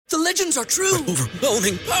The legends are true.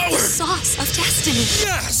 Overwhelming power! Sauce of destiny.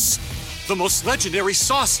 Yes! The most legendary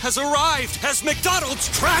sauce has arrived as McDonald's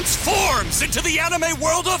transforms into the anime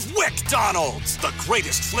world of WickDonald's. The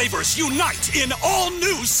greatest flavors unite in all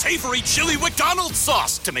new savory chili McDonald's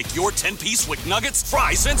sauce to make your 10-piece Wick Nuggets,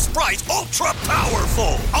 fries, and Sprite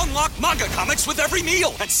ultra-powerful. Unlock manga comics with every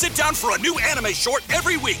meal and sit down for a new anime short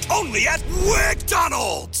every week only at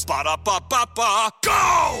WickDonald's. Ba-da-ba-ba-ba,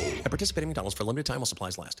 go! At participating McDonald's for a limited time while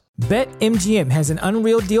supplies last. BetMGM has an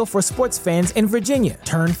unreal deal for sports fans in Virginia.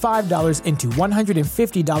 Turn $5 into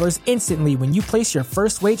 $150 instantly when you place your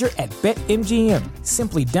first wager at BetMGM.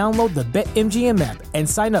 Simply download the BetMGM app and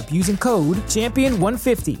sign up using code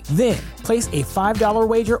Champion150. Then, place a $5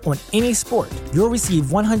 wager on any sport. You'll receive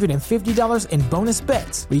 $150 in bonus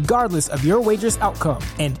bets, regardless of your wager's outcome.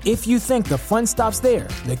 And if you think the fun stops there,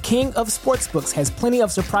 the King of Sportsbooks has plenty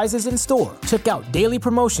of surprises in store. Check out daily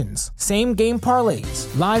promotions, same-game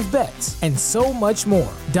parlays, live bets, and so much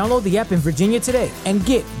more. Download the app in Virginia today and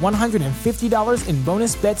get $150 in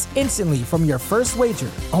bonus bets instantly from your first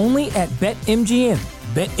wager. Only at BetMGM.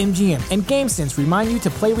 BetMGM and GameSense remind you to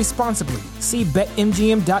play responsibly. See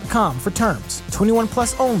BetMGM.com for terms. 21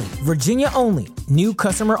 plus only. Virginia only. New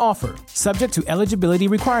customer offer. Subject to eligibility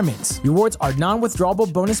requirements. Rewards are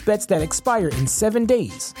non-withdrawable bonus bets that expire in 7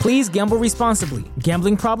 days. Please gamble responsibly.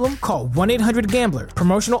 Gambling problem? Call 1-800-GAMBLER.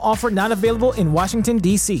 Promotional offer not available in Washington,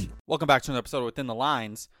 D.C. Welcome back to another episode of Within the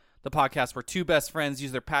Lines, the podcast where two best friends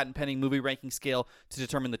use their patent-pending movie ranking scale to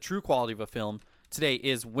determine the true quality of a film. Today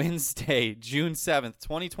is Wednesday, June 7th,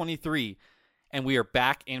 2023, and we are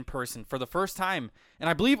back in person for the first time, and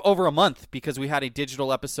I believe over a month, because we had a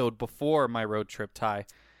digital episode before my road trip, Ty.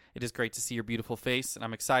 It is great to see your beautiful face, and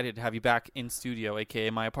I'm excited to have you back in studio,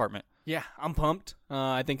 a.k.a. my apartment. Yeah, I'm pumped.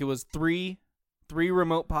 I think it was three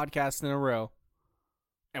remote podcasts in a row,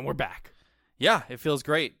 and we're back. Yeah, it feels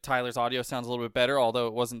great. Tyler's audio sounds a little bit better, although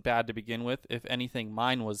it wasn't bad to begin with. If anything,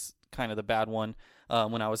 mine was kind of the bad one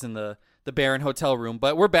when I was in the Baron hotel room.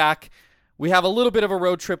 But we're back. We have a little bit of a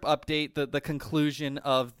road trip update, the conclusion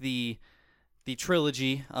of the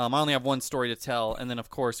trilogy. I only have one story to tell, and then,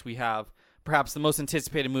 of course, we have perhaps the most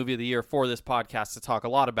anticipated movie of the year for this podcast to talk a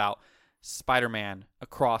lot about, Spider-Man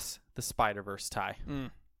Across the Spider-Verse, Ty.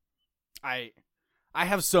 I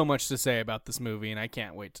have so much to say about this movie, and I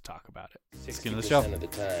can't wait to talk about it. 60% of the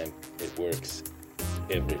time, it works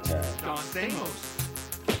every time. Don Stamos.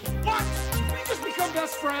 What? We just become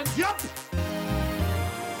best friends? Yup.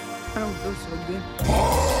 I don't feel so good.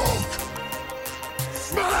 Hulk!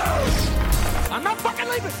 Smash! I'm not fucking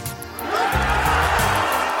leaving!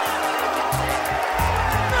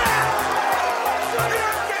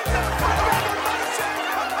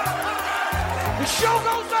 The show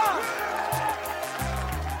goes on!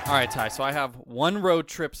 All right, Ty, so I have one road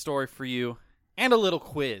trip story for you and a little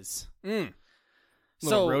quiz.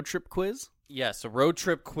 Little road trip quiz? Yes, a road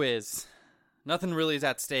trip quiz. Nothing really is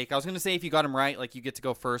at stake. I was going to say if you got them right, like you get to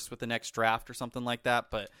go first with the next draft or something like that,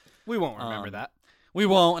 but we won't remember that. We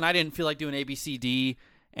won't, and I didn't feel like doing ABCD,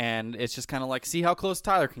 and it's just kind of like see how close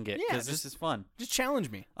Tyler can get, because this is fun. Just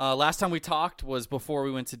challenge me. Last time we talked was before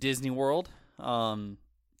we went to Disney World.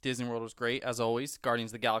 Disney World was great, as always. Guardians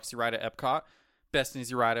of the Galaxy ride at Epcot. Best and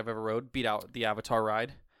easy ride I've ever rode. Beat out the Avatar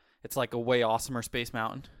ride. It's like a way awesomer Space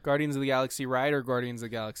Mountain. Guardians of the Galaxy ride or Guardians of the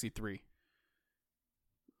Galaxy 3?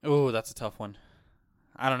 Oh, that's a tough one.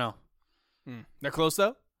 I don't know. They're close,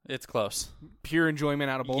 though? It's close. Pure enjoyment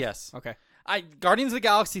out of both? Yes. Okay. Guardians of the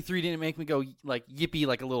Galaxy 3 didn't make me go like yippee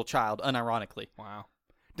like a little child, unironically. Wow.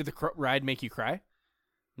 Did the ride make you cry?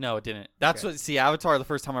 No, it didn't. That's what. See, Avatar, the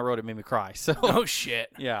first time I rode it made me cry. So. Oh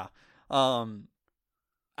shit. Yeah. I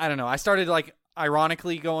don't know. I started like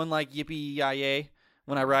ironically going like yippee yay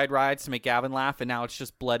when I ride rides to make Gavin laugh, and now it's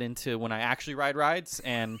just bled into when I actually ride rides,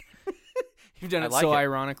 and you've done it so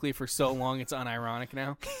ironically for so long it's unironic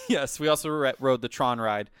now. Yes, we also rode the Tron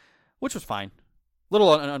ride, which was fine. A little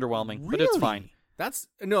underwhelming, but it's fine.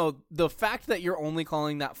 The fact that you're only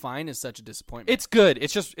calling that fine is such a disappointment. It's good.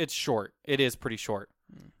 It's short. It is pretty short.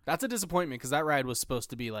 That's a disappointment because that ride was supposed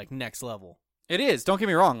to be like next level. It is. Don't get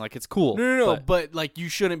me wrong. Like, it's cool. No. But like, you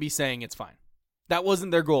shouldn't be saying it's fine. That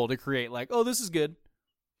wasn't their goal to create like, oh, this is good.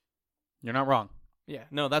 You're not wrong. Yeah.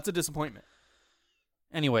 No, that's a disappointment.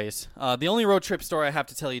 Anyways, the only road trip story I have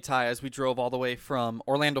to tell you, Ty, as we drove all the way from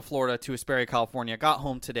Orlando, Florida to Hesperia, California, got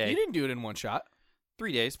home today. You didn't do it in one shot.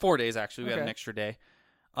 3 days. 4 days, actually. We had an extra day.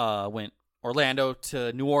 Went Orlando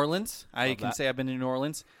to New Orleans. I can say I've been to New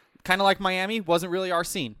Orleans. Kind of like Miami. Wasn't really our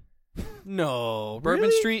scene. No. Bourbon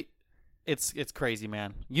really? Street, it's crazy,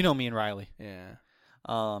 man. You know me and Riley. Yeah.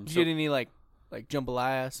 Did you get any like Like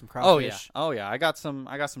jambalaya, some Oh yeah, crawfish. I got some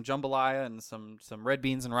jambalaya and some red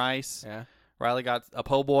beans and rice. Yeah. Riley got a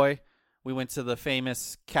po' boy. We went to the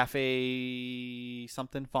famous cafe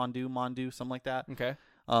something Mondu, something like that. Okay.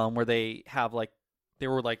 Where they have they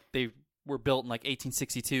were built in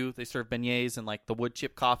 1862. They serve beignets and the wood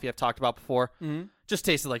chip coffee I've talked about before. Mm-hmm. Just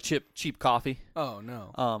tasted like cheap coffee. Oh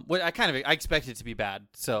no. I expected it to be bad,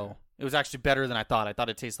 so it was actually better than I thought. I thought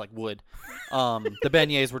it tasted like wood. The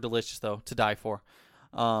beignets were delicious though, to die for.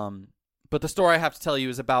 But the story I have to tell you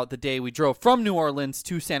is about the day we drove from New Orleans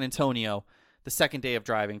to San Antonio, the second day of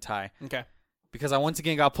driving, Ty. Okay. Because I once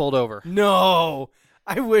again got pulled over. No.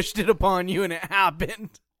 I wished it upon you and it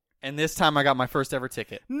happened. And this time I got my first ever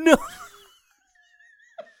ticket. No.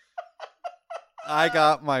 I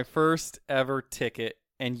got my first ever ticket,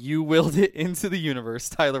 and you willed it into the universe,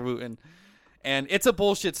 Tyler Wooten. And it's a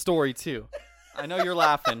bullshit story, too. I know you're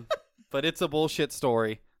laughing, but it's a bullshit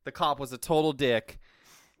story. The cop was a total dick,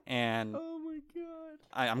 and Oh my god.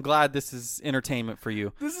 I'm glad this is entertainment for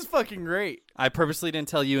you. This is fucking great. I purposely didn't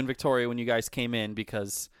tell you and Victoria when you guys came in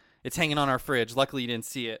because it's hanging on our fridge. Luckily, you didn't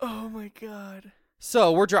see it. Oh my god.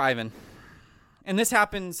 So we're driving, and this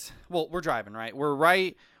happens. Well, we're driving, right?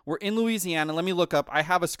 We're in Louisiana. Let me look up. I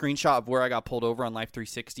have a screenshot of where I got pulled over on Life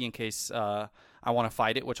 360 in case I want to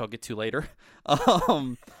fight it, which I'll get to later.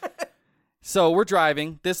 So we're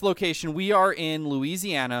driving this location. We are in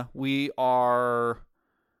Louisiana. We are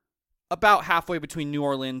about halfway between New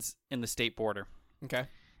Orleans and the state border. Okay.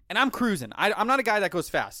 And I'm cruising. I'm not a guy that goes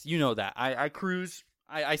fast. You know that. I cruise.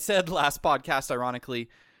 I said last podcast, ironically,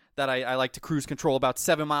 that I like to cruise control about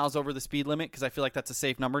 7 miles over the speed limit because I feel like that's a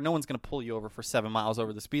safe number. No one's going to pull you over for 7 miles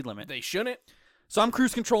over the speed limit. They shouldn't. So I'm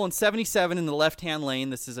cruise controlling 77 in the left-hand lane.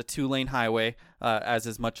 This is a 2-lane highway, as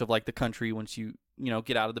is much of the country once you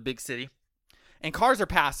get out of the big city. And cars are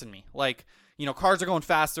passing me. Cars are going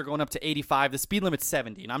fast. They're going up to 85. The speed limit's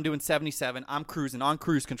 70, and I'm doing 77. I'm cruising on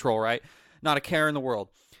cruise control, right? Not a care in the world.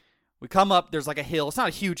 We come up. There's a hill. It's not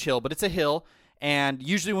a huge hill, but it's a hill. And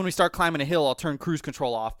usually when we start climbing a hill, I'll turn cruise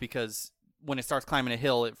control off because when it starts climbing a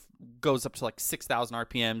hill, it goes up to 6,000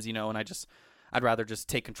 RPMs, and I'd rather just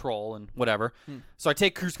take control and whatever. So I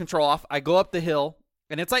take cruise control off. I go up the hill,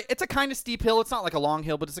 and it's a kind of steep hill. It's not like a long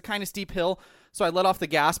hill, but it's a kind of steep hill. So I let off the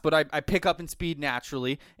gas, but I pick up in speed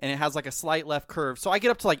naturally, and it has a slight left curve. So I get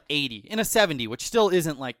up to 80 in a 70, which still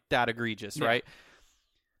isn't that egregious, right?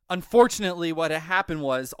 Unfortunately, what had happened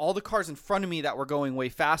was all the cars in front of me that were going way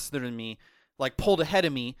faster than me pulled ahead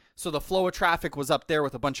of me, so the flow of traffic was up there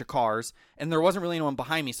with a bunch of cars, and there wasn't really anyone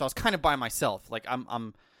behind me, so I was kind of by myself.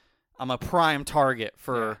 I'm a prime target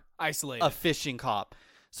for isolated a fishing cop.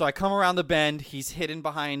 So I come around the bend, he's hidden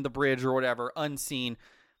behind the bridge or whatever, unseen,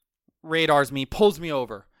 radars me, pulls me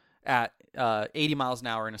over at 80 miles an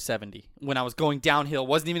hour in a 70. When I was going downhill,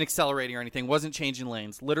 wasn't even accelerating or anything, wasn't changing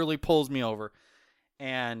lanes, literally pulls me over.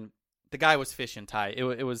 And the guy was fishing, Ty.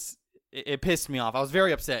 It pissed me off. I was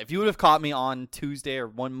very upset. If you would have caught me on Tuesday or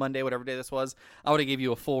one Monday, whatever day this was, I would have gave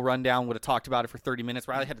you a full rundown, would have talked about it for 30 minutes.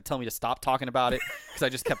 Riley had to tell me to stop talking about it because I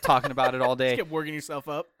just kept talking about it all day. Just kept working yourself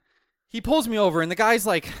up. He pulls me over, and the guy's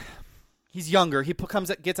he's younger. He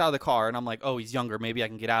gets out of the car, and I'm like, oh, he's younger. Maybe I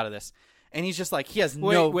can get out of this. And he's just he has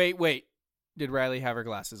no... Wait. Did Riley have her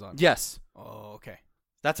glasses on? Yes. Oh, okay.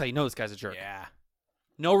 That's how you know this guy's a jerk. Yeah.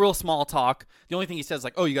 No real small talk. The only thing he says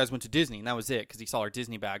oh, you guys went to Disney, and that was it because he saw our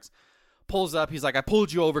Disney bags. Pulls up. He's like, I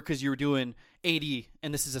pulled you over because you were doing 80,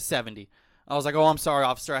 and this is a 70. I was like, oh, I'm sorry,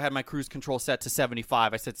 officer. I had my cruise control set to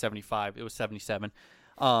 75. I said 75. It was 77.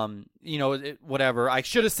 Whatever. I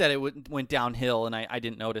should have said it went downhill, and I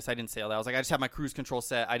didn't notice. I didn't say all that. I was like, I just have my cruise control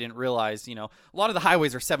set. I didn't realize, a lot of the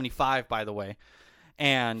highways are 75, by the way.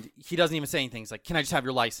 And he doesn't even say anything. He's like, can I just have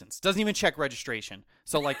your license? Doesn't even check registration.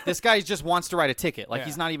 So, this guy just wants to write a ticket.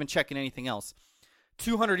 He's not even checking anything else.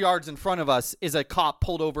 200 yards in front of us is a cop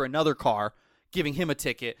pulled over another car, giving him a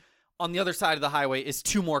ticket. On the other side of the highway is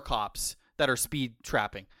 2 more cops that are speed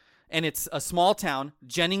trapping. And it's a small town,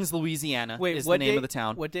 Jennings, Louisiana is the name of the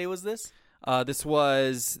town. What day was this? This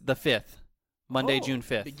was the 5th, Monday, June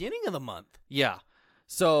 5th. Beginning of the month. Yeah.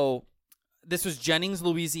 So this was Jennings,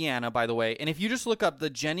 Louisiana, by the way. And if you just look up the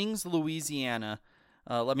Jennings, Louisiana,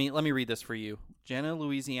 let me read this for you. Jennings,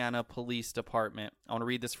 Louisiana Police Department. I want to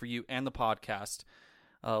read this for you and the podcast.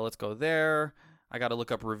 Let's go there. I got to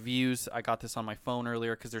look up reviews. I got this on my phone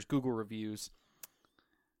earlier because there's Google reviews.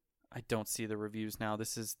 I don't see the reviews now.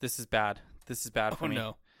 This is bad. This is bad for me. Oh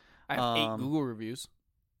no, I have 8 Google reviews.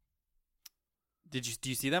 Do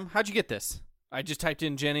you see them? How'd you get this? I just typed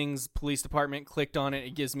in Jennings Police Department, clicked on it.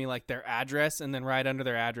 It gives me their address, and then right under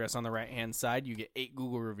their address on the right hand side, you get 8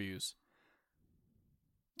 Google reviews.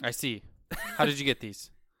 I see. How did you get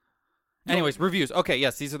these? Anyways, reviews. Okay,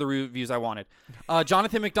 yes, these are the reviews I wanted.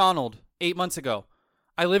 Jonathan McDonald, 8 months ago.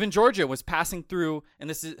 I live in Georgia, was passing through, and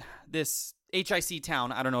this is this HIC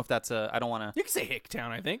town. I don't know if that's I don't want to. You can say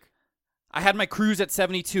Hicktown, I think. I had my cruise at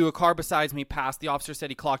 72. A car besides me passed. The officer said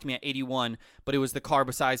he clocked me at 81, but it was the car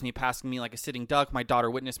besides me passing me like a sitting duck. My daughter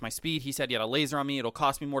witnessed my speed. He said he had a laser on me. It'll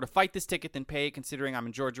cost me more to fight this ticket than pay, considering I'm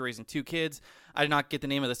in Georgia raising 2 kids. I did not get the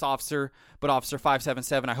name of this officer, but Officer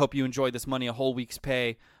 577, I hope you enjoyed this money, a whole week's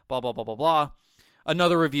pay, blah, blah, blah, blah, blah.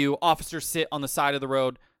 Another review, officers sit on the side of the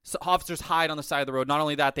road. So officers hide on the side of the road. Not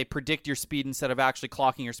only that, they predict your speed instead of actually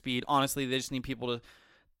clocking your speed. Honestly, they just need people to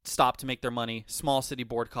stop to make their money. Small city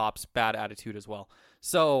board cops, bad attitude as well.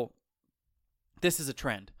 So this is a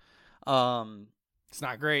trend. It's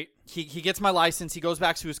not great. He gets my license. He goes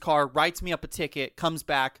back to his car, writes me up a ticket, comes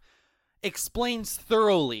back, explains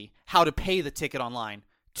thoroughly how to pay the ticket online.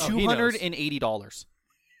 $280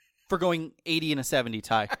 for going 80 and a 70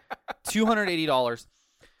 tie. $280.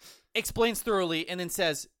 Explains thoroughly and then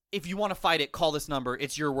says, if you want to fight it, call this number.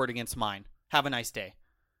 It's your word against mine. Have a nice day.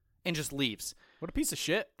 And just leaves. What a piece of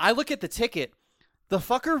shit. I look at the ticket. The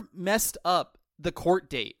fucker messed up the court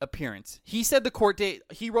date appearance. He said the court date,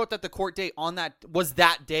 he wrote that the court date on that was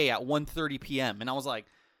that day at 1:30 p.m. And I was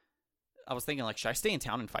thinking, like, should I stay in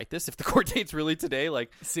town and fight this if the court date's really today?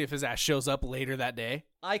 Like, see if his ass shows up later that day.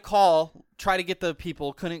 I call, try to get the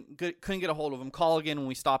people, couldn't get a hold of him. Call again when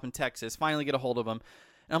we stop in Texas. Finally get a hold of him.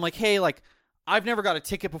 And I'm like, hey, like, I've never got a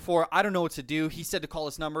ticket before. I don't know what to do. He said to call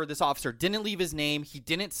this number. This officer didn't leave his name. He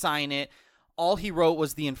didn't sign it. All he wrote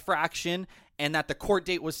was the infraction and that the court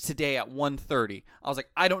date was today at 1:30. I was like,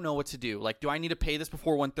 I don't know what to do. Like, do I need to pay this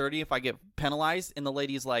before 1:30 if I get penalized? And the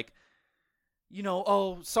lady's like,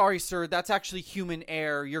 oh, sorry, sir. That's actually human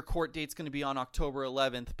error. Your court date's going to be on October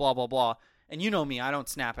 11th, blah, blah, blah. And you know me. I don't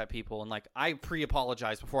snap at people. And, like, I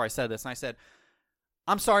pre-apologized before I said this. And I said,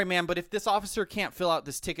 I'm sorry, ma'am, but if this officer can't fill out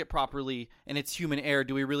this ticket properly and it's human error,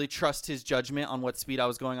 do we really trust his judgment on what speed I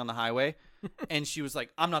was going on the highway? And she was like,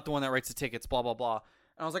 I'm not the one that writes the tickets, blah, blah, blah.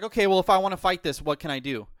 And I was like, okay, well, if I want to fight this, what can I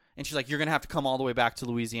do? And she's like, you're going to have to come all the way back to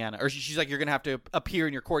Louisiana. Or she's like, you're going to have to appear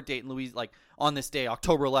in your court date in on this day,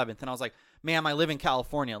 October 11th. And I was like, ma'am, I live in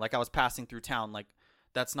California. Like, I was passing through town. Like,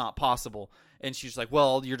 that's not possible. And she's like,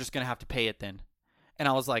 well, you're just going to have to pay it then. And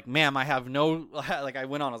I was like, ma'am, I have no, like, I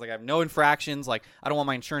went on. I was like, I have no infractions. Like, I don't want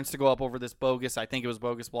my insurance to go up over this bogus. I think it was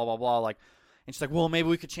bogus, blah, blah, blah. Like, and she's like, well, maybe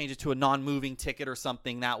we could change it to a non-moving ticket or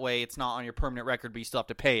something. That way it's not on your permanent record, but you still have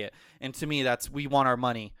to pay it. And to me, we want our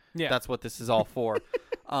money. Yeah. That's what this is all for.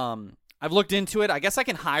 I've looked into it. I guess I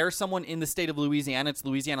can hire someone in the state of Louisiana. It's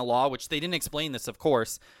Louisiana law, which they didn't explain this, of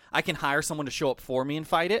course. I can hire someone to show up for me and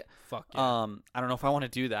fight it. Fuck yeah. I don't know if I want to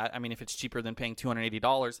do that. I mean, if it's cheaper than paying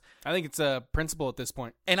 $280. I think it's a principle at this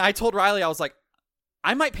point. And I told Riley, I was like,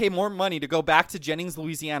 I might pay more money to go back to Jennings,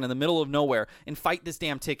 Louisiana in the middle of nowhere and fight this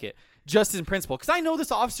damn ticket just in principle. Because I know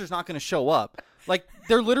this officer's not going to show up. Like,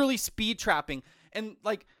 they're literally speed trapping. And,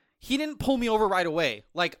 like, he didn't pull me over right away.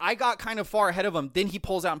 Like, I got kind of far ahead of him. Then he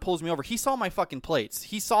pulls out and pulls me over. He saw my fucking plates.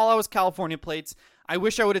 He saw I was California plates. I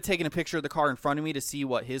wish I would have taken a picture of the car in front of me to see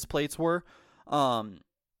what his plates were.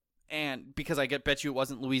 And because I bet you it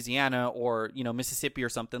wasn't Louisiana or, Mississippi or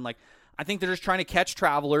something. Like, I think they're just trying to catch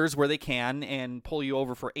travelers where they can and pull you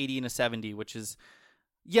over for 80 and a 70, which is,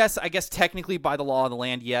 yes, I guess technically by the law of the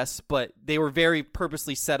land, yes, but they were very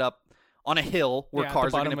purposely set up on a hill where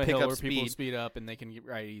cars are going to pick up speed. People speed up and they can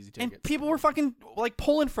write easy tickets. And people were fucking like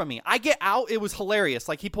pulling from me. I get out. It was hilarious.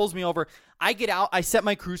 Like, he pulls me over. I get out. I set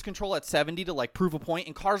my cruise control at 70 to like prove a point,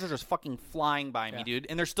 and cars are just fucking flying by me, dude.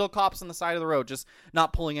 And there's still cops on the side of the road just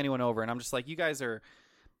not pulling anyone over. And I'm just like, you guys are.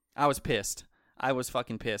 I was pissed. I was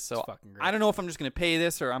fucking pissed. So I don't know if I'm just going to pay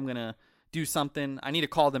this or I'm going to do something. I need to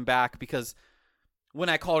call them back because when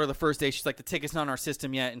I called her the first day, she's like, the ticket's not in our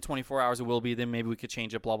system yet. In 24 hours it will be. Then maybe we could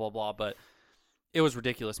change it, blah, blah, blah. But it was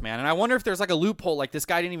ridiculous, man. And I wonder if there's like a loophole. Like, this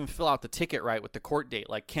guy didn't even fill out the ticket right with the court date.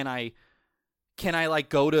 Like, can I like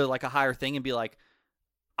go to like a higher thing and be like,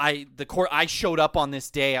 I showed up on this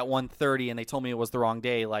day at 1:30 and they told me it was the wrong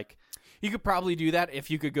day. Like, you could probably do that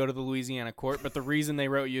if you could go to the Louisiana court, but the reason they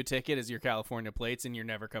wrote you a ticket is your California plates and you're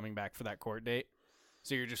never coming back for that court date.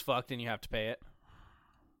 So you're just fucked and you have to pay it.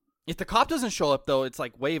 If the cop doesn't show up, though, it's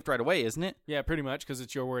like waived right away, isn't it? Yeah, pretty much, because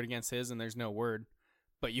it's your word against his and there's no word.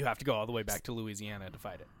 But you have to go all the way back to Louisiana to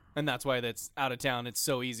fight it. And that's why that's out of town. It's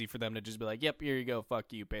so easy for them to just be like, yep, here you go,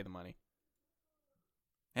 fuck you, pay the money.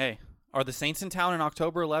 Hey, are the Saints in town on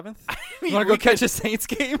October 11th? You want to go catch a Saints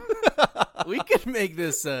game? We could make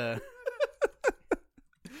this...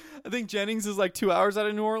 I think Jennings is like 2 hours out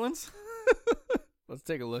of New Orleans. Let's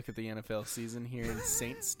take a look at the NFL season here in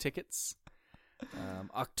Saints tickets.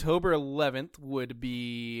 October 11th would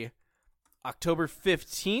be October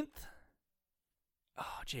 15th.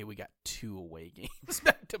 Oh, Jay, we got 2 away games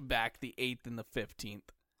back to back, the 8th and the 15th.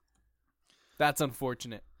 That's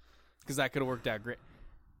unfortunate because that could have worked out great.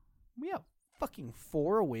 We have fucking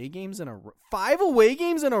 4 away games in a row. 5 away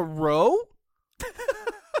games in a row?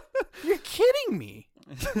 You're kidding me.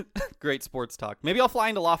 Great sports talk. Maybe I'll fly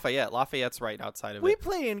into Lafayette. Lafayette's right outside of We it.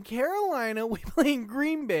 play in Carolina. We play in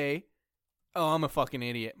Green Bay. Oh, I'm a fucking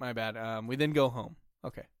idiot. My bad. We then go home.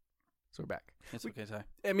 Okay. So we're back. It's okay, Ty.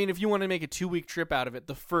 I mean, if you want to make a 2-week trip out of it,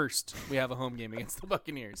 the first we have a home game against the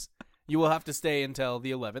Buccaneers. You will have to stay until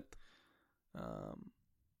the 11th.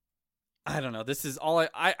 I don't know. This is all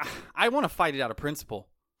I want to fight it out of principle.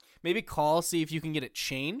 Maybe call, see if you can get it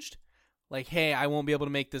changed. Like, hey, I won't be able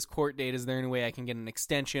to make this court date. Is there any way I can get an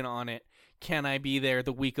extension on it? Can I be there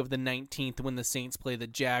the week of the 19th when the Saints play the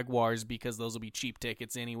Jaguars because those will be cheap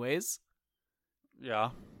tickets anyways?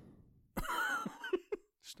 Yeah.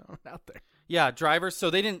 Just throwing it out there. Yeah, drivers. So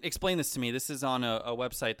they didn't explain this to me. This is on a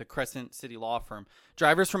website, the Crescent City Law Firm.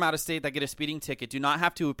 Drivers from out of state that get a speeding ticket do not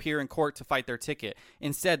have to appear in court to fight their ticket.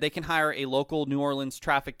 Instead, they can hire a local New Orleans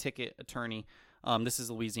traffic ticket attorney. This is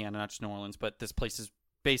Louisiana, not just New Orleans, but this place is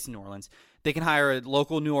based in New Orleans. They can hire a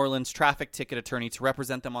local New Orleans traffic ticket attorney to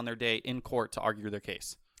represent them on their day in court to argue their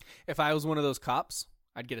case. If I was one of those cops,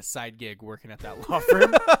 I'd get a side gig working at that law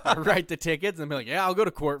firm. I'd write the tickets and be like, yeah, I'll go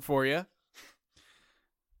to court for you.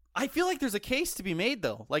 I feel like there's a case to be made,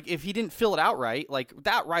 though. Like, if he didn't fill it out right, like,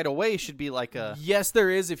 that right away should be like a... Yes, there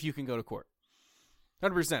is if you can go to court.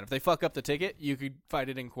 100%. If they fuck up the ticket, you could fight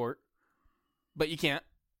it in court. But you can't,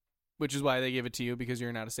 which is why they give it to you, because you're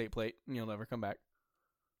an out-of-state plate and you'll never come back.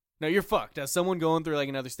 No, you're fucked. As someone going through like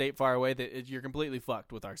another state far away, you're completely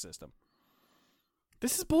fucked with our system.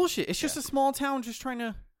 This is bullshit. It's just a small town just trying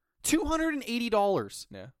to... $280.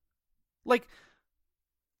 Yeah. Like...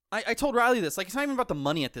 I told Riley this, like, it's not even about the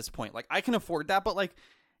money at this point. Like, I can afford that, but, like,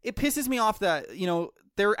 it pisses me off that, you know,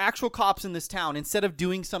 there are actual cops in this town. Instead of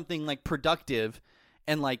doing something, like, productive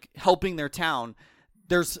and, like, helping their town,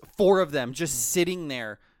 there's 4 of them just sitting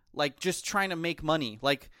there, like, just trying to make money.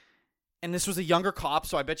 Like, and this was a younger cop,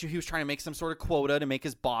 so I bet you he was trying to make some sort of quota to make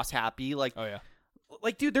his boss happy. Like, oh, yeah.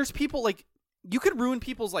 Like, dude, there's people, like, you could ruin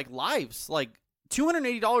people's, like, lives. Like,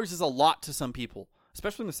 $280 is a lot to some people,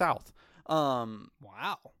 especially in the South.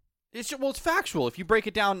 Wow. It's factual. If you break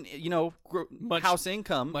it down, you know, house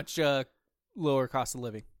income. Much lower cost of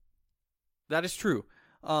living. That is true.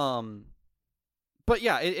 But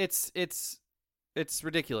yeah, it's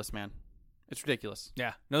ridiculous, man. It's ridiculous.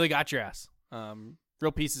 Yeah. No, they got your ass.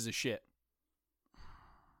 Real pieces of shit.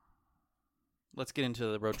 Let's get into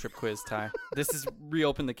the road trip quiz, Ty. This is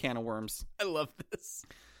reopen the can of worms. I love this.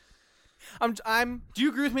 Do you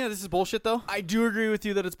agree with me that this is bullshit, though? I do agree with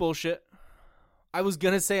you that it's bullshit. I was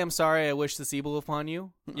going to say, I'm sorry, I wish this evil upon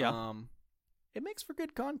you. Yeah. It makes for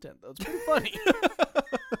good content, though. It's pretty funny.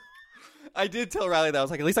 I did tell Riley that. I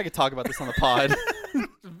was like, at least I could talk about this on the pod. It's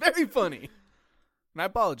very funny. And I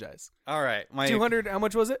apologize. All right. 200, how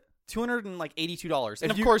much was it? $282.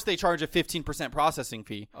 And, of course, they charge a 15% processing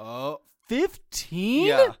fee. Oh,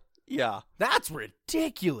 15? Yeah. That's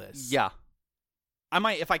ridiculous. Yeah. I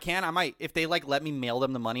might, if I can, if they, like, let me mail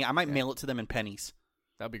them the money, I might mail it to them in pennies.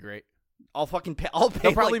 That'd be great. I'll pay.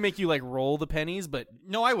 They'll probably make you, like, roll the pennies, but...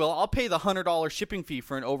 No, I will. I'll pay the $100 shipping fee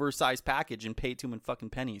for an oversized package and pay it to them in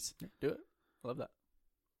fucking pennies. Do it. Love that.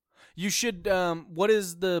 You should, what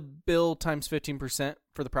is the bill times 15%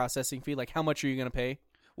 for the processing fee? Like, how much are you going to pay?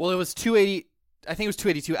 Well, it was $280. I think it was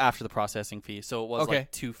 $282 after the processing fee, so it was okay.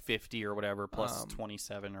 like $250 or whatever plus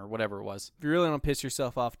 $27 or whatever it was. If you really want to piss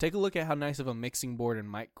yourself off, take a look at how nice of a mixing board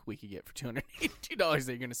and mic we could get for $282 that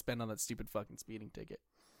you're going to spend on that stupid fucking speeding ticket.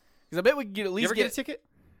 Because I bet we could get at least you ever get a ticket?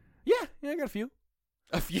 Yeah, I got a few.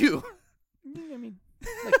 A few? I mean,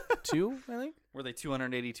 like 2, I think. Were they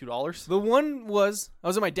 $282? The one was, I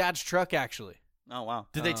was in my dad's truck, actually. Oh, wow.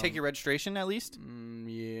 Did they take your registration at least?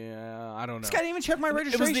 Yeah, I don't know. This guy didn't even check my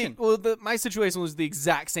registration. My situation was the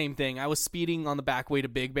exact same thing. I was speeding on the back way to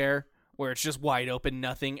Big Bear, where it's just wide open,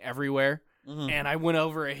 nothing everywhere. Mm-hmm. And I went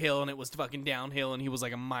over a hill, and it was fucking downhill, and he was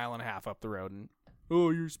like 1.5 miles up the road. And, oh,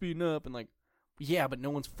 you're speeding up. And like, yeah, but no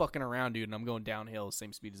one's fucking around, dude, and I'm going downhill the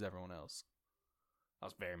same speed as everyone else. I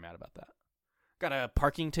was very mad about that. Got a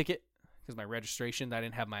parking ticket because my registration, I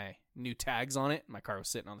didn't have my new tags on it. My car was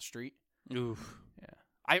sitting on the street. Oof.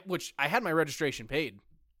 Yeah. I had my registration paid,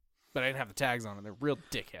 but I didn't have the tags on it. They're real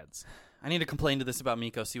dickheads. I need to complain to this about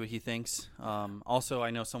Miko, see what he thinks. Also,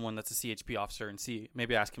 I know someone that's a CHP officer, and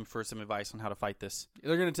maybe ask him for some advice on how to fight this.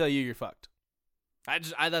 They're gonna tell you you're fucked.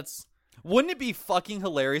 That's. Wouldn't it be fucking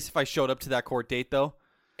hilarious if I showed up to that court date, though?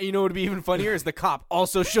 You know what would be even funnier is the cop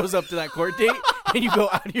also shows up to that court date, and you go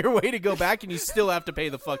out of your way to go back, and you still have to pay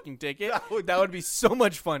the fucking ticket. That would be so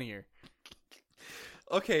much funnier.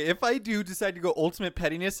 Okay, if I do decide to go ultimate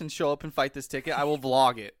pettiness and show up and fight this ticket, I will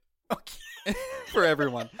vlog it. Okay. For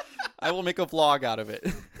everyone. I will make a vlog out of it.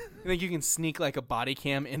 You think you can sneak like a body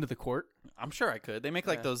cam into the court? I'm sure I could. They make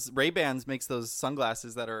like those Ray-Bans makes those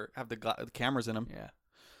sunglasses that have the cameras in them. Yeah.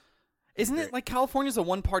 Isn't it like California's a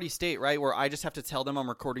one-party state, right? Where I just have to tell them I'm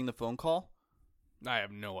recording the phone call? I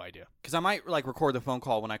have no idea. Because I might like record the phone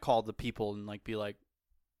call when I call the people and like be like,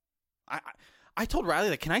 I told Riley,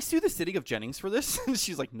 like, can I sue the city of Jennings for this? And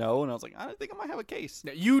she's like, no. And I was like, I think I might have a case.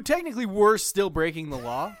 Now, you technically were still breaking the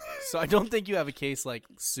law, so I don't think you have a case like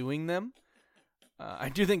suing them. I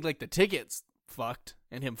do think like the ticket's fucked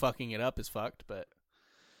and him fucking it up is fucked, but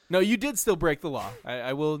no, you did still break the law.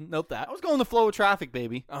 I will note that. I was going the flow of traffic,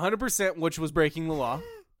 baby. 100%, which was breaking the law.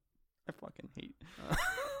 I fucking hate.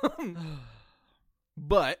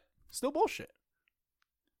 But still bullshit.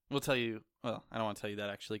 We'll tell you. Well, I don't want to tell you that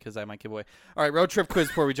actually because I might give away. All right, road trip quiz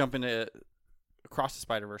before we jump into Across the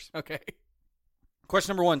Spider-Verse. Okay.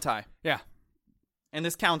 Question number 1, Ty. Yeah. And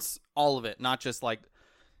this counts all of it, not just like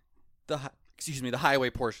the highway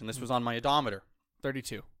portion. This was on my odometer.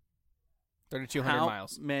 3,200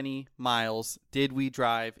 miles. How many miles did we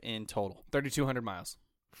drive in total? 3,200 miles.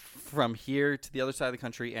 From here to the other side of the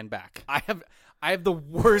country and back. I have the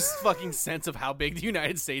worst fucking sense of how big the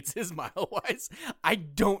United States is mile-wise. I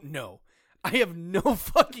don't know. I have no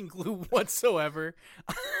fucking clue whatsoever.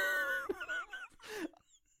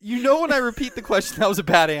 You know when I repeat the question, that was a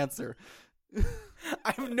bad answer.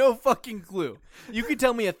 I have no fucking clue. You could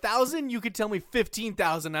tell me 1,000, you could tell me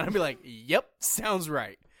 15,000, and I'd be like, yep, sounds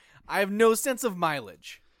right. I have no sense of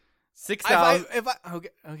mileage. 6,000. Okay.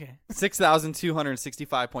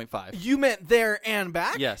 6,265.5. You meant there and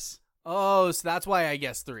back? Yes. Oh, so that's why I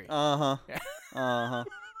guessed 3. Uh-huh.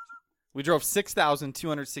 We drove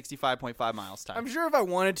 6,265.5 miles, Ty. I'm sure if I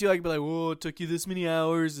wanted to, I could be like, whoa, it took you this many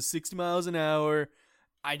hours, 60 miles an hour.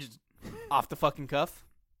 I just, off the fucking cuff.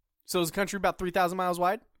 So is the country about 3,000 miles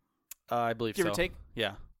wide? I believe so. Give or take?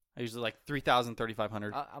 Yeah. I usually like 3,000,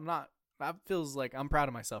 3,500. I'm not, that feels like I'm proud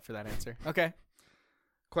of myself for that answer. Okay.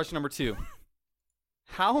 Question number 2.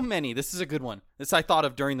 How many, this is a good one. This I thought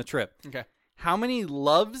of during the trip. Okay. How many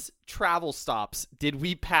Love's travel stops did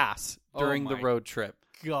we pass during the road trip?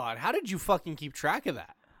 God, how did you fucking keep track of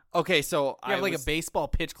that? Okay, so you have like a baseball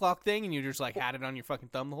pitch clock thing, and you just like had it on your fucking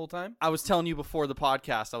thumb the whole time? I was telling you before the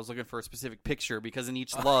podcast, I was looking for a specific picture because in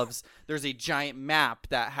each Love's, there's a giant map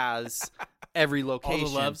that has every location.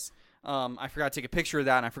 All the Love's? I forgot to take a picture of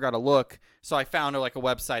that, and I forgot to look. So I found like a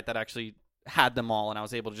website that actually had them all, and I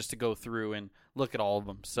was able just to go through and look at all of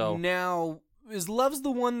them. So now, is Love's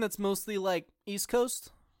the one that's mostly like East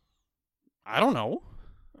Coast? I don't know.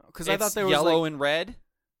 Because I thought there was yellow like, and red.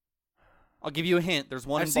 I'll give you a hint. There's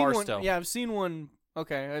one in Barstow. I've seen one.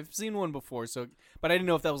 Okay, I've seen one before. So, but I didn't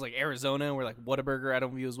know if that was like Arizona, where like Whataburger I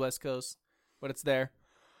don't view as West Coast, but it's there.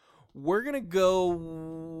 We're gonna go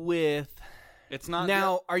with. It's not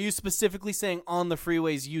now. Are you specifically saying on the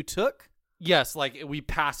freeways you took? Yes, like we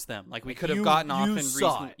passed them. Like we could have gotten off in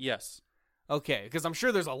saw it. Yes. Okay, because I'm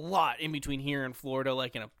sure there's a lot in between here and Florida,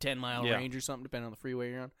 like in a 10-mile range or something, depending on the freeway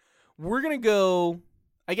you're on. We're gonna go.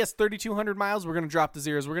 I guess 3,200 miles. We're going to drop the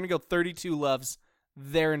zeros. We're going to go 32 Loves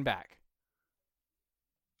there and back.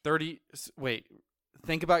 30. Wait.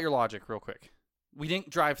 Think about your logic real quick. We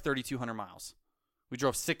didn't drive 3,200 miles. We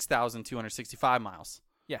drove 6,265 miles.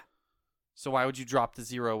 Yeah. So why would you drop the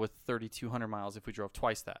 0 with 3,200 miles if we drove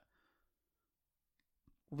twice that?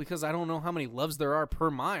 Because I don't know how many Loves there are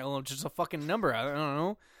per mile. It's just a fucking number. I don't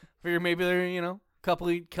know. Figure maybe they're, couple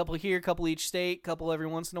here, couple each state, couple every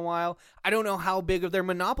once in a while. I don't know how big of their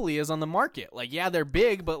monopoly is on the market. Like, yeah, they're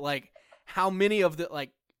big, but like, how many of the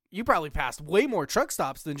you probably passed way more truck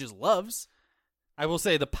stops than just Loves. I will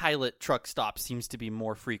say the Pilot truck stop seems to be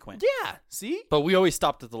more frequent. Yeah, see? But we always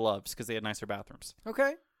stopped at the Loves because they had nicer bathrooms.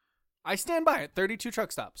 Okay, I stand by it. 32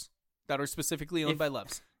 truck stops that are specifically owned by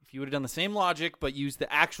Loves. If you would have done the same logic but used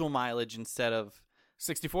the actual mileage instead of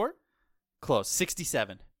 64, close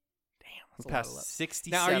 67. We passed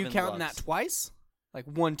 67. Now, are you counting Loves. that twice? Like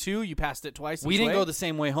 1, 2, you passed it twice? We didn't go the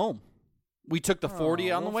same way home. We took the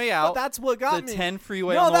 40 on the way out. But that's what got me. The 10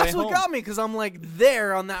 freeway on the way home. No, that's what got me, because I'm like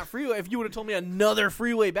there on that freeway. If you would have told me another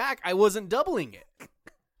freeway back, I wasn't doubling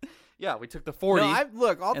it. Yeah, we took the 40. No,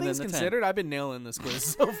 look, all and things then the considered, I've been nailing this quiz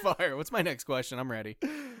so far. What's my next question? I'm ready.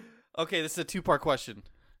 Okay, this is a 2-part question.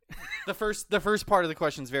 The first part of the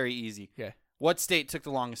question is very easy. Okay. What state took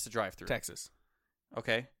the longest to drive through? Texas.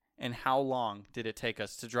 Okay. And how long did it take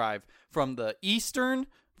us to drive from the eastern,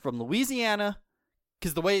 from Louisiana,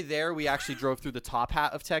 because the way there we actually drove through the top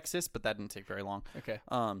hat of Texas, but that didn't take very long. Okay.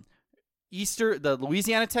 The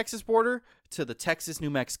Louisiana-Texas border to the Texas-New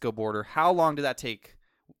Mexico border. How long did that take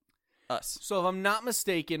us? So if I'm not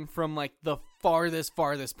mistaken, from like the farthest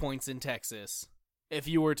points in Texas, if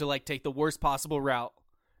you were to like take the worst possible route,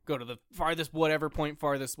 go to the farthest whatever point,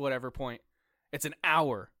 it's an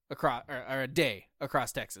hour across or a day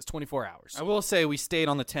across Texas, 24 hours. I will say we stayed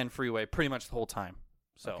on the 10 freeway pretty much the whole time.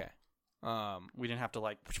 So Okay. we didn't have to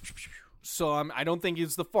like. So I don't think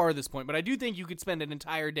it's the farthest point, but I do think you could spend an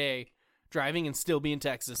entire day driving and still be in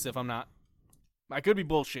Texas. If I'm not, I could be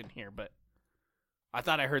bullshitting here, but I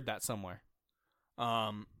thought I heard that somewhere.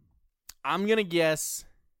 I'm gonna guess.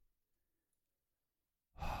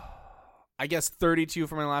 I guess 32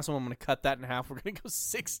 for my last one. I'm gonna cut that in half. We're gonna go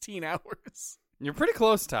 16 hours You're pretty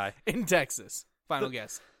close, Ty. in Texas. Final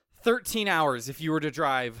guess. 13 hours if you were to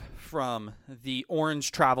drive from the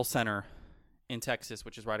Orange Travel Center in Texas,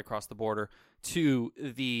 which is right across the border, to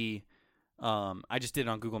the I just did it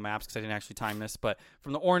on Google Maps because I didn't actually time this, but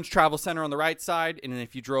from the Orange Travel Center on the right side, and then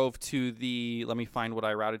if you drove to the, let me find what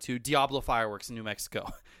I routed to, Diablo Fireworks in New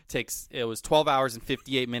Mexico. It was 12 hours and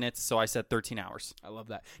 58 minutes, so I said 13 hours. I love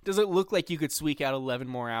that. Does it look like you could squeak out 11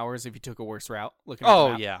 more hours if you took a worse route? Looking at the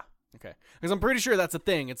map? Yeah. Okay. Because I'm pretty sure that's a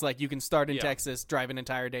thing. It's like you can start in Yeah. Texas, drive an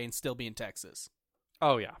entire day, and still be in Texas.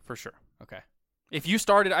 Oh, yeah, for sure. Okay. If you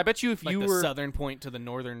started, I bet you if Like you the were southern point to the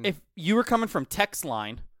northern. if you were coming from Tex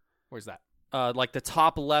Line, Where's that? like the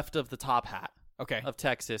top left of the top hat Okay. of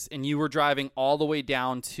Texas, and you were driving all the way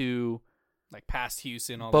down to Like past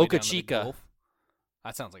Houston, all Boca the way down to the Chica. Gulf.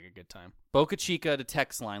 That sounds like a good time. Boca Chica to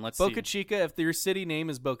Tex Line. Let's Boca see. Chica, if your city name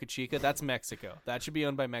is Boca Chica, that's Mexico. That should be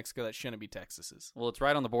owned by Mexico. That shouldn't be Texas's. Well, it's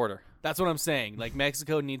right on the border. That's what I'm saying. Like,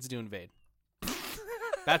 Mexico needs to invade.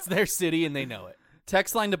 That's their city, and they know it.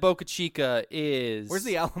 Tex Line to Boca Chica is... Where's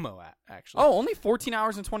the Alamo at, actually? Oh, only 14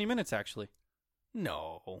 hours and 20 minutes, actually.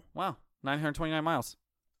 No. Wow. 929 miles.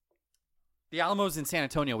 The Alamo's in San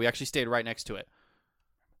Antonio. We actually stayed right next to it.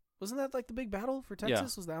 Wasn't that like the big battle for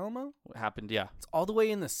Texas? Was the Alamo? What happened? Yeah. It's all the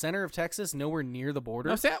way in the center of Texas, nowhere near the border.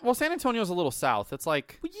 No, San Antonio's a little south. It's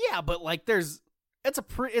like... Well, yeah, but like it's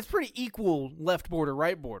pretty equal left border,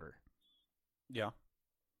 right border. Yeah.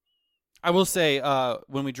 I will say,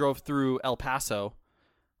 when we drove through El Paso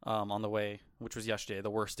on the way, which was yesterday,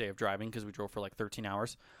 the worst day of driving because we drove for like 13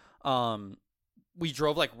 hours, we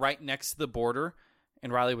drove like right next to the border,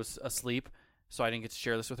 and Riley was asleep, so I didn't get to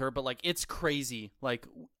share this with her. But like, it's crazy. Like,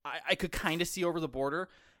 I could kind of see over the border,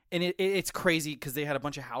 and it's crazy because they had a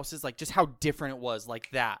bunch of houses. Like, just how different it was. Like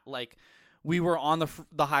that. Like, we were on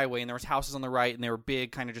the highway, and there was houses on the right, and they were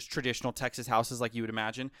big, kind of just traditional Texas houses, like you would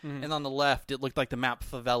imagine. Mm-hmm. And on the left, it looked like the map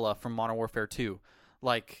favela from Modern Warfare 2.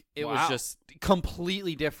 Like, it was just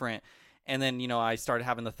completely different. And then, I started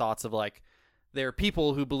having the thoughts of like, there are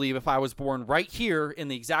people who believe if I was born right here in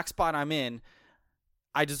the exact spot I'm in,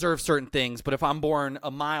 I deserve certain things, but if I'm born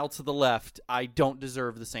a mile to the left, I don't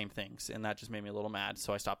deserve the same things, and that just made me a little mad,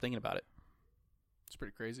 so I stopped thinking about it. It's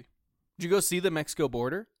pretty crazy. Did you go see the Mexico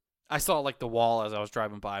border? I saw like the wall as I was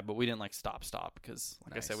driving by, but we didn't like stop because,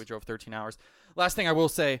 like Nice. I said, we drove 13 hours. Last thing I will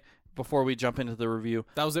say before we jump into the review.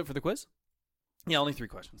 That was it for the quiz? Yeah, only 3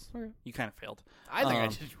 questions. Okay. You kind of failed. I think I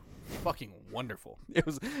did fucking wonderful. It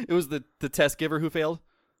was the test giver who failed.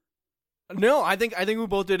 No, I think we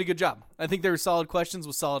both did a good job. I think they were solid questions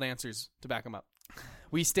with solid answers to back them up.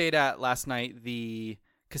 We stayed at last night the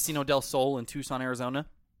Casino del Sol in Tucson, Arizona.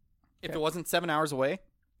 If it wasn't 7 hours away,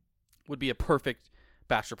 would be a perfect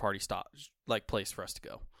bachelor party place for us to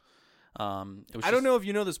go. I don't know if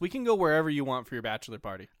you know this. We can go wherever you want for your bachelor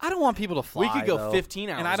party. I don't want people to fly. We could go though. 15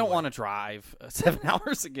 hours and I don't away. want to drive 7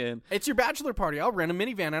 hours again. It's your bachelor party. I'll rent a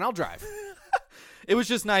minivan and I'll drive. It was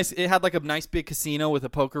just nice. It had like a nice big casino with a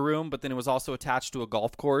poker room, but then it was also attached to a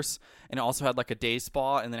golf course, and it also had like a day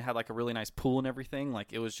spa, and then it had like a really nice pool and everything.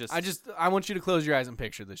 Like, it was just. I want you to close your eyes and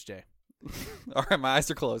picture this, Jay. All right, my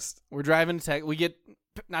eyes are closed. We're driving to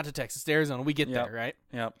not to Texas, to Arizona. We get there, right?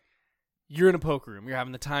 Yep. You're in a poker room. You're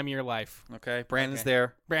having the time of your life. Okay. Brandon's Okay.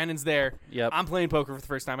 there. Brandon's there. Yep. I'm playing poker for the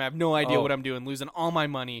first time. I have no idea Oh. what I'm doing. Losing all my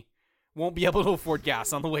money. Won't be able to afford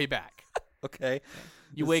gas on the way back. Okay.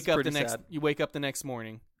 You This wake is up pretty sad. You wake up the next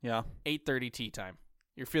morning. Yeah. 8:30 tea time.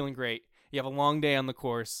 You're feeling great. You have a long day on the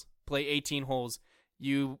course. Play 18 holes.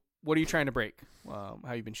 What are you trying to break?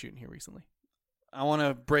 How you been shooting here recently? I want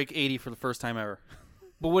to break 80 for the first time ever.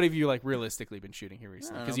 But what have you like realistically been shooting here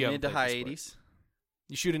recently? Because you haven't mid to played high this sport. 80s.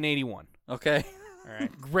 You shoot an 81. Okay. All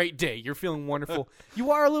right. Great day. You're feeling wonderful.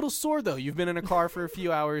 You are a little sore though. You've been in a car for a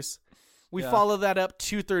few hours. We Yeah. follow that up.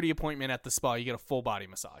 2:30 appointment at the spa. You get a full body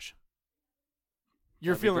massage.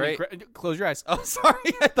 You're That'd be feeling close your eyes. Oh, sorry.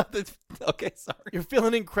 I thought that. Okay, sorry. You're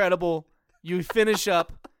feeling incredible. You finish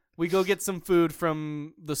up. We go get some food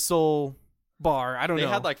from the Soul Bar. I don't know. They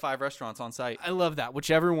had like 5 restaurants on site. I love that.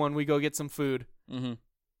 Whichever one, we go get some food. Mm-hmm.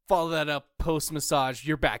 Follow that up, post massage.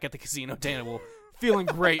 You're back at the casino table, feeling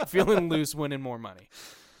great, feeling loose, winning more money.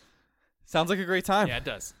 Sounds like a great time. Yeah, it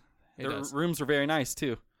does. It The does. rooms are very nice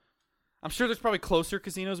too. I'm sure there's probably closer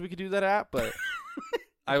casinos we could do that at, but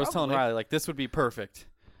I was telling Riley like this would be perfect,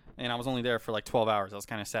 and I was only there for like 12 hours. I was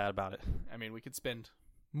kind of sad about it. I mean, we could spend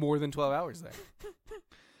more than 12 hours there.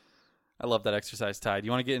 I love that exercise, Ty. Do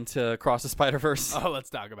you want to get into Across the Spider-Verse? Oh, let's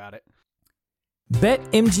talk about it.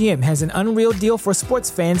 BetMGM has an unreal deal for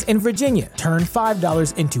sports fans in Virginia. Turn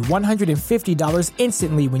 $5 into $150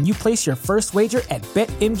 instantly when you place your first wager at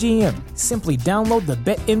BetMGM. Simply download the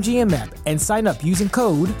BetMGM app and sign up using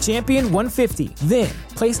code Champion150. Then,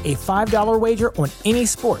 place a $5 wager on any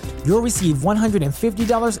sport. You'll receive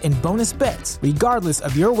 $150 in bonus bets, regardless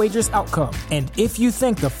of your wager's outcome. And if you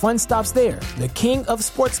think the fun stops there, the king of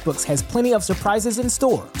sportsbooks has plenty of surprises in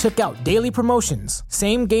store. Check out daily promotions,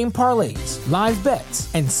 same-game parlays, live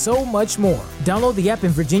bets, and so much more. Download the app in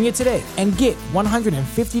Virginia today and get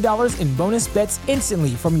 $150 in bonus bets instantly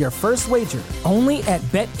from your first wager. Only at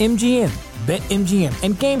BetMGM. BetMGM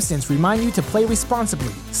and GameSense remind you to play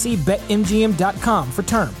responsibly. See BetMGM.com for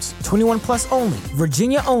terms. 21 plus only.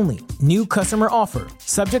 Virginia only. New customer offer.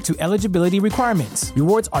 Subject to eligibility requirements.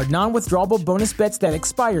 Rewards are non-withdrawable bonus bets that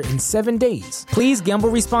expire in 7 days. Please gamble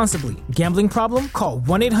responsibly. Gambling problem? Call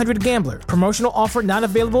 1-800-GAMBLER. Promotional offer not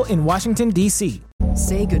available in Washington, D.C.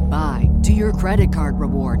 Say goodbye to your credit card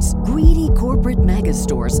rewards. Greedy corporate mega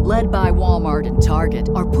stores, led by Walmart and Target,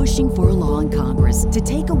 are pushing for a law in Congress to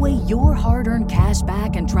take away your hard-earned cash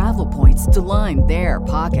back and travel points to line their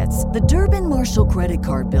pockets. The Durbin-Marshall credit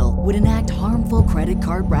card bill would enact harmful credit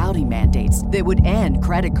card routing mandates that would end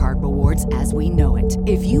credit card rewards as we know it.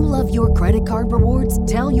 If you love your credit card rewards,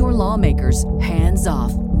 tell your lawmakers, hands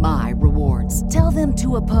off my rewards. Tell them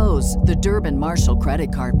to oppose the Durbin-Marshall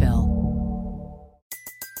credit card bill.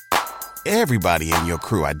 Everybody in your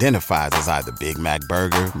crew identifies as either Big Mac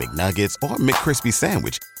Burger, McNuggets, or McCrispy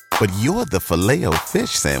Sandwich. But you're the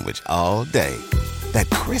Filet-O-Fish Sandwich all day. That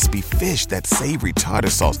crispy fish, that savory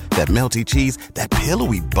tartar sauce, that melty cheese, that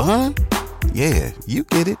pillowy bun. Yeah, you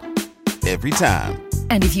get it. Every time.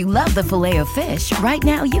 And if you love the Filet-O-Fish, right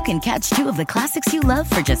now you can catch 2 of the classics you love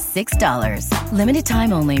for just $6. Limited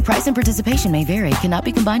time only. Price and participation may vary. Cannot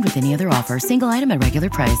be combined with any other offer. Single item at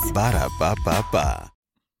regular price. Ba-da-ba-ba-ba.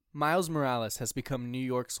 Miles Morales has become New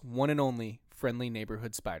York's one and only friendly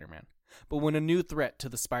neighborhood Spider-Man. But when a new threat to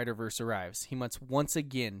the Spider-Verse arrives, he must once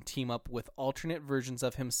again team up with alternate versions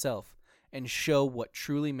of himself and show what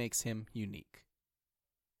truly makes him unique.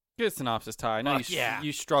 Good synopsis, Ty. I know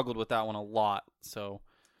you struggled with that one a lot, so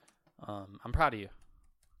I'm proud of you.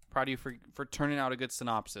 Proud of you for turning out a good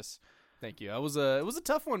synopsis. Thank you. It was a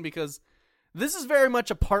tough one because this is very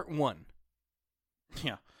much a part 1.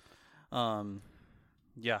 Yeah.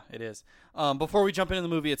 Yeah, it is. Before we jump into the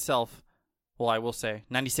movie itself, well, I will say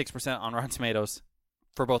 96% on Rotten Tomatoes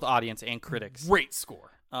for both audience and critics. Great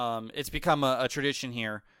score. It's become a tradition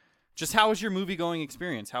here. Just how was your movie-going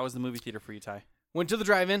experience? How was the movie theater for you, Ty? Went to the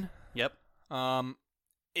drive-in. Yep.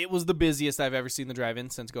 It was the busiest I've ever seen the drive-in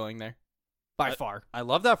since going there. By far. I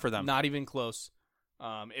love that for them. Not even close.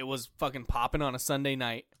 It was fucking popping on a Sunday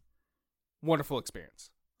night. Wonderful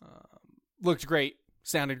experience. Looked great.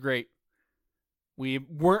 Sounded great. We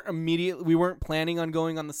weren't planning on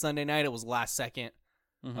going on the Sunday night. It was last second.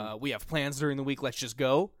 Mm-hmm. We have plans during the week. Let's just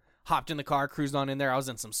go. Hopped in the car, cruised on in there. I was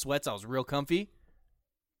in some sweats. I was real comfy.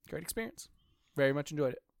 Great experience. Very much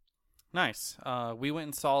enjoyed it. Nice. We went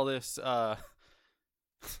and saw this. I'm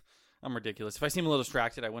ridiculous. If I seem a little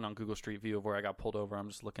distracted, I went on Google Street View of where I got pulled over. I'm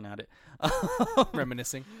just looking at it.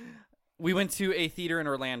 Reminiscing. We went to a theater in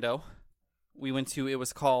Orlando. It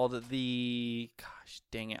was called gosh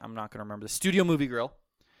dang it, I'm not going to remember, the Studio Movie Grill.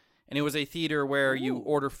 And it was a theater where you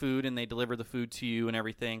order food and they deliver the food to you and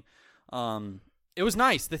everything. It was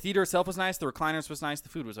nice. The theater itself was nice. The recliners was nice. The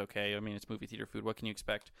food was okay. I mean, it's movie theater food. What can you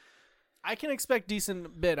expect? I can expect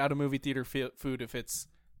decent bit out of movie theater food if it's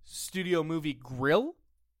Studio Movie Grill.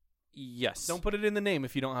 Yes. Don't put it in the name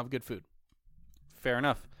if you don't have good food. Fair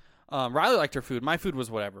enough. Riley liked her food. My food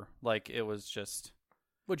was whatever. Like, it was just...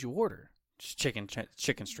 What'd you order? Just chicken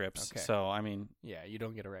strips. Okay. So, I mean... Yeah, you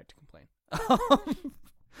don't get a right to complain.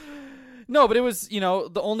 No, but it was,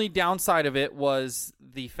 the only downside of it was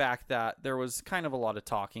the fact that there was kind of a lot of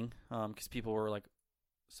talking because people were, like,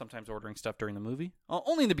 sometimes ordering stuff during the movie.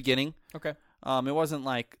 Only in the beginning. Okay. It wasn't,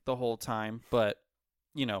 like, the whole time, but,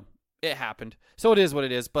 it happened. So it is what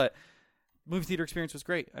it is, but movie theater experience was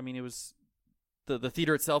great. I mean, it was the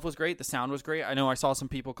theater itself was great. The sound was great. I know I saw some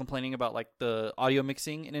people complaining about like the audio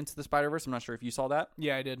mixing in Into the Spider-Verse. I'm not sure if you saw that.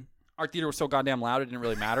 Yeah, I did. Our theater was so goddamn loud it didn't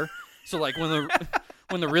really matter. So like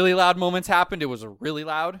when the really loud moments happened, it was really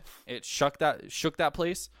loud. It shook that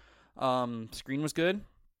place. Screen was good.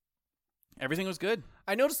 Everything was good.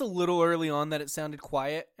 I noticed a little early on that it sounded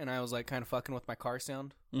quiet, and I was like kind of fucking with my car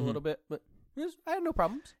sound a little bit, but I had no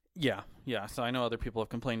problems. Yeah. So I know other people have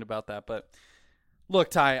complained about that, but look,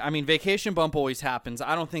 Ty, I mean, vacation bump always happens.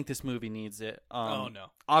 I don't think this movie needs it. Oh no.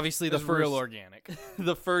 Obviously, It's real organic.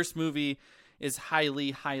 The first movie is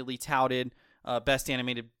highly, highly touted. Best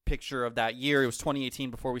animated picture of that year. It was 2018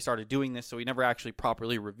 before we started doing this, so we never actually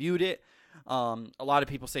properly reviewed it. A lot of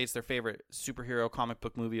people say it's their favorite superhero comic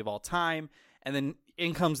book movie of all time. And then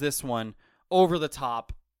in comes this one, over the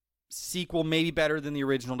top, sequel maybe better than the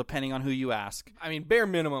original, depending on who you ask. I mean, bare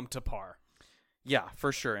minimum to par. Yeah,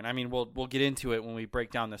 for sure. And I mean, we'll get into it when we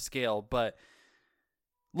break down the scale. But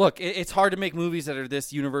look, it's hard to make movies that are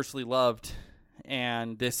this universally loved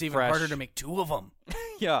and this It's even fresh. harder to make two of them.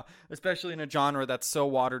 Yeah, especially in a genre that's so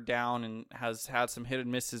watered down and has had some hit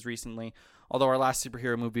and misses recently. Although our last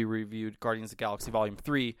superhero movie we reviewed, Guardians of the Galaxy Volume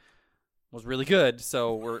 3, was really good,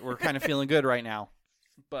 so we're kind of feeling good right now.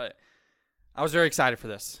 But I was very excited for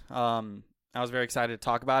this. I was very excited to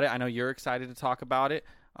talk about it. I know you're excited to talk about it.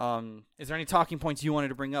 Is there any talking points you wanted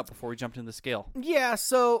to bring up before we jumped into the scale? Yeah,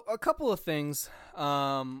 so a couple of things.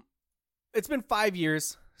 It's been 5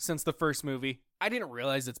 years since the first movie. I didn't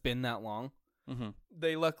realize it's been that long. Mm-hmm.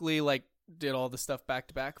 They luckily did all the stuff back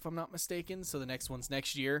to back, if I'm not mistaken. So the next one's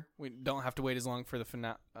next year. We don't have to wait as long for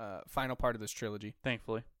the final part of this trilogy.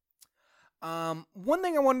 Thankfully. One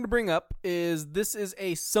thing I wanted to bring up is this is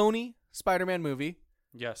a Sony Spider-Man movie.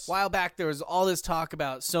 Yes. A while back, there was all this talk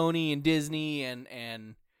about Sony and Disney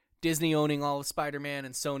and Disney owning all of Spider-Man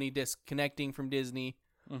and Sony disconnecting from Disney.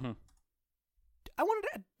 Mm-hmm. I wanted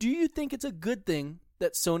to, do you think it's a good thing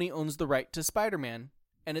that Sony owns the right to Spider-Man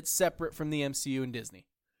and it's separate from the MCU and Disney?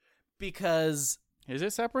 Because... Is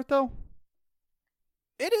it separate, though?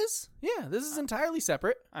 It is. Yeah, this is entirely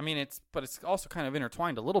separate. I mean, it's also kind of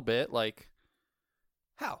intertwined a little bit. Like,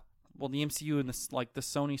 how? Well, the MCU and the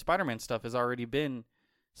Sony Spider-Man stuff has already been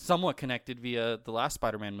somewhat connected via the last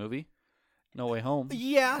Spider-Man movie, No Way Home.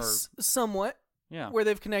 Yes, somewhat. Yeah. Where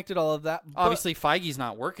they've connected all of that. Obviously, Feige's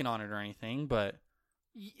not working on it or anything, but...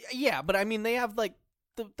 Yeah, but I mean, they have,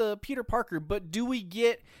 the Peter Parker, but do we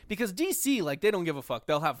get... Because DC, they don't give a fuck.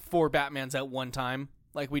 They'll have 4 Batmans at one time,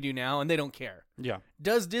 like we do now, and they don't care. Yeah.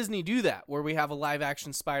 Does Disney do that, where we have a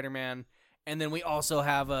live-action Spider-Man, and then we also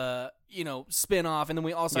have a, spin-off, and then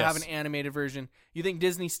we also have an animated version? You think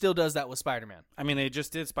Disney still does that with Spider-Man? I mean, they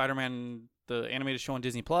just did Spider-Man, the animated show on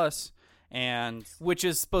Disney+, and... Which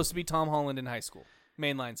is supposed to be Tom Holland in high school.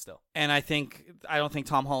 Mainline still. And I don't think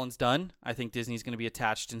Tom Holland's done. I think Disney's going to be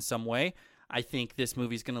attached in some way. I think this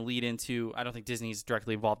movie's going to lead into... I don't think Disney's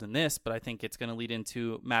directly involved in this, but I think it's going to lead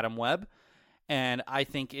into Madam Web. And I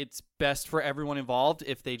think it's best for everyone involved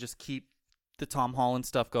if they just keep the Tom Holland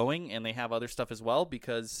stuff going and they have other stuff as well,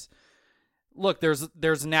 because... Look,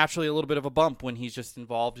 there's naturally a little bit of a bump when he's just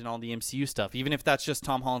involved in all the MCU stuff. Even if that's just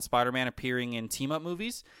Tom Holland Spider-Man appearing in team-up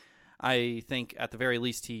movies, I think at the very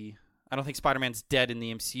least I don't think Spider-Man's dead in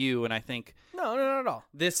the MCU, and I think... No, not at all.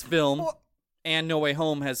 This film and No Way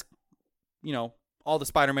Home has, all the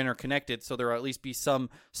Spider-Men are connected, so there will at least be some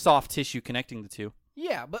soft tissue connecting the two.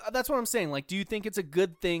 Yeah, but that's what I'm saying. Do you think it's a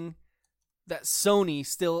good thing that Sony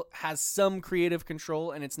still has some creative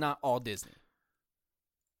control and it's not all Disney?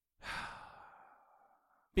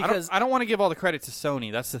 Because I don't want to give all the credit to Sony.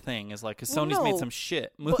 That's the thing, because Sony's made some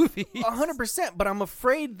shit movies. 100%, but I'm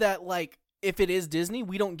afraid that, if it is Disney,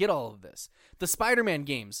 we don't get all of this. The Spider-Man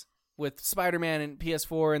games with Spider-Man and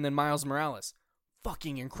PS4 and then Miles Morales,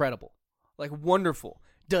 fucking incredible. Wonderful.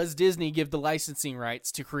 Does Disney give the licensing rights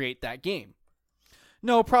to create that game?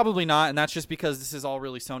 No, probably not, and that's just because this is all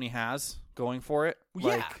really Sony has going for it.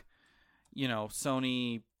 Yeah.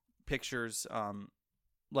 Sony Pictures,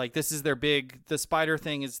 this is their big... The Spider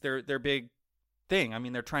thing is their big thing. I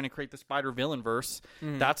mean, they're trying to create the Spider villain verse.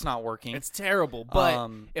 That's not working. It's terrible, but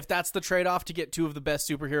if that's the trade-off to get 2 of the best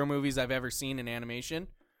superhero movies I've ever seen in animation,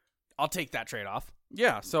 I'll take that trade-off.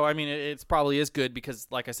 Yeah, so I mean, it probably is good because,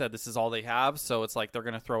 like I said, this is all they have, so it's they're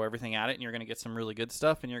going to throw everything at it, and you're going to get some really good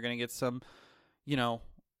stuff, and you're going to get some,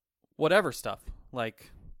 whatever stuff.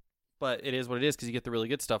 But it is what it is because you get the really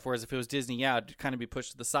good stuff, whereas if it was Disney, it'd kind of be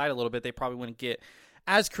pushed to the side a little bit. They probably wouldn't get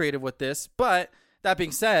as creative with this, but that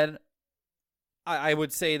being said, I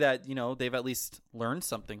would say that, they've at least learned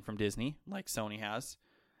something from Disney, like Sony has.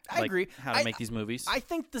 I agree. How to make these movies. I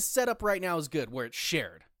think the setup right now is good, where it's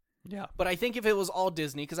shared. Yeah. But I think if it was all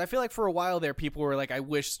Disney, because I feel like for a while there, people were like, I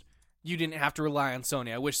wish you didn't have to rely on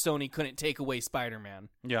Sony. I wish Sony couldn't take away Spider-Man.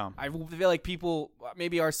 Yeah. I feel like people,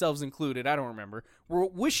 maybe ourselves included, I don't remember, were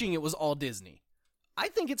wishing it was all Disney. I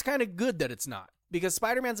think it's kind of good that it's not, because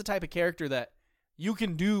Spider-Man's the type of character that you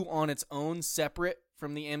can do on its own separate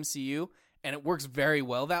from the MCU, and it works very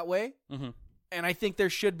well that way. Mm-hmm. And I think there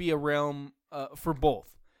should be a realm for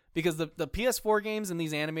both, because the PS4 games and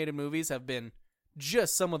these animated movies have been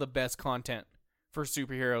just some of the best content for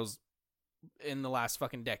superheroes in the last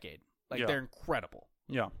fucking decade. Like, they're incredible.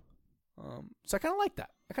 Yeah. So I kind of like that.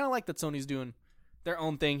 I kind of like that Sony's doing their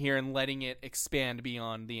own thing here and letting it expand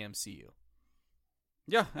beyond the MCU.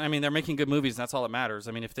 Yeah, I mean, they're making good movies, and that's all that matters.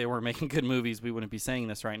 I mean, if they weren't making good movies, we wouldn't be saying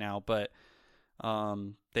this right now, but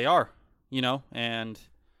they are, and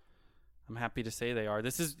I'm happy to say they are.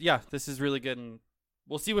 This is really good, and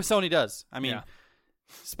we'll see what Sony does. I mean,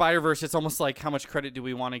 Spider-Verse, it's almost like how much credit do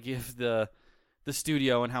we want to give the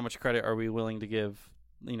studio, and how much credit are we willing to give,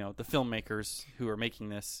 the filmmakers who are making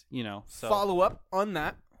this, so. Follow up on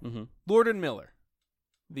that. Mm-hmm. Lord and Miller,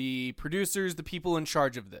 the producers, the people in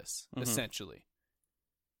charge of this, essentially.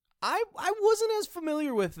 I wasn't as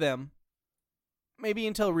familiar with them, maybe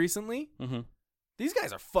until recently. Mm-hmm. These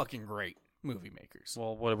guys are fucking great movie makers.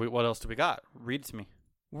 Well, what else do we got? Read it to me.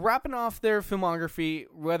 Wrapping off their filmography,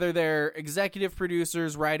 whether they're executive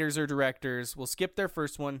producers, writers, or directors, we'll skip their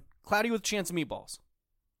first one, Cloudy with a Chance of Meatballs.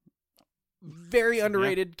 Very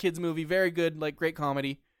underrated kids movie, very good, great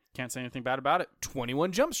comedy. Can't say anything bad about it.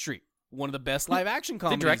 21 Jump Street, one of the best live action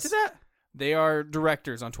comedies. They directed that? They are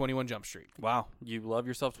directors on 21 Jump Street. Wow, you love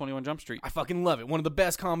yourself 21 Jump Street. I fucking love it. One of the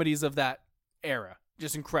best comedies of that era.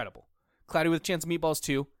 Just incredible. Cloudy with a Chance of Meatballs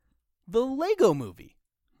 2. The Lego Movie.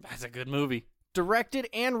 That's a good movie. Directed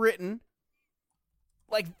and written.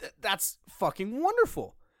 That's fucking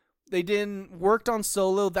wonderful. They worked on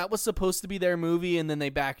Solo. That was supposed to be their movie, and then they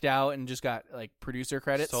backed out and just got producer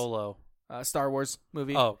credits. Solo. Star Wars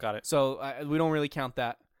movie. Oh, got it. So we don't really count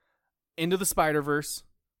that. Into the Spider-Verse.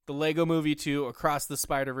 The Lego Movie 2, Across the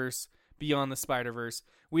Spider-Verse, Beyond the Spider-Verse.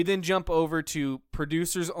 We then jump over to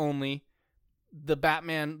producers only, the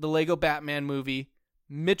Lego Batman movie,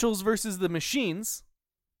 Mitchells vs. the Machines.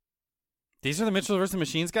 These are the Mitchells vs. the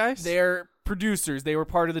Machines guys? They're producers. They were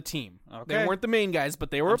part of the team. Okay. They weren't the main guys, but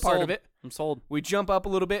they were a part of it. I'm sold. We jump up a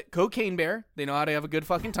little bit. Cocaine Bear. They know how to have a good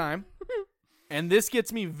fucking time. And this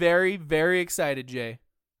gets me very, very excited, Jay.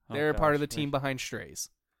 They're part of the team behind Strays.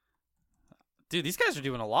 Dude, these guys are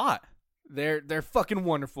doing a lot. They're fucking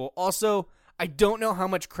wonderful. Also, I don't know how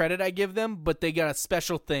much credit I give them, but they got a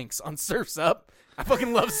special thanks on Surf's Up. I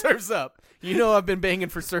fucking love Surf's Up. I've been banging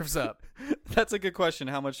for Surf's Up. That's a good question.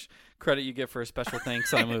 How much credit you get for a special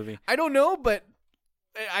thanks on a movie? I don't know, but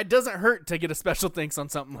it doesn't hurt to get a special thanks on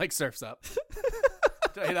something like Surf's Up.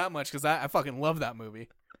 I'll tell you that much, because I fucking love that movie.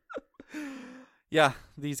 Yeah,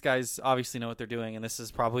 these guys obviously know what they're doing, and this is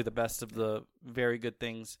probably the best of the very good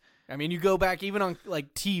things. I mean, you go back even on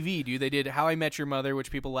TV, dude. They did How I Met Your Mother,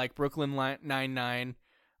 which people like, Brooklyn Nine-Nine,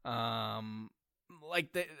 and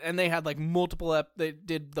they had multiple. They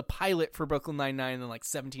did the pilot for Brooklyn Nine-Nine and then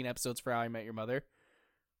 17 episodes for How I Met Your Mother.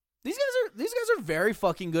 These guys are very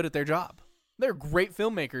fucking good at their job. They're great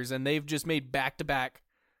filmmakers, and they've just made back-to-back,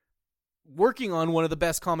 working on one of the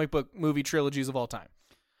best comic book movie trilogies of all time.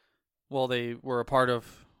 Well, they were a part of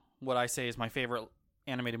what I say is my favorite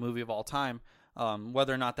animated movie of all time.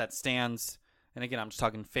 Whether or not that stands, and again, I'm just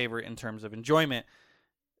talking favorite in terms of enjoyment,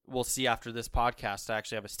 we'll see after this podcast. I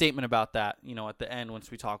actually have a statement about that, at the end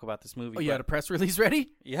once we talk about this movie. Oh, you had a press release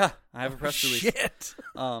ready? Yeah, I have a press release. Shit.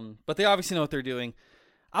 But they obviously know what they're doing.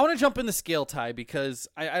 I want to jump in the scale, Ty, because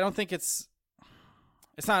I don't think it's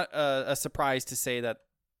not a surprise to say that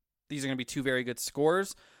these are going to be two very good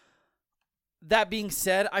scores. That being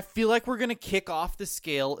said, I feel like we're going to kick off the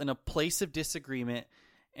scale in a place of disagreement,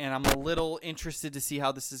 and I'm a little interested to see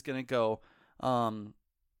how this is going to go. And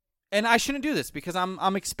I shouldn't do this because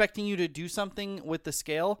I'm expecting you to do something with the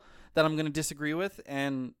scale that I'm going to disagree with,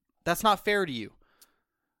 and that's not fair to you.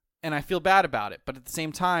 And I feel bad about it, but at the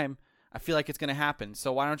same time, I feel like it's going to happen.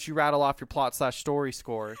 So why don't you rattle off your plot/story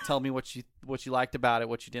score? Tell me what you liked about it,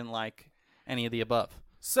 what you didn't like, any of the above.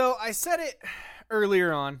 So I said it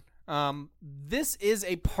earlier on. This is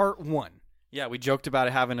a part 1. Yeah, we joked about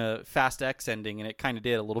it having a Fast X ending, and it kind of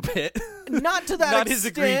did a little bit. Not to that not extent, as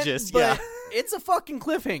egregious, but yeah. It's a fucking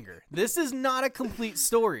cliffhanger. This is not a complete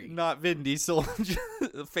story. Not Vin Diesel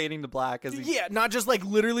fading to black as he... Yeah, not just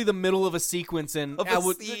literally the middle of a sequence and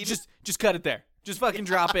scene. just cut it there. Just fucking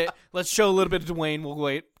drop it. Let's show a little bit of Dwayne. We'll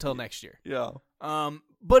wait till next year. Yeah.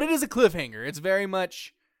 But it is a cliffhanger. It's very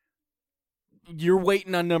much you're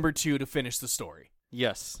waiting on number 2 to finish the story.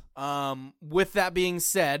 Yes. With that being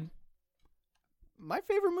said, my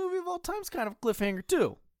favorite movie of all time is kind of cliffhanger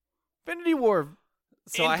too. Infinity War.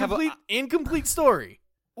 So I have incomplete story.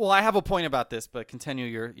 Well, I have a point about this, but continue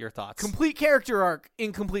your thoughts. Complete character arc,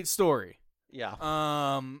 incomplete story. Yeah.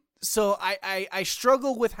 So I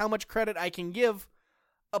struggle with how much credit I can give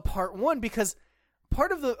a part one, because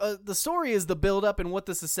part of the story is the build up and what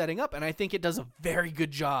this is setting up, and I think it does a very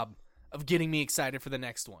good job of getting me excited for the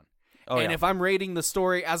next one. And if I'm rating the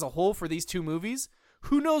story as a whole for these two movies,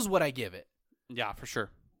 who knows what I give it? Yeah, for sure.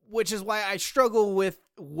 Which is why I struggle with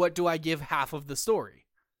what do I give half of the story.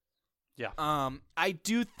 Yeah. I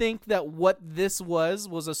do think that what this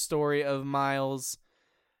was a story of Miles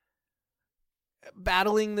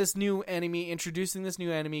battling this new enemy, introducing this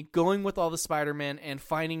new enemy, going with all the Spider-Man, and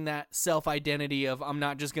finding that self-identity of, I'm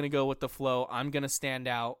not just going to go with the flow, I'm going to stand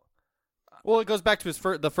out. Well, it goes back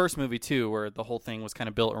to the first movie, too, where the whole thing was kind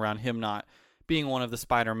of built around him not being one of the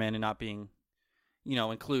Spider-Men and not being,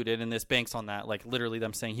 included. And this banks on that, like literally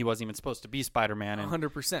them saying he wasn't even supposed to be Spider-Man. And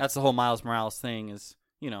 100%. That's the whole Miles Morales thing is,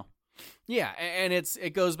 Yeah, and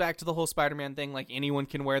it goes back to the whole Spider-Man thing, like anyone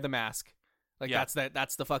can wear the mask. Like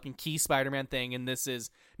that's the fucking key Spider-Man thing, and this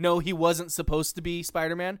is, no, he wasn't supposed to be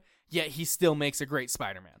Spider-Man, yet he still makes a great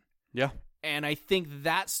Spider-Man. Yeah. And I think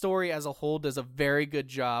that story as a whole does a very good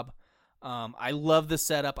job. I love the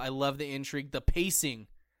setup. I love the intrigue. The pacing,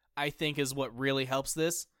 I think, is what really helps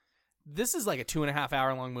this. This is like a 2.5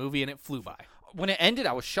 hour long movie, and it flew by. When it ended,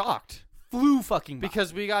 I was shocked. Flew fucking by.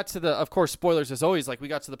 Because we got to of course, spoilers as always, like we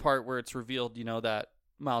got to the part where it's revealed, that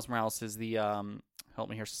Miles Morales is the, help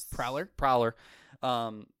me here. Prowler.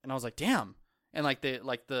 And I was like, damn. And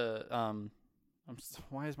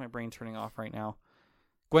why is my brain turning off right now?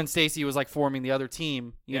 Gwen Stacy was like forming the other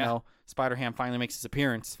team, you know. Spider-Ham finally makes his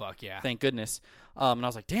appearance. Fuck yeah. Thank goodness. And I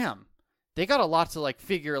was like, damn. They got a lot to like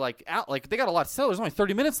figure like out. Like they got a lot to sell. There's only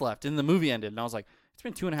 30 minutes left, and the movie ended. And I was like, it's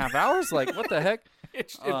been 2.5 hours. Like what the heck?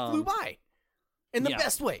 It flew by, in the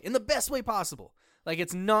best way. In the best way possible. Like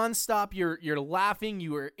it's nonstop. You're laughing.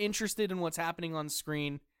 You are interested in what's happening on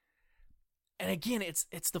screen. And again,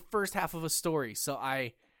 it's the first half of a story. So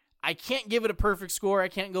I can't give it a perfect score. I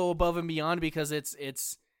can't go above and beyond because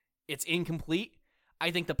it's incomplete. I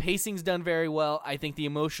think the pacing's done very well. I think the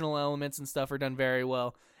emotional elements and stuff are done very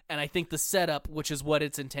well. And I think the setup, which is what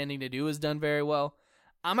it's intending to do, is done very well.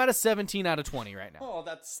 I'm at a 17 out of 20 right now. Oh,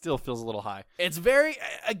 that still feels a little high. It's very,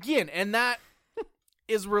 again, and that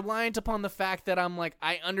is reliant upon the fact that I'm like,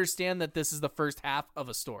 I understand that this is the first half of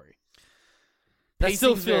a story. That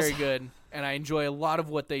still feels very good, and I enjoy a lot of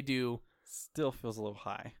what they do. Still feels a little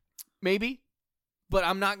high. Maybe, but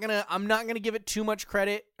I'm not gonna give it too much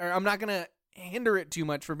credit, or I'm not gonna hinder it too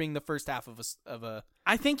much for being the first half of a.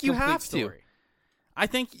 I think you have story. to. I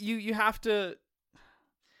think you have to.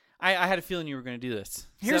 I had a feeling you were going to do this.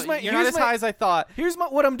 You're not as high as I thought. Here's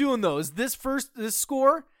what I'm doing though: is this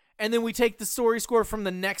score, and then we take the story score from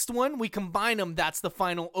the next one, we combine them. That's the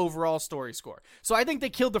final overall story score. So I think they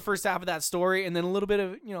killed the first half of that story, and then a little bit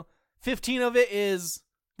of 15 of it is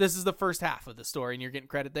this is the first half of the story, and you're getting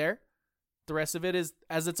credit there. The rest of it is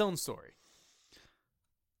as its own story.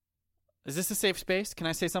 Is this a safe space? Can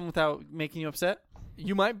I say something without making you upset?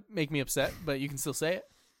 You might make me upset, but you can still say it.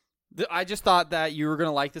 I just thought that you were going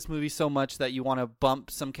to like this movie so much that you want to bump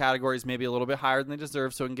some categories maybe a little bit higher than they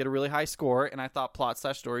deserve so it can get a really high score, and I thought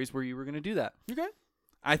plot/stories where you were going to do that. Okay.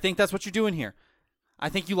 I think that's what you're doing here. I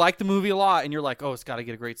think you like the movie a lot, and you're like, oh, it's got to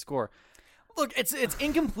get a great score. Look, it's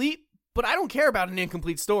incomplete, but I don't care about an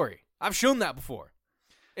incomplete story. I've shown that before.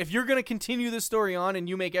 If you're going to continue this story on and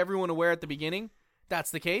you make everyone aware at the beginning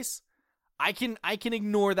that's the case, I can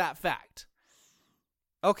ignore that fact.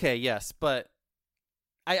 Okay, yes, but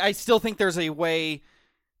I still think there's a way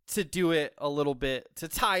to do it a little bit, to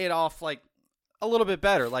tie it off like a little bit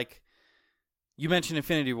better. Like you mentioned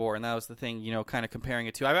Infinity War, and that was the thing, kind of comparing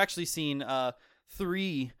it to. I've actually seen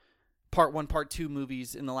 3 Part 1, Part 2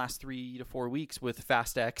 movies in the last 3 to 4 weeks with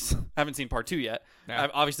Fast X. I haven't seen Part 2 yet. No. I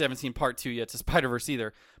obviously haven't seen Part 2 yet to Spider-Verse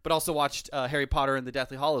either, but also watched Harry Potter and the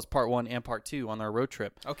Deathly Hallows Part 1 and Part 2 on our road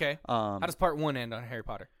trip. Okay. How does Part 1 end on Harry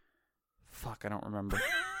Potter? Fuck, I don't remember.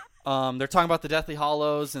 They're talking about the Deathly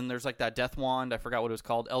Hallows, and there's like that death wand. I forgot what it was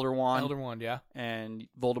called. Elder Wand. Elder Wand, yeah. And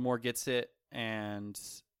Voldemort gets it, and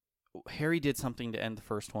Harry did something to end the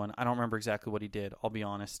first one. I don't remember exactly what he did, I'll be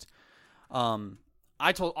honest.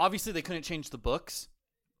 Obviously they couldn't change the books,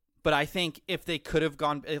 but I think if they could have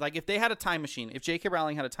gone, like if they had a time machine, if J.K.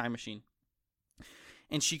 Rowling had a time machine,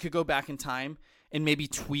 and she could go back in time and maybe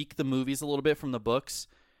tweak the movies a little bit from the books,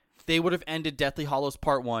 they would have ended Deathly Hallows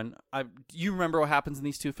Part 1. You remember what happens in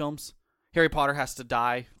these 2 films? Harry Potter has to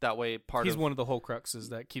die. That way He's one of the Horcruxes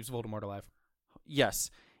that keeps Voldemort alive.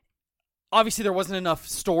 Yes. Obviously, there wasn't enough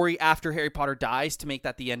story after Harry Potter dies to make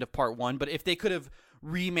that the end of part 1, but if they could have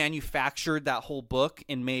remanufactured that whole book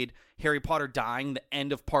and made Harry Potter dying the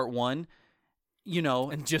end of part 1, you know,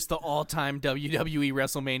 and just the all-time WWE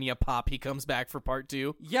WrestleMania pop, he comes back for part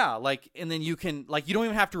 2. Yeah, like, and then you can, like, you don't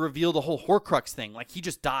even have to reveal the whole Horcrux thing. Like, he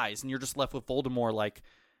just dies, and you're just left with Voldemort, like,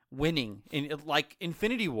 winning in, like,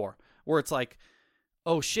 Infinity War, where it's like,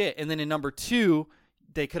 oh shit. And then in number 2,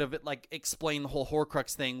 they could have, like, explained the whole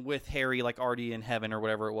Horcrux thing with Harry, like, already in heaven or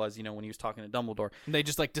whatever it was, you know, when he was talking to Dumbledore. And they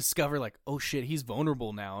just, like, discover, like, oh shit, he's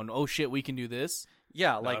vulnerable now, and oh shit, we can do this.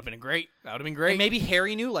 Yeah, That like, would have been great. That would have been great. and maybe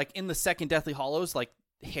Harry knew, like, in the second Deathly Hallows, like,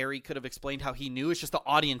 Harry could have explained how he knew. It's just the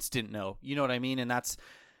audience didn't know. You know what I mean? And that's,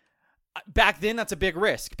 back then, that's a big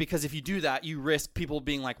risk, because if you do that, you risk people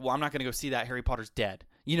being like, well, I'm not going to go see that. Harry Potter's dead.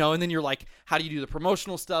 You know, and then you're like, how do you do the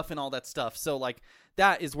promotional stuff and all that stuff? So, like,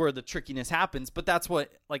 that is where the trickiness happens. But that's what,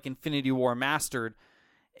 like, Infinity War mastered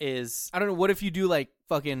is... I don't know, what if you do, like,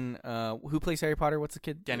 fucking, who plays Harry Potter? What's the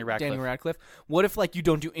kid? Danny Radcliffe. Danny Radcliffe. What if, like, you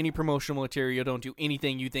don't do any promotional material, don't do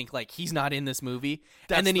anything, you think, like, he's not in this movie?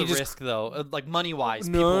 That's and then the he just, risk, though. Like, money-wise,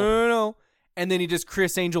 no, people... no. And then he just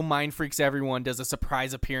Chris Angel mind freaks everyone, does a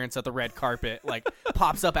surprise appearance at the red carpet, like,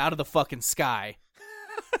 pops up out of the fucking sky.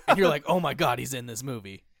 And you're like, oh my god, he's in this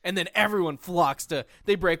movie. And then everyone flocks to,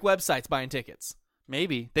 they break websites buying tickets.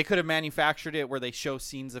 Maybe. They could have manufactured it where they show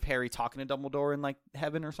scenes of Harry talking to Dumbledore in, like,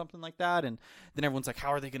 heaven or something like that, and then everyone's like,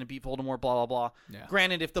 how are they going to beat Voldemort, blah, blah, blah. Yeah.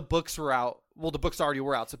 Granted, if the books were out, well, the books already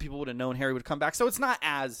were out, so people would have known Harry would come back, so it's not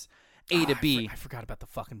as A to B. I forgot about the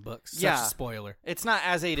fucking books. Yeah. Such a spoiler. It's not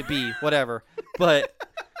as A to B, whatever. But,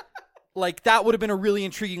 like, that would have been a really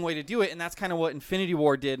intriguing way to do it, and that's kind of what Infinity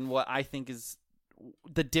War did, and what I think is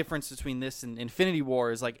the difference between this and Infinity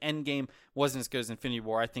War is, like, Endgame wasn't as good as Infinity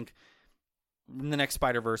War. I think in the next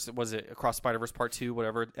Spider-Verse, was it Across Spider-Verse Part 2,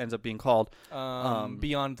 whatever it ends up being called,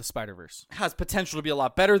 Beyond the Spider-Verse has potential to be a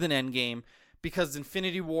lot better than Endgame, because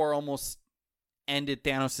Infinity War almost ended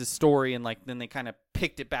Thanos' story, and, like, then they kind of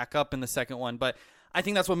picked it back up in the second one. But I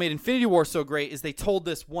think that's what made Infinity War so great, is they told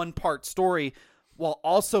this one-part story while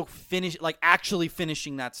also actually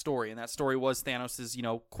finishing that story. And that story was Thanos', you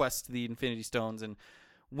know, quest to the Infinity Stones and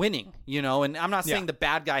winning, you know. And I'm not saying the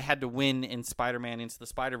bad guy had to win in Spider-Man Into the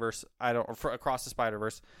Spider-Verse, Across the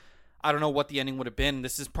Spider-Verse. I don't know what the ending would have been.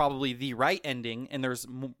 This is probably the right ending, and there's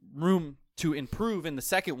room to improve in the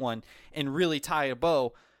second one and really tie a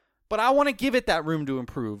bow. But I want to give it that room to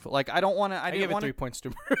improve. Like, I don't want to. I give it 3 points to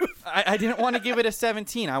improve. I didn't want to give it a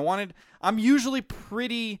 17. I'm usually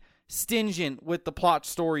pretty stingent with the plot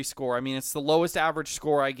story score. I mean, it's the lowest average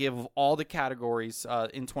score I give of all the categories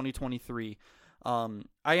in 2023. I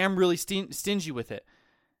am really stingy with it.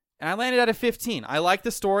 And I landed at a 15. I like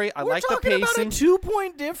the story. I like the pacing. We're talking about a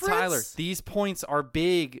 2-point difference. Tyler, these points are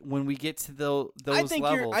big when we get to those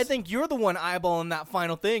levels. I think you're the one eyeballing that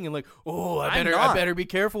final thing and like, oh, I better be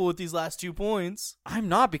careful with these last 2 points. I'm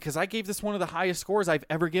not, because I gave this one of the highest scores I've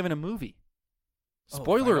ever given a movie.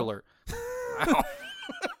 Spoiler alert. Wow.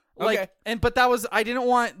 Like, okay. But that was, I didn't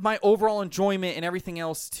want my overall enjoyment and everything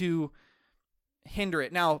else to hinder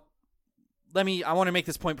it. Now, I want to make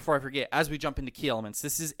this point before I forget, as we jump into key elements.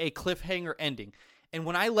 This is a cliffhanger ending. And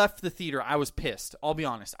when I left the theater, I was pissed. I'll be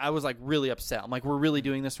honest. I was, like, really upset. I'm like, we're really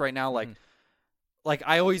doing this right now? Like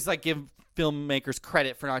I always, like, give filmmakers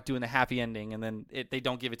credit for not doing the happy ending, and then they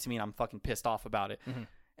don't give it to me, and I'm fucking pissed off about it. Mm-hmm.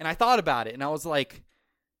 And I thought about it, and I was like,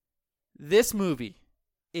 this movie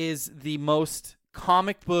is the most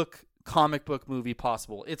comic book movie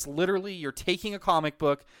possible. It's literally, you're taking a comic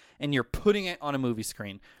book and you're putting it on a movie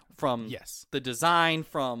screen. From the design,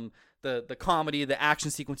 from the comedy, the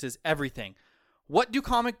action sequences, everything. What do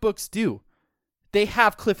comic books do? They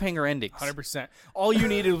have cliffhanger endings. 100%. All you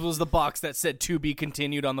needed was the box that said "to be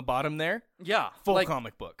continued" on the bottom there. Yeah. Full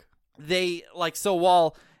comic book. They, like, so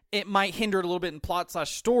while it might hinder it a little bit in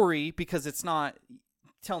plot/story because it's not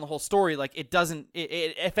telling the whole story, like, it doesn't,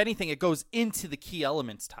 if anything, it goes into the key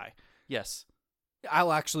elements, Ty. Yes.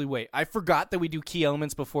 I'll actually wait. I forgot that we do key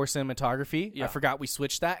elements before cinematography. Yeah. I forgot we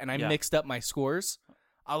switched that, and I mixed up my scores.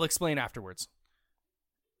 I'll explain afterwards.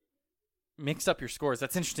 Mixed up your scores?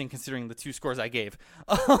 That's interesting considering the 2 scores I gave.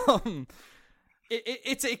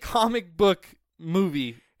 It's a comic book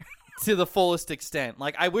movie to the fullest extent.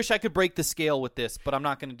 Like, I wish I could break the scale with this, but I'm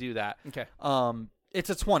not going to do that. Okay.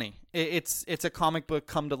 It's a 20. It's a comic book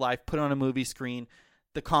come to life, put on a movie screen.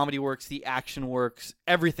 The comedy works, the action works,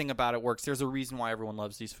 everything about it works. There's a reason why everyone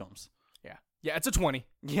loves these films. Yeah. Yeah, it's a 20.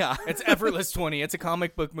 Yeah. It's effortless 20. It's a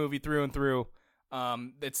comic book movie through and through.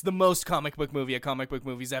 It's the most comic book movie a comic book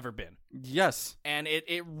movie's ever been. Yes. And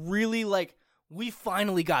it really, like, we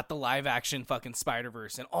finally got the live action fucking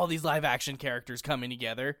Spider-Verse and all these live action characters coming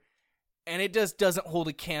together. And it just doesn't hold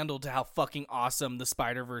a candle to how fucking awesome the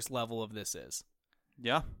Spider-Verse level of this is.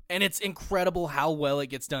 Yeah. And it's incredible how well it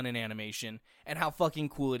gets done in animation and how fucking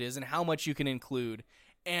cool it is and how much you can include.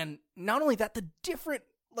 And not only that, the different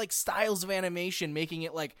like styles of animation, making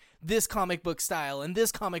it like this comic book style and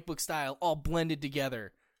this comic book style all blended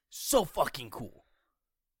together. So fucking cool.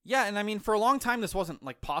 Yeah, and I mean, for a long time, this wasn't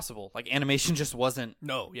like possible. Like animation just wasn't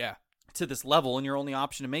to this level, and your only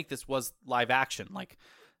option to make this was live action. Like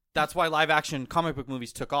that's why live action comic book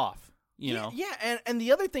movies took off. You know? Yeah, and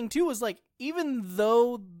the other thing too is like, even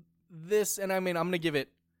though this, and I mean, I'm gonna give it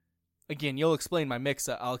again. You'll explain my mix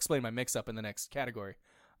up. I'll explain my mix up in the next category.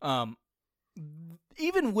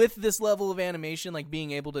 Even with this level of animation, like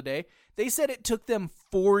being able today, they said it took them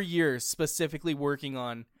 4 years specifically working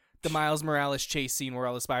on the Miles Morales chase scene where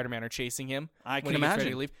all the Spider-Man are chasing him. I when can he gets ready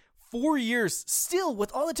imagine. to leave. 4 years still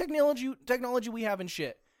with all the technology we have and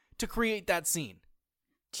shit to create that scene.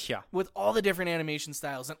 Yeah. With all the different animation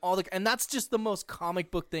styles and that's just the most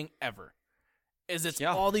comic book thing ever. Is it's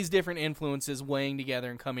all these different influences weighing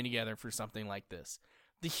together and coming together for something like this.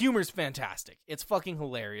 The humor's fantastic. It's fucking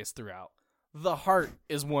hilarious throughout. The heart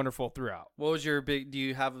is wonderful throughout. What was your big? Do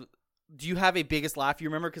you have a biggest laugh? You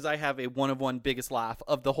remember? Because I have a one biggest laugh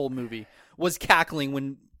of the whole movie was cackling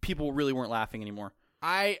when people really weren't laughing anymore.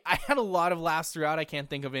 I had a lot of laughs throughout. I can't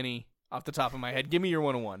think of any off the top of my head. Give me your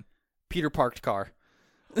 101. Peter parked car.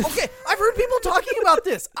 Okay, I've heard people talking about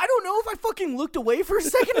this. I don't know if I fucking looked away for a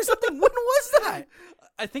second or something. When was that?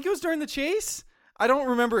 I think it was during the chase. I don't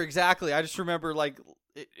remember exactly. I just remember like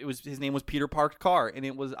it was his name was Peter Parked Car, and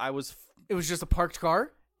it was just a parked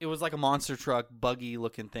car. It was like a monster truck, buggy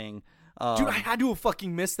looking thing. Dude, I had to have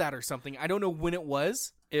fucking missed that or something. I don't know when it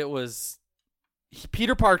was. It was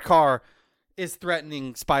Peter Parked Car is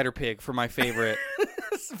threatening Spider Pig for my favorite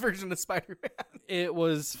version of Spider-Man. It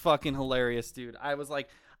was fucking hilarious, dude. I was like,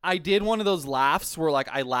 I did one of those laughs where like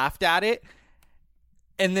I laughed at it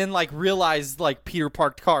and then like realized like Peter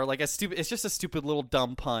Parked Car, like it's just a stupid little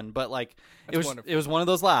dumb pun, but like it was one of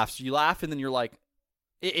those laughs. You laugh and then you're like,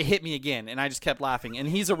 it hit me again, and I just kept laughing. And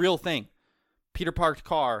he's a real thing, Peter Parked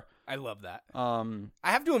Car. I love that. I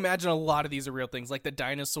have to imagine a lot of these are real things, like the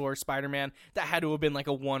dinosaur Spider-Man. That had to have been like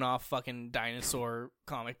a one-off fucking dinosaur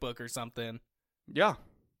comic book or something. Yeah.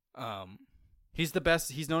 He's the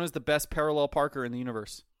best. He's known as the best parallel parker in the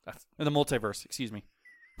universe. In the multiverse, excuse me.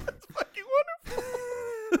 That's fucking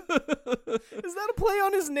wonderful. Is that a play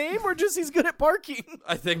on his name, or just he's good at parking?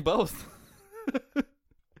 I think both.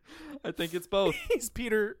 I think it's both. He's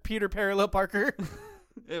Peter Parallel Parker.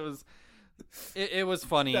 It was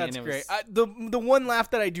funny. That's and great. The one laugh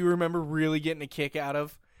that I do remember really getting a kick out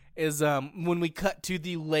of is when we cut to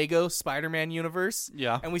the Lego Spider-Man universe.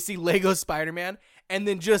 Yeah. And we see Lego Spider-Man, and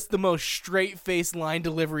then just the most straight-faced line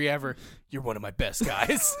delivery ever. You're one of my best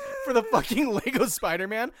guys. For the fucking Lego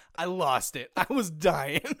Spider-Man. I lost it. I was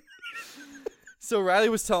dying. So Riley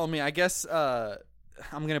was telling me, I guess I'm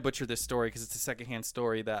going to butcher this story because it's a secondhand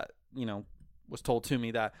story that, was told to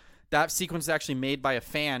me that sequence is actually made by a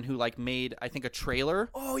fan who made, I think, a trailer.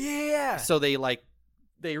 Oh, yeah. So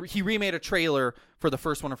he remade a trailer for the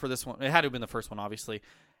first one or for this one. It had to have been the first one, obviously.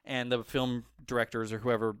 And the film directors or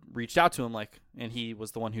whoever reached out to him, and he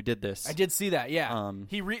was the one who did this. I did see that, yeah.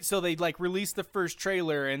 So they released the first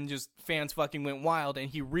trailer, and just fans fucking went wild, and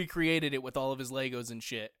he recreated it with all of his Legos and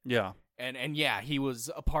shit. Yeah. And yeah, he was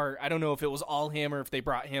a part. I don't know if it was all him or if they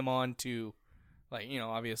brought him on to,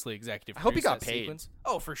 obviously executive. I hope he got that paid. Sequence.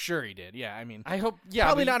 Oh, for sure he did. Yeah, I mean, I hope. Yeah,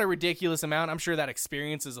 probably not a ridiculous amount. I'm sure that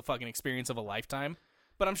experience is a fucking experience of a lifetime.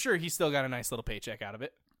 But I'm sure he still got a nice little paycheck out of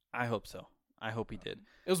it. I hope so. I hope he did.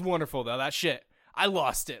 It was wonderful though. That shit, I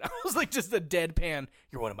lost it. I was like just a deadpan.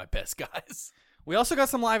 You're one of my best guys. We also got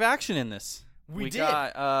some live action in this. We did.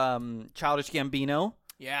 Got Childish Gambino.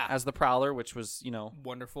 Yeah. As the Prowler, which was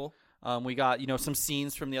wonderful. We got some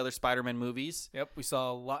scenes from the other Spider-Man movies. Yep, we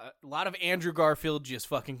saw a lot of Andrew Garfield just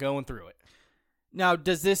fucking going through it. Now,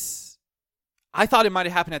 does this? I thought it might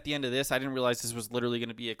have happened at the end of this. I didn't realize this was literally going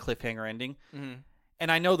to be a cliffhanger ending. Mm-hmm.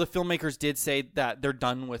 And I know the filmmakers did say that they're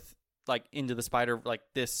done with Into the Spider,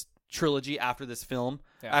 this trilogy after this film,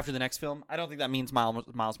 after the next film. I don't think that means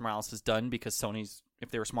Miles Morales is done, because Sony's, if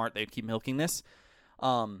they were smart, they'd keep milking this.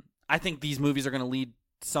 I think these movies are going to lead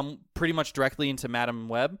pretty much directly into Madam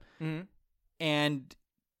Web. Mm-hmm. And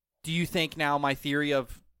do you think now my theory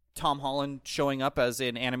of Tom Holland showing up as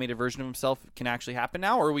an animated version of himself can actually happen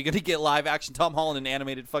now? Or are we going to get live action Tom Holland and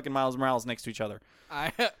animated fucking Miles Morales next to each other?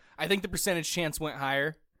 I think the percentage chance went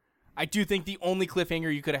higher. I do think the only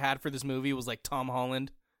cliffhanger you could have had for this movie was Tom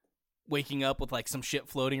Holland waking up with like some shit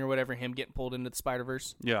floating or whatever, him getting pulled into the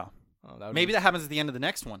Spider-Verse. Yeah. Oh, Maybe that happens at the end of the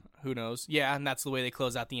next one. Who knows? Yeah, and that's the way they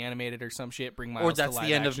close out the animated or some shit. Bring Miles Or that's to live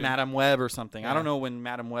the end action. of Madame Web or something. Yeah. I don't know when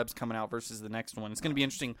Madame Web's coming out versus the next one. It's going to be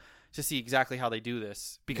interesting to see exactly how they do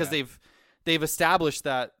this because they've established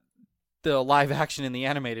that the live action and the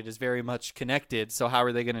animated is very much connected. So how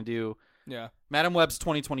are they going to do? Yeah. Madame Web's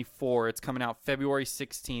 2024. It's coming out February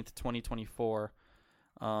 16th, 2024.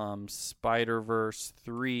 Spider-Verse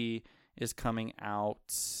 3 is coming out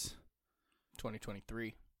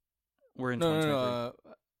 2023. We're in 2023. No,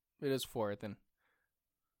 it is 4 then.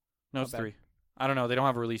 No, it's bad. 3. I don't know. They don't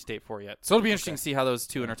have a release date for it yet. So it'll be interesting to see how those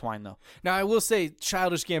two intertwine, though. Now, I will say,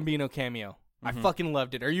 Childish Gambino cameo. I Mhm. fucking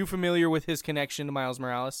loved it. Are you familiar with his connection to Miles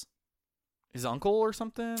Morales? His uncle or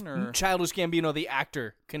something? Or Childish Gambino, the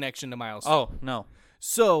actor, connection to Miles. Oh, no.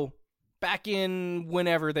 So, back in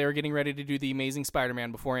whenever they were getting ready to do the Amazing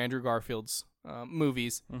Spider-Man before Andrew Garfield's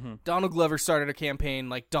movies, Donald Glover started a campaign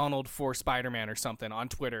like Donald for Spider-Man or something on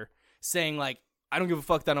Twitter, saying like, I don't give a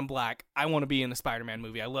fuck that I'm black. I want to be in the Spider-Man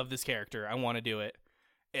movie. I love this character. I want to do it.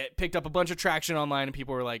 It picked up a bunch of traction online and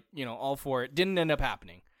people were like, all for it. Didn't end up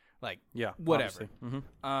happening. Like, Yeah, whatever.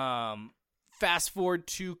 obviously. Fast forward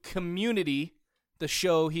to Community, the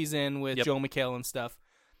show he's in with Joel McHale and stuff.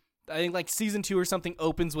 I think like season 2 or something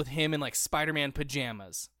opens with him in like Spider-Man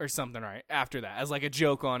pajamas or something right after that as like a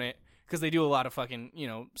joke on it because they do a lot of fucking,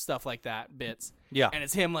 stuff like that, bits. Yeah. And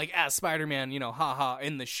it's him like as Spider-Man, haha,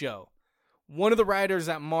 in the show. One of the writers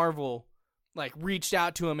at Marvel like reached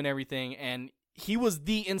out to him and everything, and he was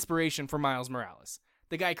the inspiration for Miles Morales.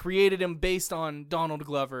 The guy created him based on Donald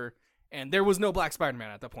Glover, and there was no black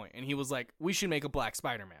Spider-Man at that point. And he was like, we should make a black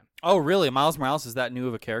Spider-Man. Oh, really? Miles Morales is that new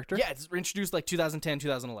of a character? Yeah, it's introduced like 2010,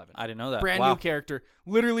 2011. I didn't know that. Brand new character.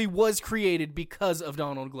 Literally was created because of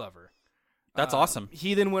Donald Glover. That's awesome.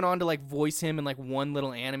 He then went on to like voice him in like one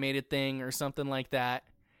little animated thing or something like that.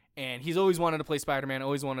 And he's always wanted to play Spider-Man,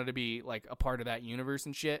 always wanted to be like a part of that universe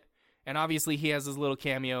and shit. And obviously he has his little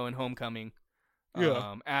cameo in Homecoming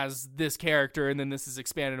as this character, and then this is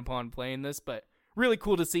expanded upon playing this. But really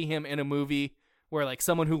cool to see him in a movie where like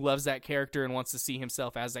someone who loves that character and wants to see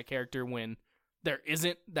himself as that character when there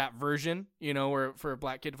isn't that version, where for a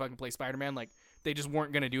black kid to fucking play Spider-Man, like they just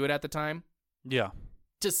weren't going to do it at the time. Yeah.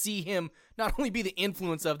 To see him not only be the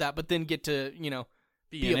influence of that, but then get to,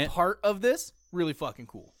 be in a it. part of this, really fucking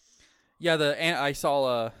cool. Yeah, I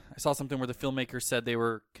saw something where the filmmakers said they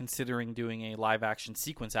were considering doing a live action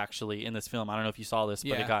sequence actually in this film. I don't know if you saw this,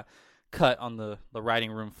 but it got cut on the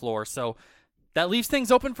writing room floor. So that leaves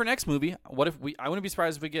things open for next movie. I wouldn't be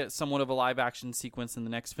surprised if we get somewhat of a live action sequence in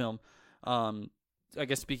the next film. I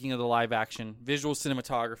guess speaking of the live action, visual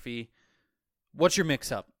cinematography, what's your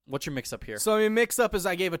mix up? What's your mix up here? So my mix up is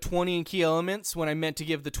I gave a 20 in key elements when I meant to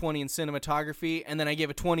give the 20 in cinematography, and then I gave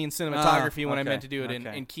a 20 in cinematography when I meant to do it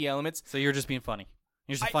in key elements. So you're just being funny.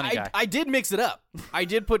 You're just a funny guy. I did mix it up. I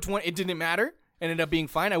did put 20. It didn't matter. It ended up being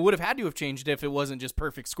fine. I would have had to have changed it if it wasn't just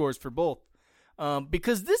perfect scores for both.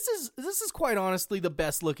 Because this is quite honestly the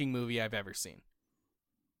best looking movie I've ever seen.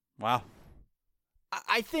 Wow.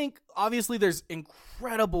 I think obviously there's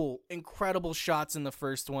incredible shots in the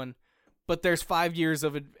first one, but there's 5 years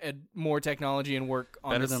of more technology and work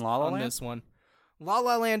on Better than La La Land? this one. La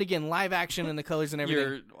La Land, again, live action and the colors and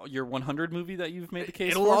everything. Your 100 movie that you've made the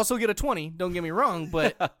case It'll for? also get a 20, don't get me wrong,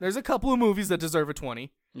 but there's a couple of movies that deserve a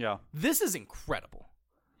 20. Yeah. This is incredible.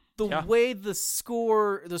 The way the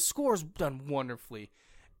score's done wonderfully.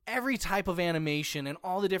 Every type of animation and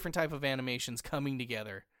all the different type of animations coming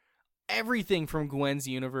together. Everything from Gwen's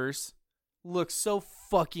universe looks so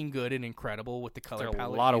fucking good and incredible with the color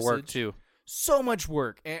palette. A lot of work usage. too. So much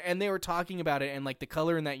work, and they were talking about it, and like the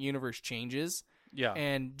color in that universe changes. Yeah.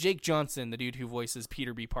 And Jake Johnson, the dude who voices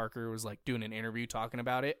Peter B. Parker, was like doing an interview talking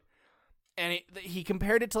about it, and he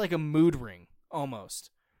compared it to like a mood ring almost,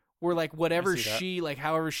 where like whatever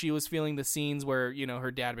however she was feeling the scenes where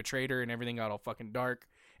her dad betrayed her and everything got all fucking dark,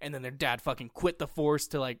 and then their dad fucking quit the force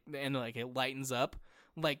to and it lightens up.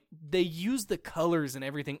 Like, they use the colors and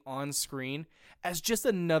everything on screen as just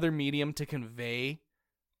another medium to convey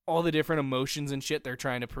all the different emotions and shit they're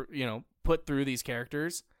trying to, put through these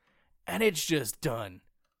characters. And it's just done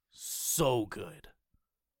so good.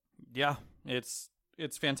 Yeah, it's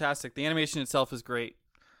fantastic. The animation itself is great.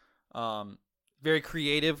 Very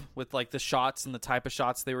creative with, like, the shots and the type of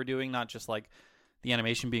shots they were doing, not just, like, the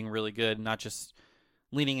animation being really good, not just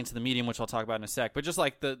leaning into the medium, which I'll talk about in a sec, but just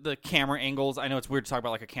like the camera angles. I know it's weird to talk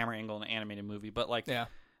about like a camera angle in an animated movie, but like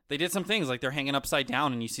they did some things like they're hanging upside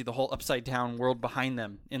down and you see the whole upside down world behind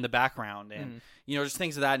them in the background, and just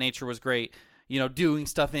things of that nature was great. doing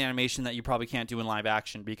stuff in animation that you probably can't do in live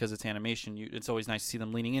action because it's animation. It's always nice to see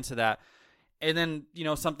them leaning into that. And then,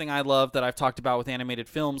 something I love that I've talked about with animated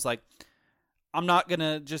films, like, I'm not going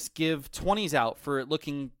to just give 20s out for it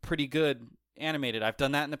looking pretty good animated. I've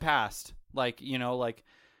done that in the past. Like, like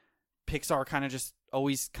Pixar kind of just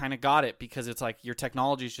always kind of got it because it's like your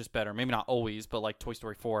technology is just better. Maybe not always, but like Toy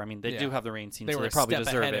Story 4, I mean, they do have the rain scene, so they probably deserve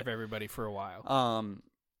it. They were a step ahead of everybody for a while.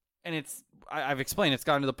 And I've explained, it's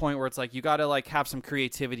gotten to the point where it's like you got to like have some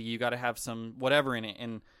creativity, you got to have some whatever in it.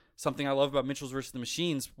 And something I love about Mitchell's vs. the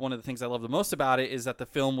Machines, one of the things I love the most about it is that the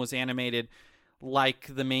film was animated like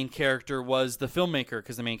the main character was the filmmaker,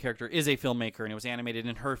 because the main character is a filmmaker, and it was animated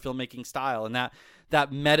in her filmmaking style. And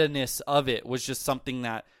that meta-ness of it was just something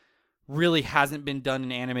that really hasn't been done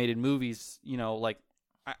in animated movies. Like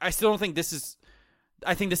I still don't think this is.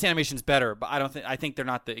 I think this animation's better, but I think they're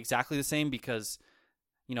not exactly the same because.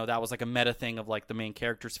 That was like a meta thing of like the main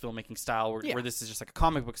character's filmmaking style where this is just like a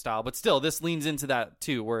comic book style. But still, this leans into that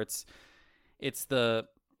too, where it's the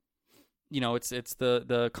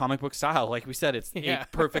comic book style. Like we said, it's a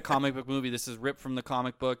perfect comic book movie. This is ripped from the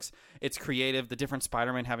comic books. It's creative. The different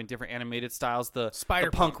Spider-Man having different animated styles. The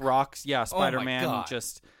punk rocks. Yeah, Spider-Man,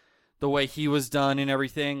 just the way he was done and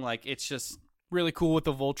everything. Like, it's just really cool with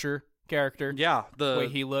the Vulture character. Yeah, the way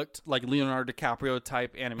he looked. Like Leonardo DiCaprio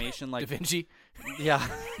type animation. Like Da Vinci. Yeah,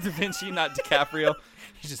 Da Vinci, not DiCaprio.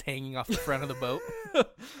 He's just hanging off the front of the boat.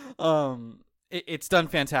 It's done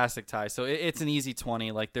fantastic, Ty. So it's an easy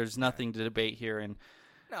 20. Like, there's nothing to debate here. And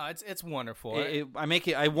no, it's wonderful.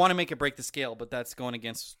 I want to make it break the scale, but that's going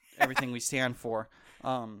against everything we stand for.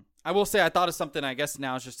 I will say I thought of something. I guess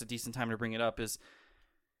now is just a decent time to bring it up. Is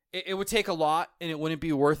it would take a lot and it wouldn't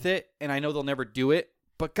be worth it. And I know they'll never do it.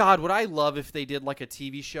 But God, would I love if they did like a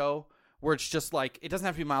TV show where it's just like, it doesn't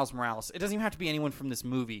have to be Miles Morales. It doesn't even have to be anyone from this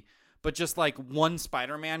movie, but just like one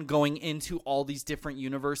Spider-Man going into all these different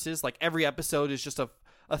universes. Like every episode is just a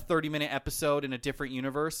 30-minute episode in a different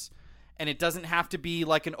universe. And it doesn't have to be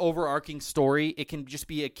like an overarching story. It can just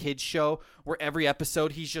be a kid's show where every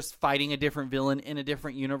episode he's just fighting a different villain in a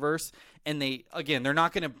different universe. And they're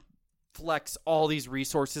not going to flex all these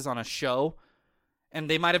resources on a show. And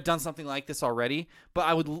they might have done something like this already,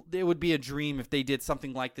 but it would be a dream if they did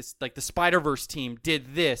something like this. Like the Spider-Verse team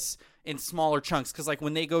did this in smaller chunks. Because like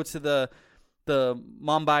when they go to the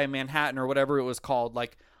Mumbai Manhattan or whatever it was called,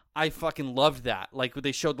 like I fucking loved that. Like when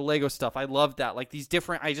they showed the Lego stuff, I loved that. Like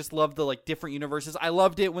I just love the like different universes. I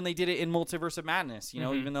loved it when they did it in Multiverse of Madness.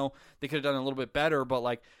 Even though they could have done it a little bit better, but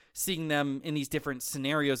like seeing them in these different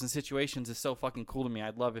scenarios and situations is so fucking cool to me.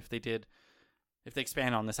 I'd love if they did. If they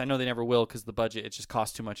expand on this. I know they never will because the budget, it just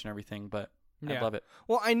costs too much and everything, but I love it.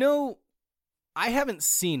 Well, I know I haven't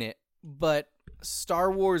seen it, but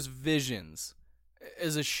Star Wars Visions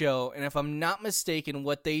is a show, and if I'm not mistaken,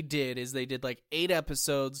 what they did is they did like 8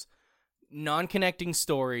 episodes, non-connecting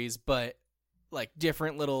stories, but like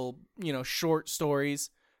different little, short stories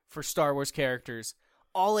for Star Wars characters.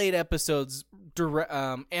 All 8 episodes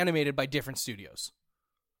animated by different studios.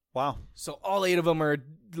 Wow. So all 8 of them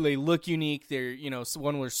they look unique. They're, so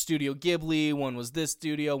one was Studio Ghibli, one was this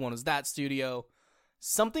studio, one was that studio.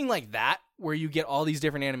 Something like that, where you get all these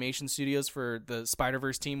different animation studios for the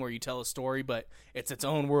Spider-Verse team where you tell a story, but it's its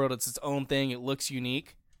own world, it's its own thing, it looks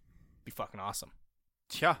unique. Be fucking awesome.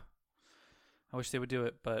 Yeah. I wish they would do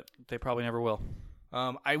it, but they probably never will.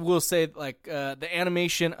 I will say, like, the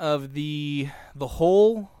animation of the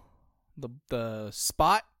hole, the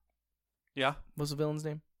Spot. Yeah. What's the villain's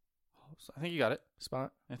name? I think you got it.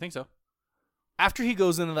 Spot? I think so. After he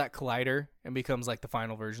goes into that collider and becomes like the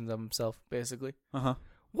final versions of himself, basically. Uh-huh.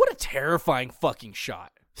 What a terrifying fucking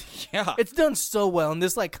shot. Yeah. It's done so well, and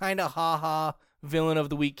this like kind of ha-ha villain of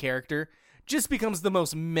the week character just becomes the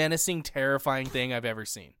most menacing, terrifying thing I've ever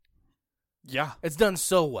seen. Yeah. It's done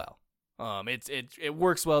so well. It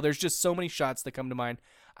works well. There's just so many shots that come to mind.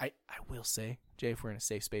 I will say, Jay, if we're in a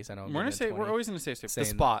safe space, I know we're always in a safe space. The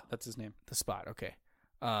Spot, that's his name. The Spot, okay.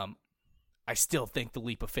 I still think the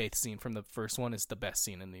Leap of Faith scene from the first one is the best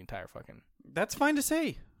scene in the entire fucking... That's fine to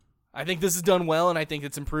say. I think this is done well, and I think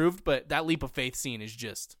it's improved, but that Leap of Faith scene is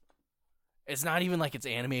just... It's not even like it's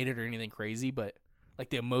animated or anything crazy, but like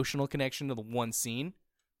the emotional connection to the one scene.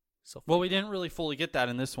 So well, we didn't really fully get that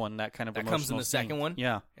in this one, that kind of emotional comes in the scene. second one?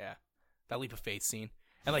 Yeah. Yeah. That Leap of Faith scene.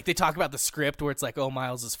 And like they talk about the script where it's like, oh,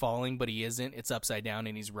 Miles is falling, but he isn't. It's upside down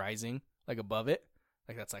and he's rising like above it.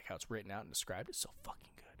 Like that's like how it's written out and described. It's so fucking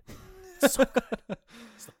good. It's so good.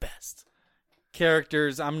 It's the best.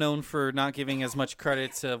 Characters, I'm known for not giving as much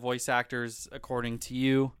credit to voice actors according to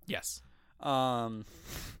you. Yes.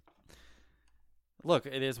 Look,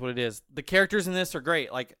 it is what it is. The characters in this are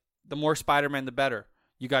great. Like, the more Spider-Man, the better.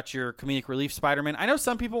 You got your comedic relief Spider-Man. I know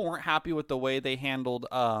some people weren't happy with the way they handled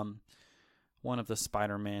one of the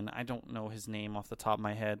Spider-Man. I don't know his name off the top of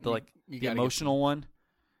my head. The emotional one.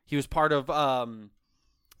 He was part of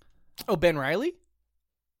Ben Reilly?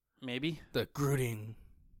 Maybe. The brooding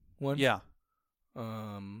one? Yeah.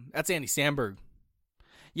 That's Andy Samberg.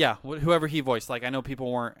 Yeah, whoever he voiced. Like, I know people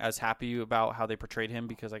weren't as happy about how they portrayed him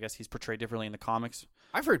because I guess he's portrayed differently in the comics.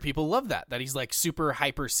 I've heard people love that he's like super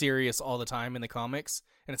hyper serious all the time in the comics,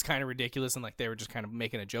 and it's kind of ridiculous, and like they were just kind of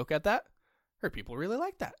making a joke at that. Heard people really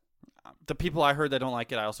like that. The people I heard that don't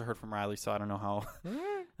like it, I also heard from Riley, so I don't know how.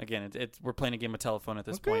 Again, we're playing a game of telephone at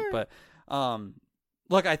this point, but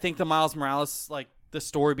look, I think the Miles Morales, like the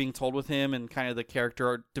story being told with him and kind of the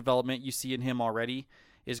character development you see in him already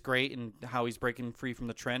is great, and how he's breaking free from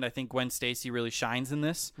the trend. I think Gwen Stacy really shines in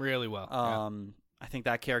this really well. I think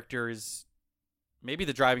that character is maybe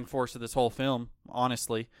the driving force of this whole film,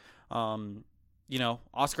 honestly.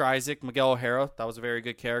 Oscar Isaac, Miguel O'Hara, that was a very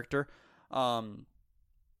good character. The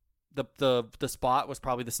Spot was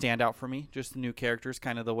probably the standout for me. Just the new characters,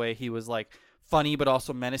 kind of the way he was like funny but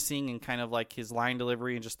also menacing, and kind of like his line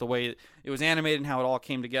delivery and just the way it was animated and how it all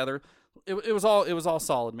came together. It was all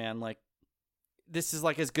solid, man. Like, this is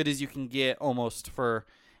like as good as you can get almost for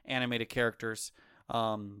animated characters.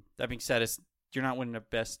 That being said, you're not winning a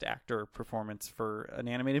best actor performance for an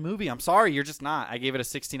animated movie. I'm sorry, you're just not. I gave it a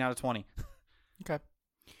 16 out of 20. Okay.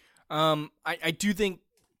 I do think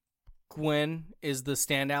Gwen is the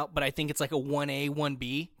standout, but I think it's like a 1A,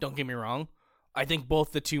 1B. Don't get me wrong. I think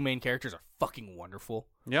both the two main characters are fucking wonderful.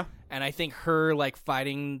 Yeah. And I think her like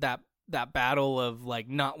fighting that battle of like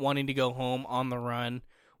not wanting to go home on the run,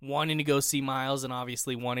 wanting to go see Miles, and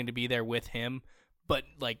obviously wanting to be there with him, but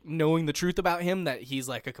like knowing the truth about him, that he's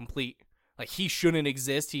like a complete, like he shouldn't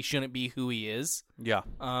exist, he shouldn't be who he is. Yeah.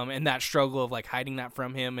 And that struggle of like hiding that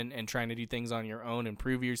from him and trying to do things on your own and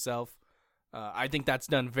prove yourself. I think that's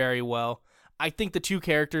done very well. I think the two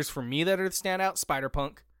characters for me that are the standout,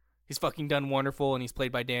 Spider-Punk, he's fucking done wonderful, and he's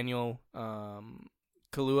played by Daniel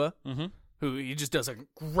Kaluuya, who he just does a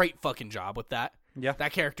great fucking job with that. Yeah.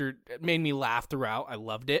 That character made me laugh throughout. I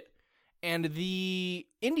loved it. And the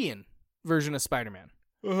Indian version of Spider-Man,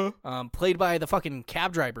 played by the fucking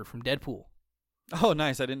cab driver from Deadpool. Oh,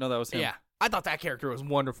 nice. I didn't know that was him. Yeah. I thought that character was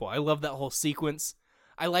wonderful. I love that whole sequence.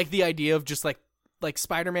 I like the idea of just like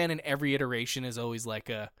Spider-Man in every iteration is always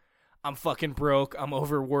like I'm fucking broke, I'm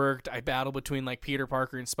overworked, I battle between like Peter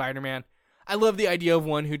Parker and Spider-Man. I love the idea of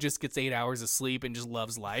one who just gets 8 hours of sleep and just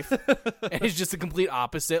loves life. And it's just the complete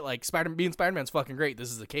opposite. Like being Spider-Man's fucking great.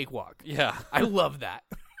 This is a cakewalk. Yeah. I love that.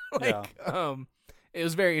 It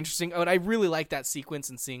was very interesting. Oh, and I really like that sequence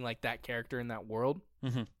and seeing like that character in that world.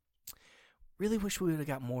 Mm-hmm. Really wish we would have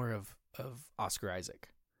got more of Oscar Isaac.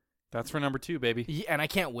 That's for number 2, baby. Yeah, and I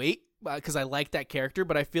can't wait because I like that character,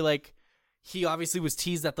 but I feel like he obviously was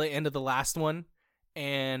teased at the end of the last one,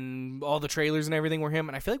 and all the trailers and everything were him,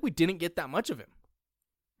 and I feel like we didn't get that much of him.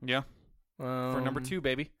 Yeah. For number 2,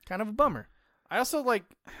 baby. Kind of a bummer. I also like,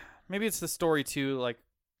 maybe it's the story too, like,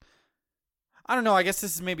 I don't know, I guess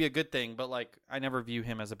this is maybe a good thing, but like, I didn't ever view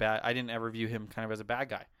him kind of as a bad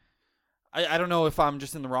guy. I don't know if I'm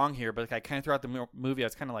just in the wrong here, but like, I kind of throughout the movie, I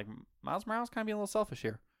was kind of like, Miles Morales kind of being a little selfish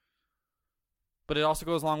here. But it also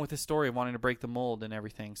goes along with his story of wanting to break the mold and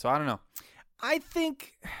everything. So I don't know. I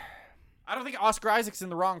don't think Oscar Isaac's in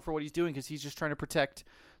the wrong for what he's doing because he's just trying to protect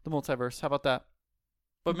the multiverse. How about that?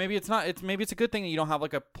 But maybe it's not. Maybe it's a good thing that you don't have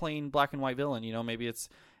like a plain black and white villain. You know, maybe it's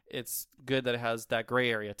good that it has that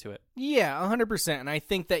gray area to it. Yeah, 100%. And I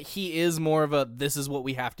think that he is more of a this is what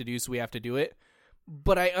we have to do, so we have to do it.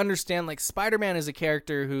 But I understand like Spider-Man is a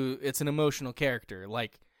character who it's an emotional character.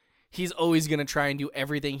 Like, he's always going to try and do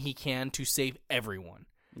everything he can to save everyone.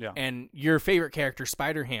 Yeah. And your favorite character,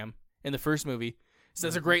 Spider-Ham, in the first movie,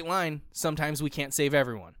 says a great line, sometimes we can't save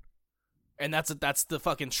everyone. And that's the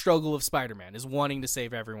fucking struggle of Spider-Man, is wanting to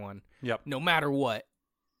save everyone. Yep. No matter what.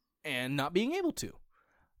 And not being able to.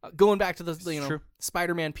 Going back to the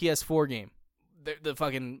Spider-Man PS4 game. The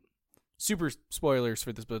fucking super spoilers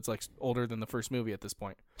for this, but it's like older than the first movie at this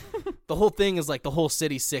point. The whole thing is like the whole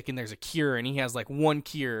city's sick and there's a cure, and he has like one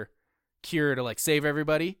cure to like save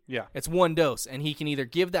everybody. Yeah. It's one dose, and he can either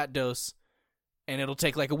give that dose and it'll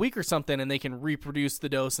take like a week or something and they can reproduce the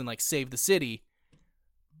dose and like save the city.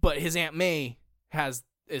 But his Aunt May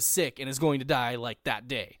is sick and is going to die like that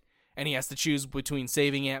day. And he has to choose between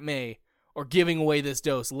saving Aunt May or giving away this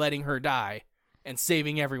dose, letting her die, and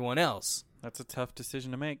saving everyone else. That's a tough decision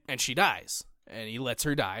to make. And she dies. And he lets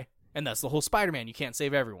her die. And that's the whole Spider-Man. You can't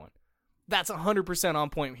save everyone. That's 100% on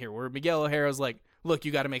point here, where Miguel O'Hara's like, look,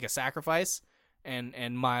 you got to make a sacrifice.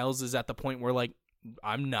 And Miles is at the point where, like,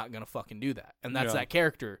 I'm not gonna fucking do that. And that's that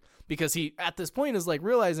character, because he at this point is like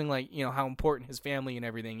realizing like, you know, how important his family and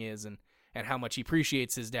everything is, and how much he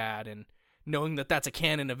appreciates his dad, and knowing that that's a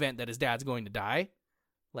canon event that his dad's going to die.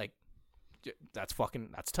 Like, that's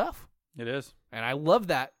tough. It is. And I love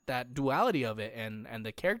that duality of it and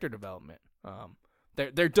the character development.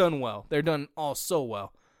 They're done well. They're done all so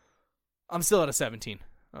well. I'm still at a 17.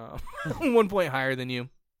 1 point higher than you.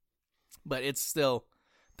 But it's still,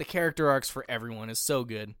 the character arcs for everyone is so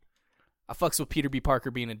good. I fucks with Peter B.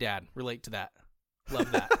 Parker being a dad. Relate to that.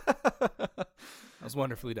 Love that. That was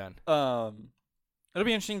wonderfully done. It'll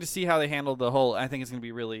be interesting to see how they handle the whole. I think it's going to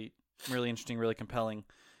be really, really interesting, really compelling.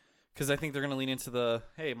 Because I think they're going to lean into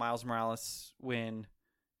Miles Morales, when,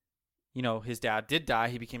 you know, his dad did die,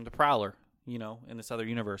 he became the Prowler, you know, in this other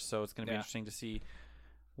universe. So it's going to be interesting to see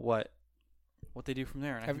what they do from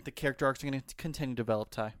there. And I think the character arcs are going to continue to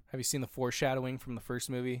develop, Ty. Have you seen the foreshadowing from the first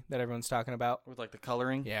movie that everyone's talking about? With, like, the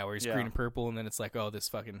coloring? Yeah, where he's green and purple, and then it's like, oh, this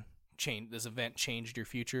event changed your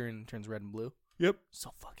future and turns red and blue. Yep.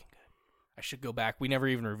 So fucking good. I should go back. We never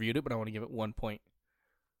even reviewed it, but I want to give it 1 point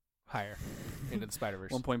higher into the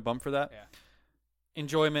Spider-Verse. 1 point bump for that? Yeah.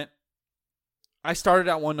 Enjoyment. I started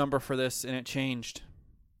at one number for this, and it changed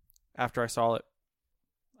after I saw it.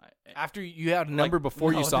 After you had a number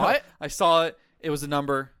before you saw it? I saw it. It was a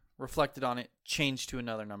number. Reflected on it. Changed to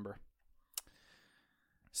another number.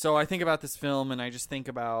 So I think about this film, and I just think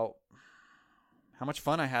about how much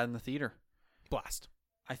fun I had in the theater. Blast.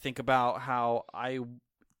 I think about how I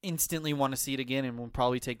instantly want to see it again, and will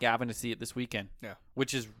probably take Gavin to see it this weekend. Yeah.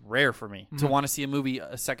 Which is rare for me, to want to see a movie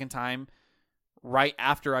a second time right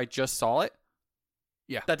after I just saw it.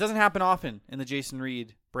 Yeah. That doesn't happen often in the Jason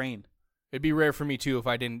Reed brain. It'd be rare for me, too, if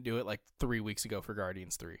I didn't do it like 3 weeks ago for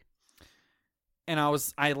Guardians 3. And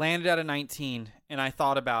I landed at a 19, and I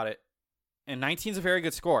thought about it. And 19 is a very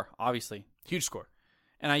good score, obviously. Huge score.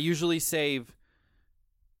 And I usually save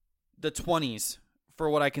the 20s for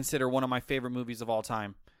what I consider one of my favorite movies of all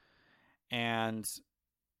time. And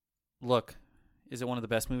look, is it one of the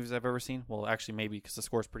best movies I've ever seen? Well, actually, maybe, because the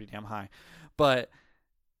score is pretty damn high. But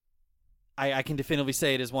I can definitively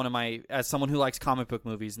say it is one of my, as someone who likes comic book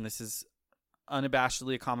movies, and this is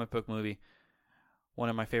unabashedly a comic book movie, one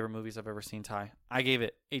of my favorite movies I've ever seen, Ty. I gave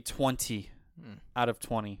it a 20 out of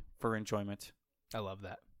 20 for enjoyment. I love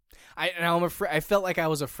that. I felt like I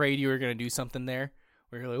was afraid you were going to do something there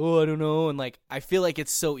where you're like, oh, I don't know. And like, I feel like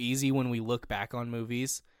it's so easy when we look back on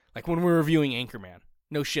movies. Like when we're reviewing Anchorman,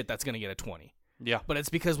 no shit, that's going to get a 20. Yeah. But it's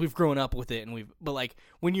because we've grown up with it, but like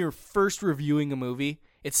when you're first reviewing a movie,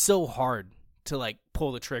 it's so hard to like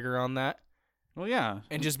pull the trigger on that. Well, yeah.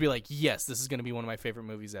 And just be like, yes, this is going to be one of my favorite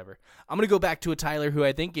movies ever. I'm going to go back to a Tyler who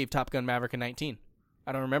I think gave Top Gun Maverick a 19.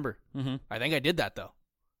 I don't remember. Mm-hmm. I think I did that though.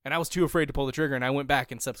 And I was too afraid to pull the trigger, and I went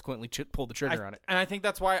back and subsequently pulled the trigger on it. And I think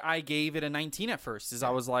that's why I gave it a 19 at first, is I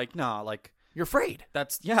was like, nah, like... You're afraid.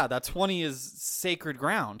 That 20 is sacred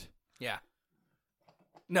ground. Yeah.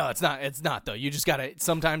 No, it's not. It's not, though. You just got to...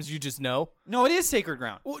 Sometimes you just know. No, it is sacred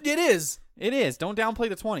ground. Well, it is. It is. Don't downplay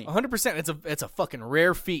the 20. 100%. It's a fucking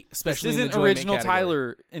rare feat, especially this in the isn't original category.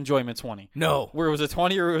 Tyler enjoyment 20. No. Where it was a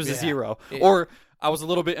 20 or it was a 0. Or I was a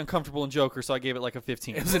little bit uncomfortable in Joker, so I gave it like a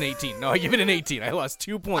 15. It was an 18. No, I give it an 18. I lost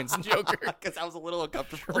 2 points in Joker. Because I was a little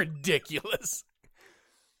uncomfortable. Ridiculous.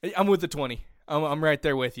 I'm with the 20. I'm right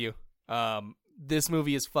there with you. This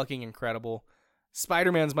movie is fucking incredible.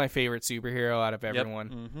 Spider-Man's my favorite superhero out of everyone.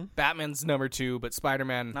 Yep. Mm-hmm. Batman's number 2, but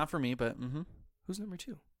Spider-Man... Not for me, but... Mm-hmm. Who's number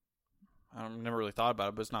 2? I never really thought about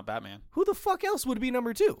it, but it's not Batman. Who the fuck else would be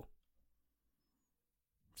number 2?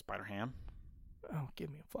 Spider-Ham. Oh, give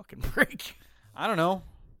me a fucking break. I don't know.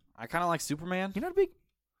 I kind of like Superman. You're not a big...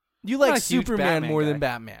 You like Superman more than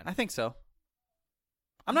Batman. I think so.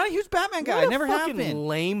 I'm not a huge Batman guy. I never have been.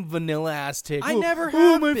 Lame vanilla ass take. I never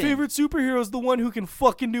have my been. favorite superhero is the one who can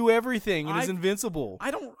fucking do everything and is invincible.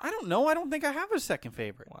 I don't know. I don't think I have a second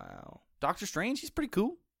favorite. Wow. Doctor Strange, he's pretty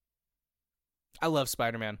cool. I love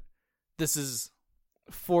Spider-Man. This is,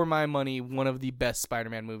 for my money, one of the best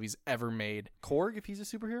Spider-Man movies ever made. Korg, if he's a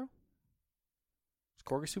superhero? Is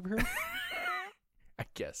Korg a superhero? I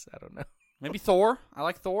guess. I don't know. Maybe Thor. I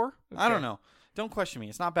like Thor. Okay. I don't know. Don't question me.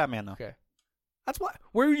 It's not Batman, though. Okay. That's why.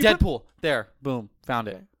 Where are you? Deadpool. There. Boom. Found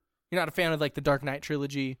it. You're not a fan of like the Dark Knight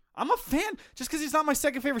trilogy? I'm a fan. Just because he's not my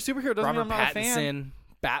second favorite superhero doesn't mean I'm not a fan.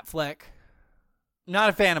 Batfleck. Not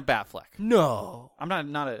a fan of Batfleck. No.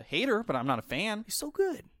 I'm not a hater, but I'm not a fan. He's so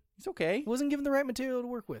good. He's okay. He wasn't given the right material to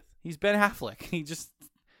work with. He's Ben Affleck. He just...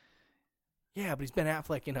 Yeah, but he's Ben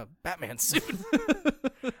Affleck in a Batman suit.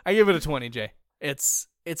 I give it a 20, Jay. It's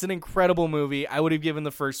an incredible movie. I would have given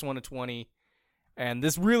the first one a 20. And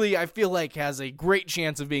this really, I feel like, has a great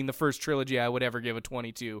chance of being the first trilogy I would ever give a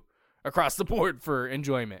 22 across the board for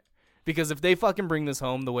enjoyment. Because if they fucking bring this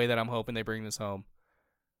home the way that I'm hoping they bring this home,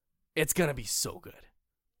 it's going to be so good.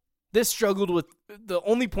 This struggled with, the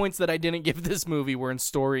only points that I didn't give this movie were in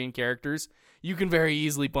story and characters. You can very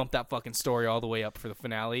easily bump that fucking story all the way up for the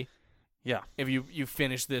finale. Yeah. If you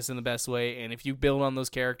finish this in the best way, and if you build on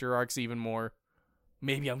those character arcs even more,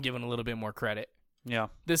 maybe I'm giving a little bit more credit. Yeah.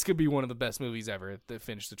 This could be one of the best movies ever that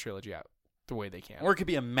finish the trilogy out the way they can. Or it could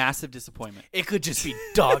be a massive disappointment. It could just be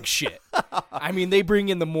dog shit. I mean, they bring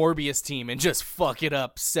in the Morbius team and just fuck it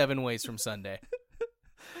up 7 ways from Sunday.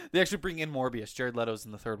 They actually bring in Morbius. Jared Leto's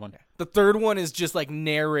in the third one. The third one is just like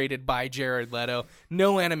narrated by Jared Leto.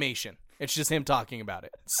 No animation. It's just him talking about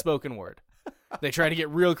it. Spoken word. They try to get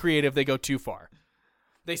real creative. They go too far.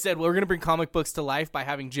 They said, well, we're going to bring comic books to life by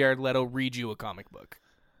having Jared Leto read you a comic book.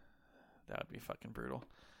 That would be fucking brutal.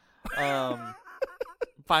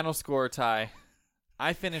 Final score, Ty.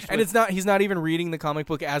 I finished and with... he's not even reading the comic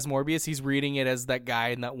book as Morbius. He's reading it as that guy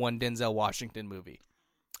in that one Denzel Washington movie.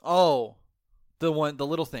 Oh, the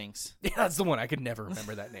Little Things. Yeah, that's the one. I could never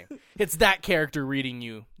remember that name. It's that character reading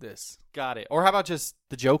you this. Got it. Or how about just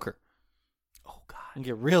the Joker? Oh, God. And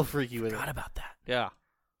get real freaky with it. Forgot about that. Yeah.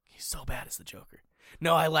 He's so bad as the Joker.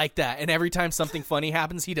 No, I like that. And every time something funny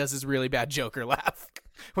happens, he does his really bad Joker laugh,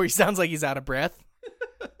 where he sounds like he's out of breath.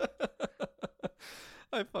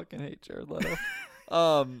 I fucking hate Jared Leto.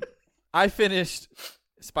 I finished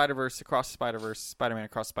Spider-Verse, Across the Spider-Verse, Spider-Man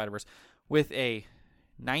Across the Spider-Verse with a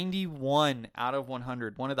 91 out of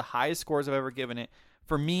 100. One of the highest scores I've ever given it.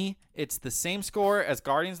 For me, it's the same score as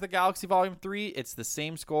Guardians of the Galaxy Volume 3. It's the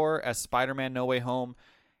same score as Spider-Man No Way Home.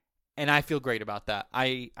 And I feel great about that.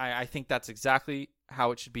 I think that's exactly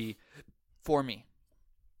how it should be for me.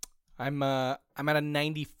 I'm at a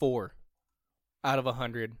 94 out of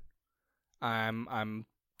 100. I'm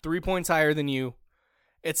 3 points higher than you.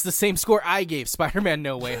 It's the same score I gave Spider-Man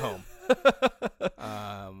No Way Home.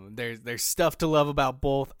 There's stuff to love about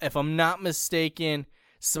both. If I'm not mistaken,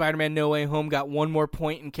 Spider-Man No Way Home got 1 more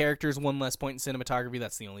point in characters, 1 less point in cinematography.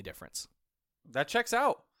 That's the only difference. That checks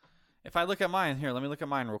out. If I look at mine, here, let me look at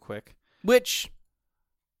mine real quick. Which,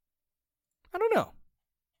 I don't know.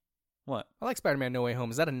 What? I like Spider-Man No Way Home.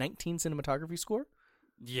 Is that a 19 cinematography score?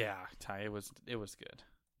 Yeah, Ty, it was good.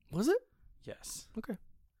 Was it? Yes. Okay.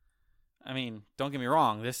 I mean, don't get me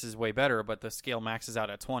wrong, this is way better, but the scale maxes out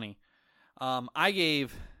at 20. I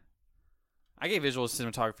gave visual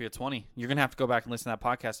cinematography a 20. You're going to have to go back and listen to that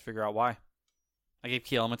podcast to figure out why. I gave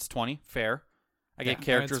key elements 20, fair. I gave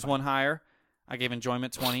characters 1 higher. I gave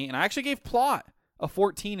enjoyment 20, and I actually gave plot a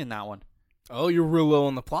 14 in that one. Oh, you're real low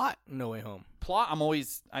on the plot. No Way Home. Plot, I'm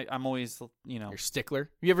always, you know. You're a stickler. Have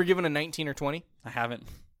you ever given a 19 or 20? I haven't.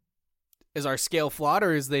 Is our scale flawed,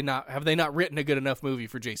 or have they not written a good enough movie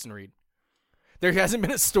for Jason Reed? There hasn't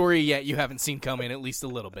been a story yet you haven't seen come in at least a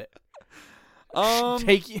little bit.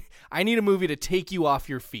 I need a movie to take you off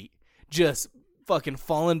your feet. Just fucking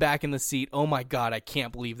falling back in the seat. Oh my God, I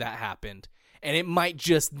can't believe that happened. And it might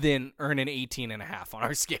just then earn an 18.5 on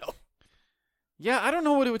our scale. Yeah, I don't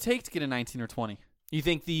know what it would take to get a 19 or 20. You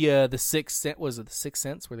think the Sixth Sense, was it the Sixth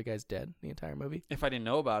Sense where the guy's dead the entire movie? If I didn't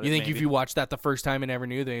know about it, you think maybe. if you watched that the first time and never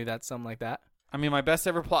knew, maybe that's something like that? I mean, my best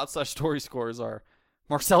ever plot/story scores are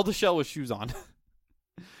Marcel the Shell with shoes on.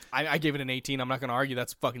 I gave it an 18. I'm not going to argue.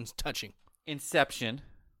 That's fucking touching. Inception.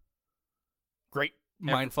 Great.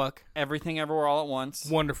 Mindfuck. Everything Everywhere All at Once.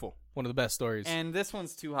 Wonderful. One of the best stories. And this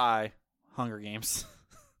one's too high. Hunger Games.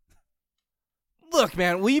 Look,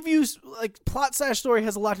 man, we've used, like, plot/story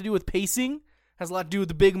has a lot to do with pacing, has a lot to do with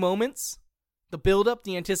the big moments, the build-up,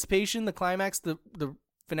 the anticipation, the climax, the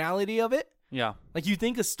finality of it. Yeah. Like, you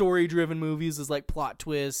think of story-driven movies as, like, plot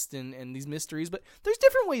twists and these mysteries, but there's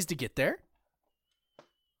different ways to get there.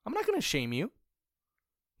 I'm not going to shame you.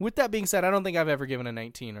 With that being said, I don't think I've ever given a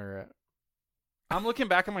 19 or a... I'm looking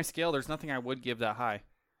back on my scale. There's nothing I would give that high.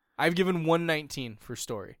 I've given 119 for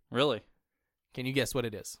story. Really? Can you guess what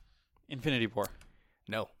it is? Infinity War.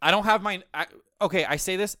 No. I don't have my... Okay, I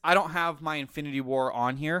say this. I don't have my Infinity War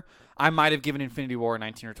on here. I might have given Infinity War a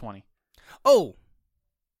 19 or 20. Oh!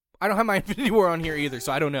 I don't have my Infinity War on here either,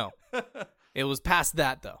 so I don't know. It was past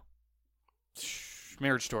that, though.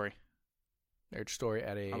 Marriage Story. Marriage Story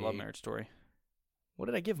at a... I love Marriage Story. What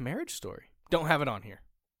did I give Marriage Story? Don't have it on here.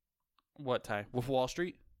 What, Ty? Wolf of Wall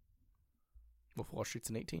Street? Wolf of Wall Street's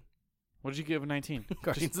an 18. What did you give a 19?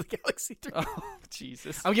 Guardians of the Galaxy 3. Oh,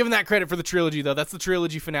 Jesus. I'm giving that credit for the trilogy, though. That's the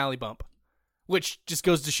trilogy finale bump. Which just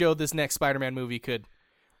goes to show this next Spider-Man movie could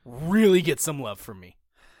really get some love from me.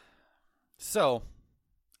 So,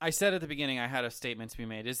 I said at the beginning I had a statement to be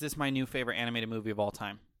made. Is this my new favorite animated movie of all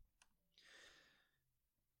time?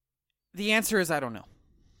 The answer is I don't know.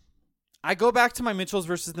 I go back to my Mitchells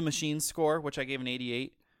versus the Machines score, which I gave an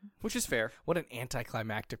 88, which is fair. What an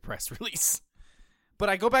anticlimactic press release. But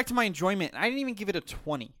I go back to my enjoyment, and I didn't even give it a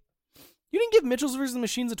 20. You didn't give Mitchells versus the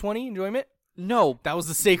Machines a 20 enjoyment? No. That was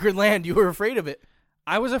the sacred land. You were afraid of it.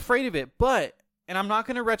 I was afraid of it, but, and I'm not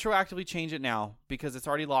going to retroactively change it now because it's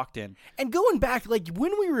already locked in. And going back, like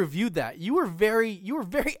when we reviewed that, you were very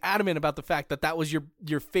adamant about the fact that was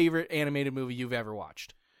your favorite animated movie you've ever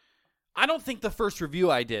watched. I don't think the first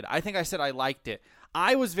review I did. I think I said I liked it.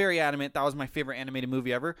 I was very adamant that was my favorite animated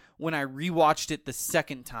movie ever when I rewatched it the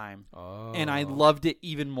second time. Oh. And I loved it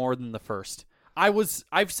even more than the first. I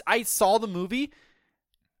saw the movie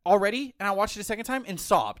already and I watched it a second time and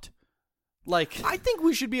sobbed. Like, I think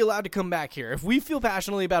we should be allowed to come back here. If we feel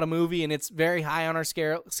passionately about a movie and it's very high on our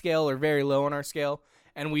scale or very low on our scale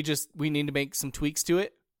and we need to make some tweaks to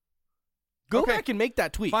it, go back and make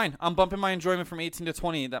that tweak. Fine. I'm bumping my enjoyment from 18 to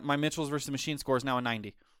 20. That my Mitchells versus Machine score is now a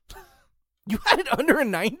 90. You had it under a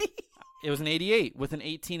 90? It was an 88 with an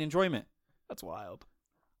 18 enjoyment. That's wild.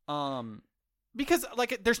 Because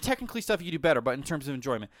like there's technically stuff you do better, but in terms of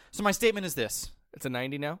enjoyment. So my statement is this. It's a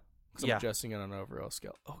 90 now? Because yeah. I'm adjusting it on an overall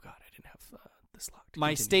scale. Oh, God, I didn't have this locked.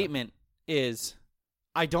 My statement is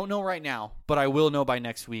I don't know right now, but I will know by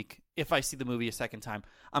next week if I see the movie a second time.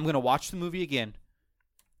 I'm going to watch the movie again.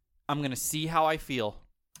 I'm going to see how I feel,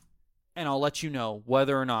 and I'll let you know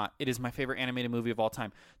whether or not it is my favorite animated movie of all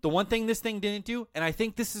time. The one thing this thing didn't do, and I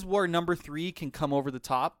think this is where number 3 can come over the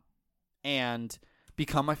top and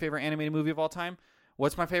become my favorite animated movie of all time.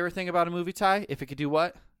 What's my favorite thing about a movie, Ty? If it could do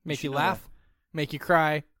what? Make you laugh, make you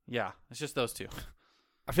cry. Yeah, it's just those two.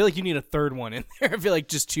 I feel like you need a third one in there. I feel like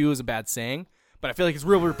just 2 is a bad saying, but I feel like it's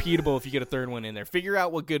real repeatable if you get a third one in there. Figure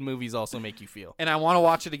out what good movies also make you feel. And I want to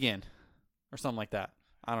watch it again or something like that.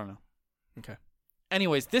 I don't know. Okay.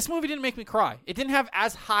 Anyways, this movie didn't make me cry. It didn't have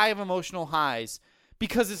as high of emotional highs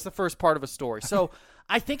because it's the first part of a story. So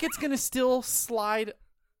I think it's going to still slide.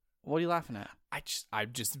 What are you laughing at?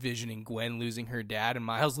 I'm just visioning Gwen losing her dad and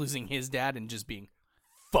Miles losing his dad and just being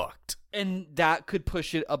fucked. And that could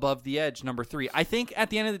push it above the edge, number 3. I think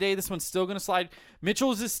at the end of the day, this one's still going to slide.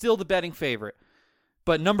 Mitchell's is still the betting favorite.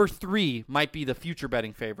 But number 3 might be the future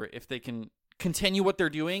betting favorite if they can continue what they're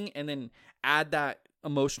doing and then add that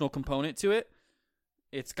emotional component to it.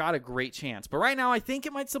 It's got a great chance. But right now, I think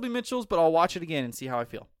it might still be Mitchell's, but I'll watch it again and see how I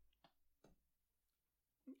feel.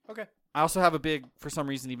 Okay. I also have a big, for some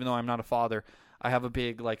reason, even though I'm not a father, I have a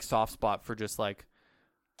big like soft spot for just like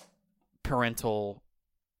parental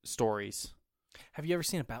stories. Have you ever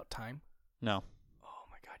seen About Time? No. Oh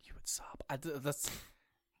my God, you would sob. That's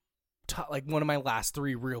like one of my last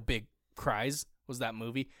 3 real big cries was that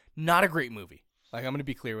movie. Not a great movie. Like, I'm going to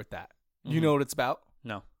be clear with that. Mm-hmm. You know what it's about?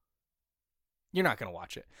 No. You're not going to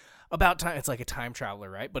watch it. About Time, it's like a time traveler,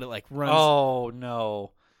 right? But it like runs. Oh,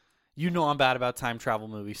 no. You know I'm bad about time travel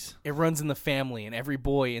movies. It runs in the family, and every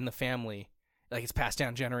boy in the family, like it's passed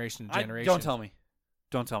down generation to generation. Don't tell me.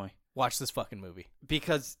 Don't tell me. Watch this fucking movie.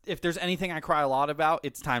 Because if there's anything I cry a lot about,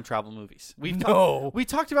 it's time travel movies. We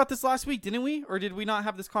talked about this last week, didn't we? Or did we not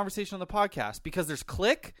have this conversation on the podcast? Because there's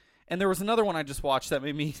Click, and there was another one I just watched that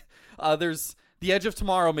made me... there's The Edge of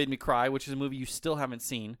Tomorrow made me cry, which is a movie you still haven't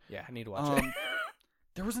seen. Yeah, I need to watch it.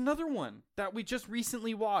 There was another one that we just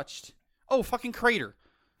recently watched. Oh, fucking Crater.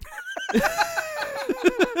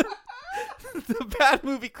 The bad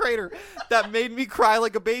movie Crater that made me cry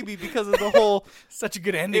like a baby because of the whole... Such a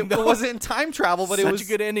good ending, though. It wasn't time travel, but it was... Such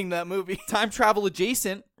a good ending, that movie. Time travel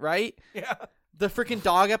adjacent, right? Yeah. The freaking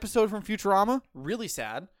dog episode from Futurama, really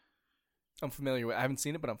sad. I'm familiar with... I haven't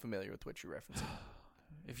seen it, but I'm familiar with what you're referencing.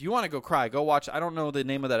 If you want to go cry, go watch... I don't know the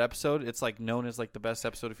name of that episode. It's like known as like the best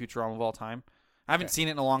episode of Futurama of all time. I haven't seen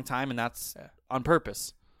it in a long time, and that's on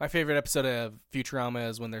purpose. My favorite episode of Futurama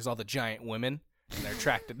is when there's all the giant women, and they're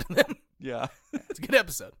attracted to them. Yeah. It's a good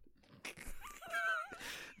episode.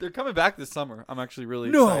 They're coming back this summer. I'm actually really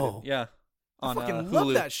excited. Yeah. I fucking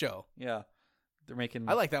love that show. Yeah. They're making...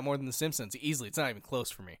 I like that more than The Simpsons. Easily. It's not even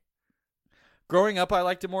close for me. Growing up, I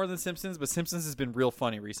liked it more than Simpsons, but Simpsons has been real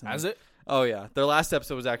funny recently. Has it? Oh, yeah. Their last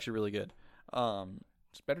episode was actually really good.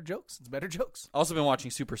 It's better jokes. It's better jokes. Also been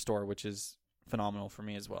watching Superstore, which is phenomenal for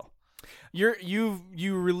me as well. You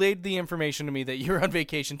relayed the information to me that you're on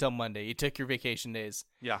vacation till Monday. You took your vacation days.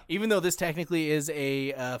 Yeah. Even though this technically is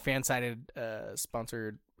a fan-sided,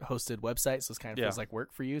 sponsored, hosted website, so it kind of feels like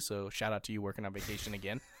work for you. So shout out to you working on vacation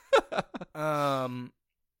again.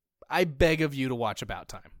 I beg of you to watch About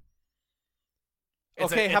Time.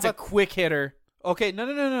 It's a quick hitter. Okay,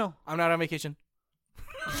 no. I'm not on vacation.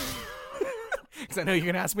 Because I know you're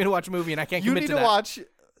going to ask me to watch a movie, and I can't commit to that. You need to watch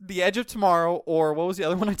The Edge of Tomorrow, or what was the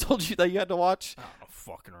other one I told you that you had to watch?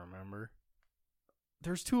 fucking remember.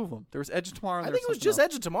 There's two of them. There was Edge of Tomorrow. And I think it was just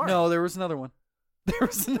Edge of Tomorrow. No, there was another one. There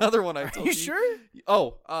was another one. I told you sure?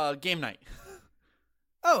 Oh, Game Night.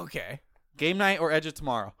 Oh, okay. Game Night or Edge of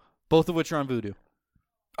Tomorrow, both of which are on Vudu.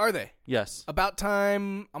 Are they? Yes. About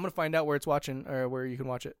time. I'm gonna find out where it's watching or where you can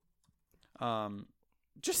watch it.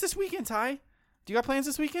 Just this weekend, Ty. Do you got plans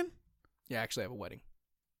this weekend? Yeah, actually, I have a wedding.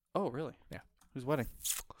 Oh, really? Yeah. Whose wedding?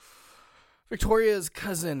 Victoria's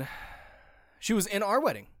cousin. She was in our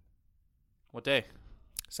wedding. What day?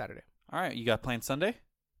 Saturday. All right. You got plans Sunday?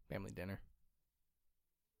 Family dinner.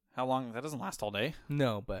 How long? That doesn't last all day.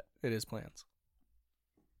 No, but it is plans.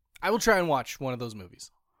 I will try and watch one of those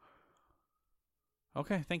movies.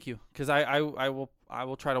 Okay, thank you. Because I will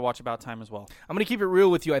try to watch About Time as well. I'm gonna keep it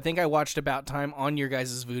real with you. I think I watched About Time on your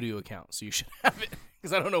guys' Vudu account, so you should have it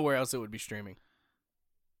because I don't know where else it would be streaming.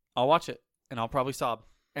 I'll watch it and I'll probably sob.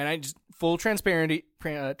 And I just transparency.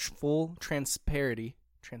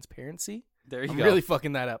 There you I'm go. really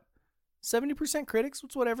fucking that up. 70% critics,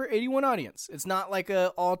 it's whatever. 81 audience. It's not like a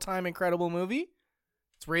all-time incredible movie.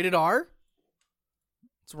 It's rated R.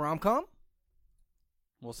 It's a rom-com.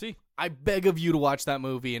 We'll see. I beg of you to watch that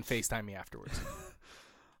movie and FaceTime me afterwards.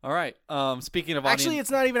 All right. Speaking of Actually,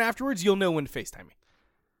 it's not even afterwards. You'll know when to FaceTime me.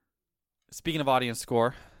 Speaking of audience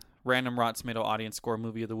score, random Rotten Tomato audience score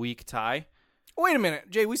movie of the week, Ty. Wait a minute,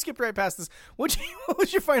 Jay. We skipped right past this. What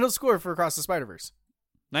was your final score for Across the Spider-Verse?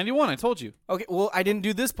 91. I told you. Okay. Well, I didn't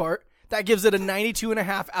do this part. That gives it a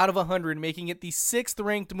 92.5 out of 100, making it the 6th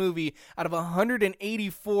ranked movie out of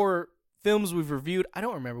 184 films we've reviewed. I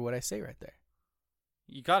don't remember what I say right there.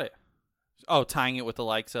 You got it. Oh, tying it with the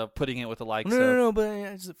likes of, putting it with the likes of. No, but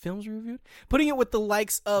is it films reviewed? Putting it with the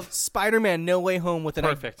likes of Spider-Man No Way Home with an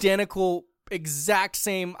identical, exact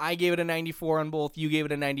same. I gave it a 94 on both. You gave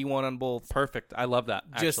it a 91 on both. Perfect. I love that,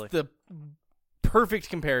 actually. Just the perfect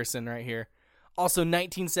comparison right here. Also,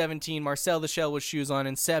 1917, Marcel the Shell with Shoes on,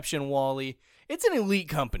 Inception, WALL-E. It's an elite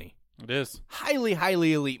company. It is. Highly,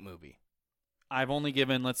 highly elite movie. I've only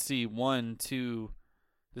given, let's see, 1, 2,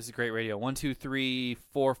 this is great radio, 1, 2, 3,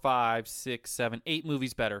 4, 5, 6, 7, 8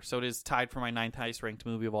 movies better. So it is tied for my 9th highest ranked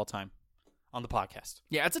movie of all time on the podcast.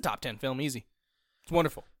 Yeah, it's a top 10 film, easy. It's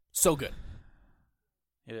wonderful. So good.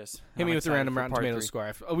 It is. Hit me with the random Rotten Tomatoes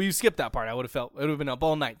score. We skipped that part. It would have been up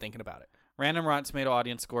all night thinking about it. Random Rotten Tomato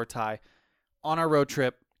audience score, Ty. On our road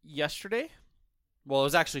trip yesterday, well, it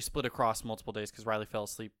was actually split across multiple days because Riley fell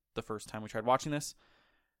asleep the first time we tried watching this.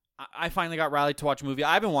 I finally got Riley to watch a movie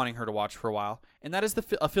I've been wanting her to watch for a while, and that is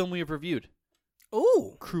a film we have reviewed.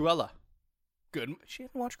 Ooh. Cruella. Good. She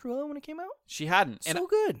hadn't watched Cruella when it came out? She hadn't. So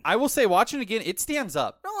good. I will say, watching it again, it stands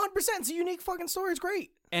up. No, 100%. It's a unique fucking story. It's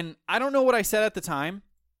great. And I don't know what I said at the time.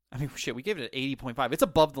 I mean, shit, we gave it an 80.5. It's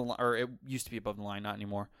above the line, or it used to be above the line, not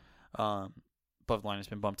anymore. Above the line has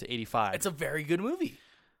been bumped to 85. It's a very good movie.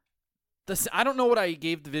 I don't know what I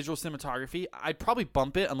gave the visual cinematography. I'd probably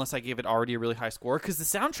bump it unless I gave it already a really high score because the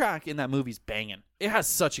soundtrack in that movie's banging. It has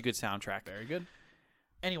such a good soundtrack. Very good.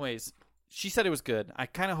 Anyways, she said it was good. I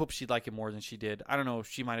kind of hope she'd like it more than she did. I don't know.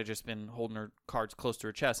 She might have just been holding her cards close to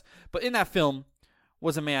her chest. But in that film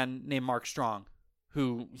was a man named Mark Strong,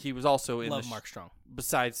 who he was also in. Love Mark Strong.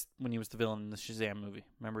 Besides when he was the villain in the Shazam movie.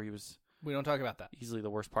 Remember, he was. We don't talk about that. Easily the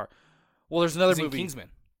worst part. Well, there's another He's movie. in Kingsman.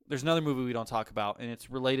 There's another movie we don't talk about, and it's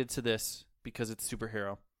related to this because it's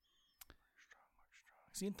superhero.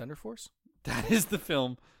 Is he in Thunder Force? That is the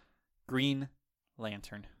film Green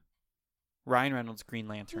Lantern. Ryan Reynolds' Green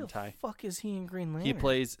Lantern, Ty. Who the fuck is he in Green Lantern? He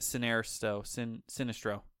plays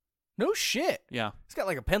Sinestro. No shit. Yeah. He's got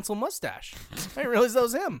like a pencil mustache. I didn't realize that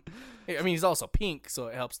was him. I mean, he's also pink, so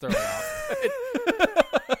it helps throw it off.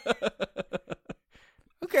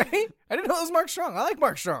 Okay. I didn't know it was Mark Strong. I like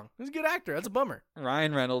Mark Strong. He's a good actor. That's a bummer.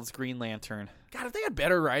 Ryan Reynolds' Green Lantern. God, if they had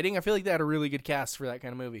better writing, I feel like they had a really good cast for that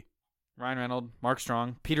kind of movie. Ryan Reynolds, Mark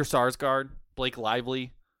Strong, Peter Sarsgaard, Blake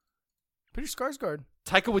Lively. Peter Sarsgaard.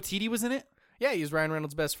 Taika Waititi was in it? Yeah, he was Ryan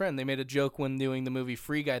Reynolds' best friend. They made a joke when doing the movie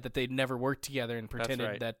Free Guy that they'd never worked together and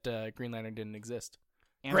pretended that Green Lantern didn't exist.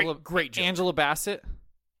 Great joke. Angela Bassett.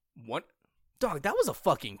 What? Dog, that was a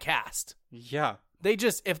fucking cast. Yeah.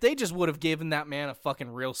 If they just would have given that man a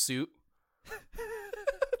fucking real suit.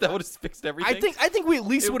 That would have fixed everything. I think we at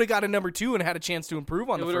least would have got a number 2 and had a chance to improve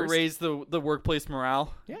on the first. It would have raised the workplace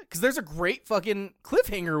morale. Yeah, because there's a great fucking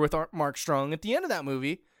cliffhanger with Mark Strong at the end of that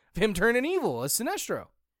movie of him turning evil as Sinestro.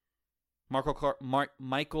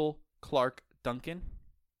 Michael Clark Duncan.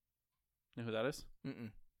 You know who that is?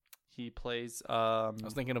 Mm-mm. He plays... I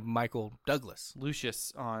was thinking of Michael Douglas.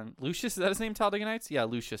 Lucius on... Lucius? Is that his name, Talladega Nights? Yeah,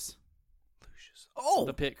 Lucius. Oh!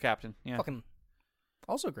 The pit captain. Yeah. Fucking...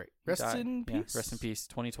 Also great. Rest in peace? Yeah, rest in peace.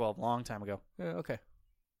 2012. Long time ago. Yeah, okay.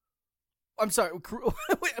 I'm sorry.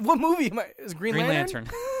 What movie am I? Is Green Lantern?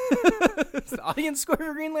 It's the audience score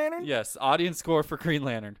for Green Lantern? Yes, audience score for Green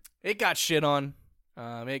Lantern. It got shit on.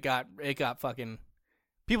 It got fucking.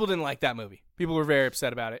 People didn't like that movie. People were very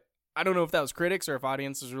upset about it. I don't know if that was critics or if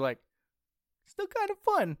audiences were like, still kind of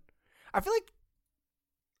fun. I feel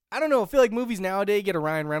like movies nowadays get a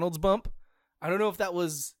Ryan Reynolds bump. I don't know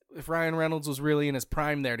if Ryan Reynolds was really in his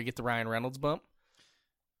prime there to get the Ryan Reynolds bump.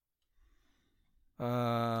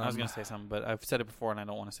 I was going to say something, but I've said it before and I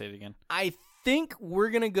don't want to say it again. I think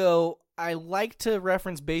we're going to go. I like to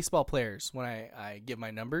reference baseball players when I give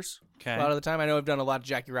my numbers. Okay. A lot of the time. I know I've done a lot of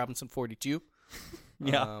Jackie Robinson 42.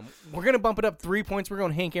 Yeah. We're going to bump it up 3 points. We're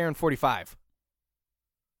going Hank Aaron 45.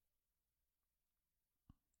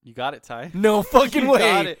 You got it, Ty. No fucking way.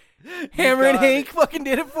 Got it. Hammer and Hank fucking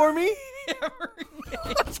did it for me. Hammer and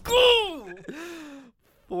Hank. Let's go.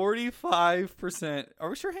 45%. Are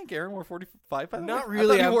we sure Hank Aaron wore 45? By the Not way?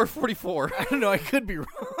 really. I thought he wore 44. I don't know. I could be wrong.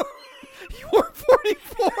 He wore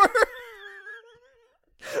 44.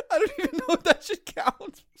 I don't even know if that should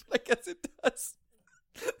count. I guess it does.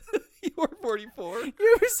 He wore 44.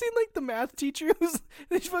 You ever seen like the math teacher who's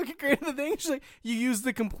they fucking created the thing? She's like, you used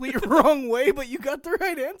the complete wrong way, but you got the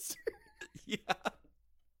right answer. Yeah.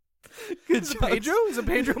 Good job. Pedro? Is it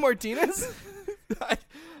Pedro Martinez? I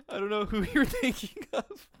don't know who you're thinking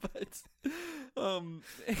of, but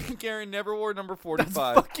Hank Aaron never wore number 45.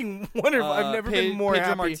 That's fucking wonderful. I've never been more Pedro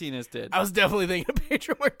happy. Martinez did. I was definitely thinking of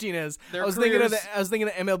Pedro Martinez. I was thinking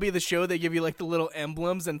of MLB The Show. They give you like the little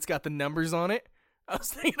emblems and it's got the numbers on it. I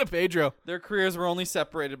was thinking of Pedro. Their careers were only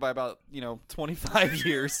separated by about 25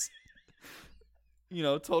 years.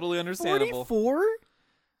 Totally understandable. 44.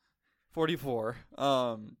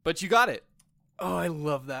 But you got it. Oh, I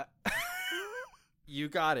love that. You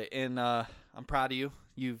got it, and I'm proud of you.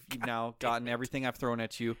 You've now gotten everything I've thrown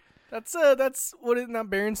at you. That's what is not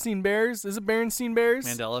Berenstein Bears? Is it Berenstein Bears?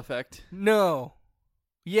 Mandela effect. No.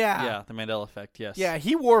 Yeah. Yeah, the Mandela effect. Yes. Yeah,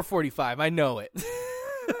 he wore 45. I know it.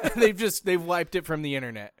 They've wiped it from the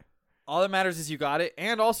internet. All that matters is you got it,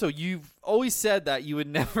 and also you've always said that you would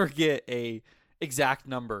never get a exact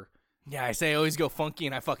number. Yeah, I say I always go funky,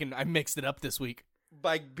 and I mixed it up this week.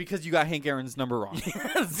 Because you got Hank Aaron's number wrong.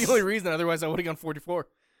 That's the only reason. Otherwise, I would have gone 44.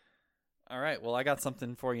 All right. Well, I got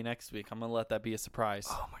something for you next week. I'm going to let that be a surprise.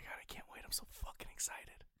 Oh, my God. I can't wait. I'm so fucking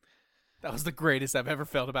excited. That was the greatest I've ever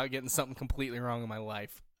felt about getting something completely wrong in my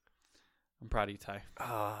life. I'm proud of you, Ty.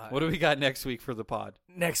 What do we got next week for the pod?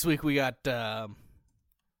 Next week, we got... I'm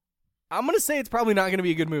going to say it's probably not going to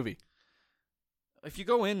be a good movie. If you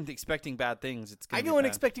go in expecting bad things, it's going to be I go in bad.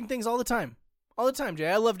 expecting things all the time. All the time, Jay.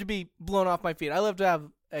 I love to be blown off my feet. I love to have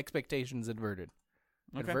expectations inverted.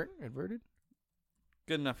 Okay. Inverted?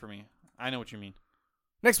 Good enough for me. I know what you mean.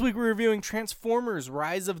 Next week, we're reviewing Transformers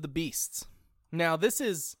Rise of the Beasts. Now, this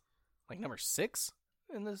is like number 6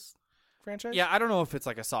 in this franchise? Yeah, I don't know if it's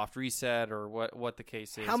like a soft reset or what the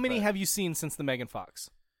case is. How many have you seen since the Megan Fox?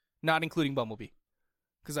 Not including Bumblebee.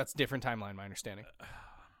 Because that's a different timeline, my understanding.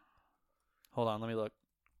 Hold on, let me look.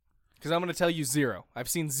 Because I'm going to tell you 0. I've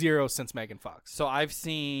seen 0 since Megan Fox. So I've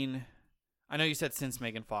seen... I know you said since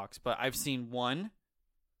Megan Fox, but I've seen 1.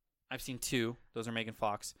 I've seen 2. Those are Megan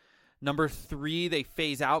Fox. Number 3, they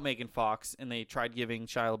phase out Megan Fox, and they tried giving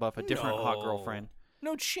Shia LaBeouf a different hot girlfriend.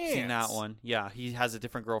 No chance. Seen that one. Yeah, he has a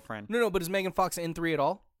different girlfriend. No, but is Megan Fox in 3 at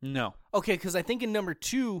all? No. Okay, because I think in number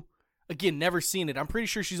 2, again, never seen it. I'm pretty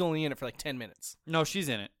sure she's only in it for like 10 minutes. No, she's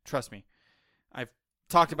in it. Trust me. I've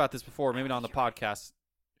talked about this before, maybe not on the podcast.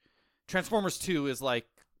 Transformers 2 is like...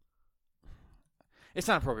 It's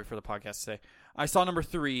not appropriate for the podcast today. I saw number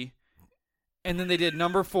 3, and then they did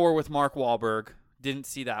number 4 with Mark Wahlberg. Didn't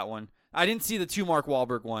see that one. I didn't see the 2 Mark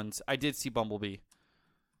Wahlberg ones. I did see Bumblebee.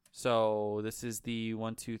 So this is the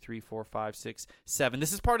 1, 2, 3, 4, 5, 6, 7.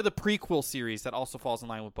 This is part of the prequel series that also falls in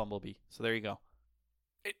line with Bumblebee. So there you go.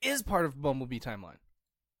 It is part of Bumblebee timeline.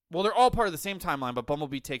 Well, they're all part of the same timeline, but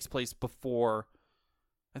Bumblebee takes place before...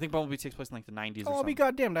 I think Bumblebee takes place in like the 90s or something. I'll be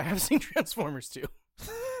goddamned. I have seen Transformers 2.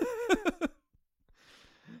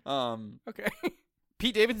 Okay.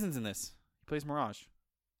 Pete Davidson's in this. He plays Mirage.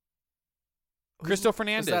 Cristo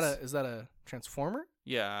Fernandez. Is that a Transformer?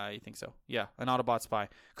 Yeah, I think so. Yeah, an Autobot spy.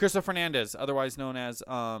 Cristo Fernandez, otherwise known as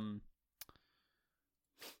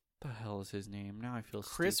the hell is his name? Now I feel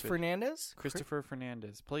Chris stupid. Fernandez? Christopher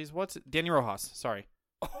Fernandez plays Danny Rojas. Sorry.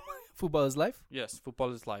 Oh my! Football is Life. Yes,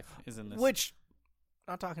 Football is Life is in this. Which,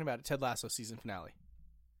 not talking about it. Ted Lasso season finale.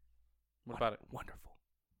 What about it? Wonderful.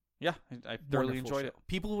 Yeah, I thoroughly enjoyed it.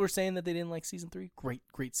 People were saying that they didn't like season 3.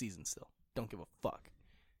 Great season still. Don't give a fuck.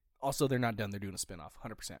 Also, they're not done. They're doing a spinoff.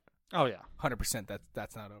 100%. Oh yeah, 100%.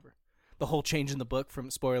 That's not over. The whole change in the book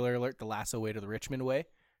from spoiler alert, the Lasso way to the Richmond way.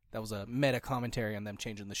 That was a meta commentary on them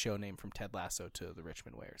changing the show name from Ted Lasso to The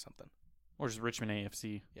Richmond Way or something. Or just Richmond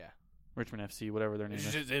AFC. Yeah. Richmond FC, whatever their name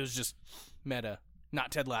is. It was just meta.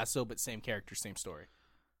 Not Ted Lasso, but same character, same story.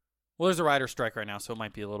 Well, there's a writer strike right now, so it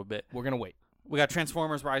might be a little bit. We're going to wait. We got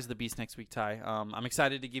Transformers Rise of the Beast next week, Ty. I'm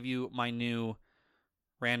excited to give you my new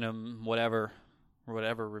random whatever,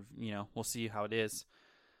 we'll see how it is.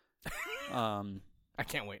 I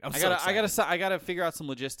can't wait. I gotta figure out some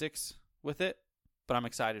logistics with it, but I'm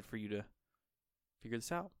excited for you to figure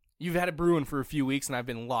this out. You've had it brewing for a few weeks, and I've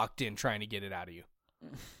been locked in trying to get it out of you.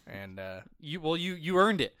 And you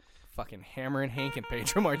earned it. Fucking Hammer and Hank and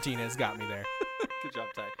Pedro Martinez got me there. Good job,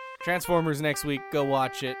 Ty. Transformers next week. Go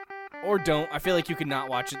watch it. Or don't. I feel like you could not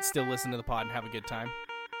watch it, still listen to the pod, and have a good time.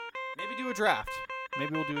 Maybe do a draft.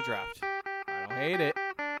 Maybe we'll do a draft. I don't hate it.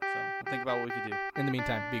 So we'll think about what we could do. In the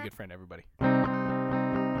meantime, be a good friend, everybody.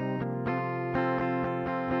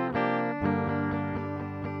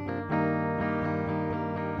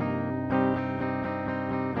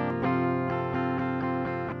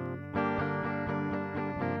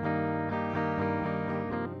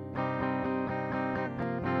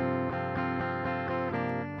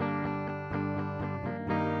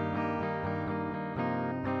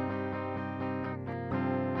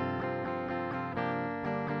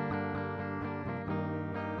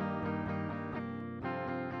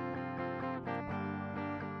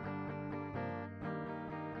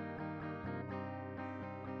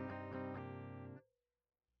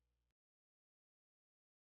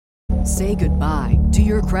 Say goodbye to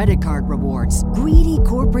your credit card rewards. Greedy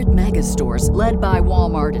corporate mega stores, led by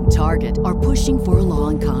Walmart and Target, are pushing for a law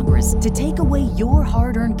in Congress to take away your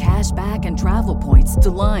hard-earned cash back and travel points to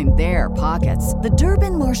line their pockets. The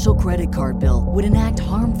Durbin-Marshall credit card bill would enact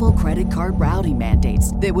harmful credit card routing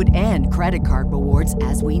mandates that would end credit card rewards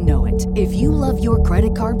as we know it. If you love your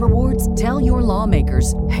credit card rewards, tell your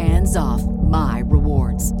lawmakers, hands off my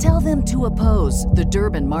rewards. Tell them to oppose the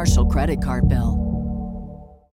Durbin-Marshall credit card bill.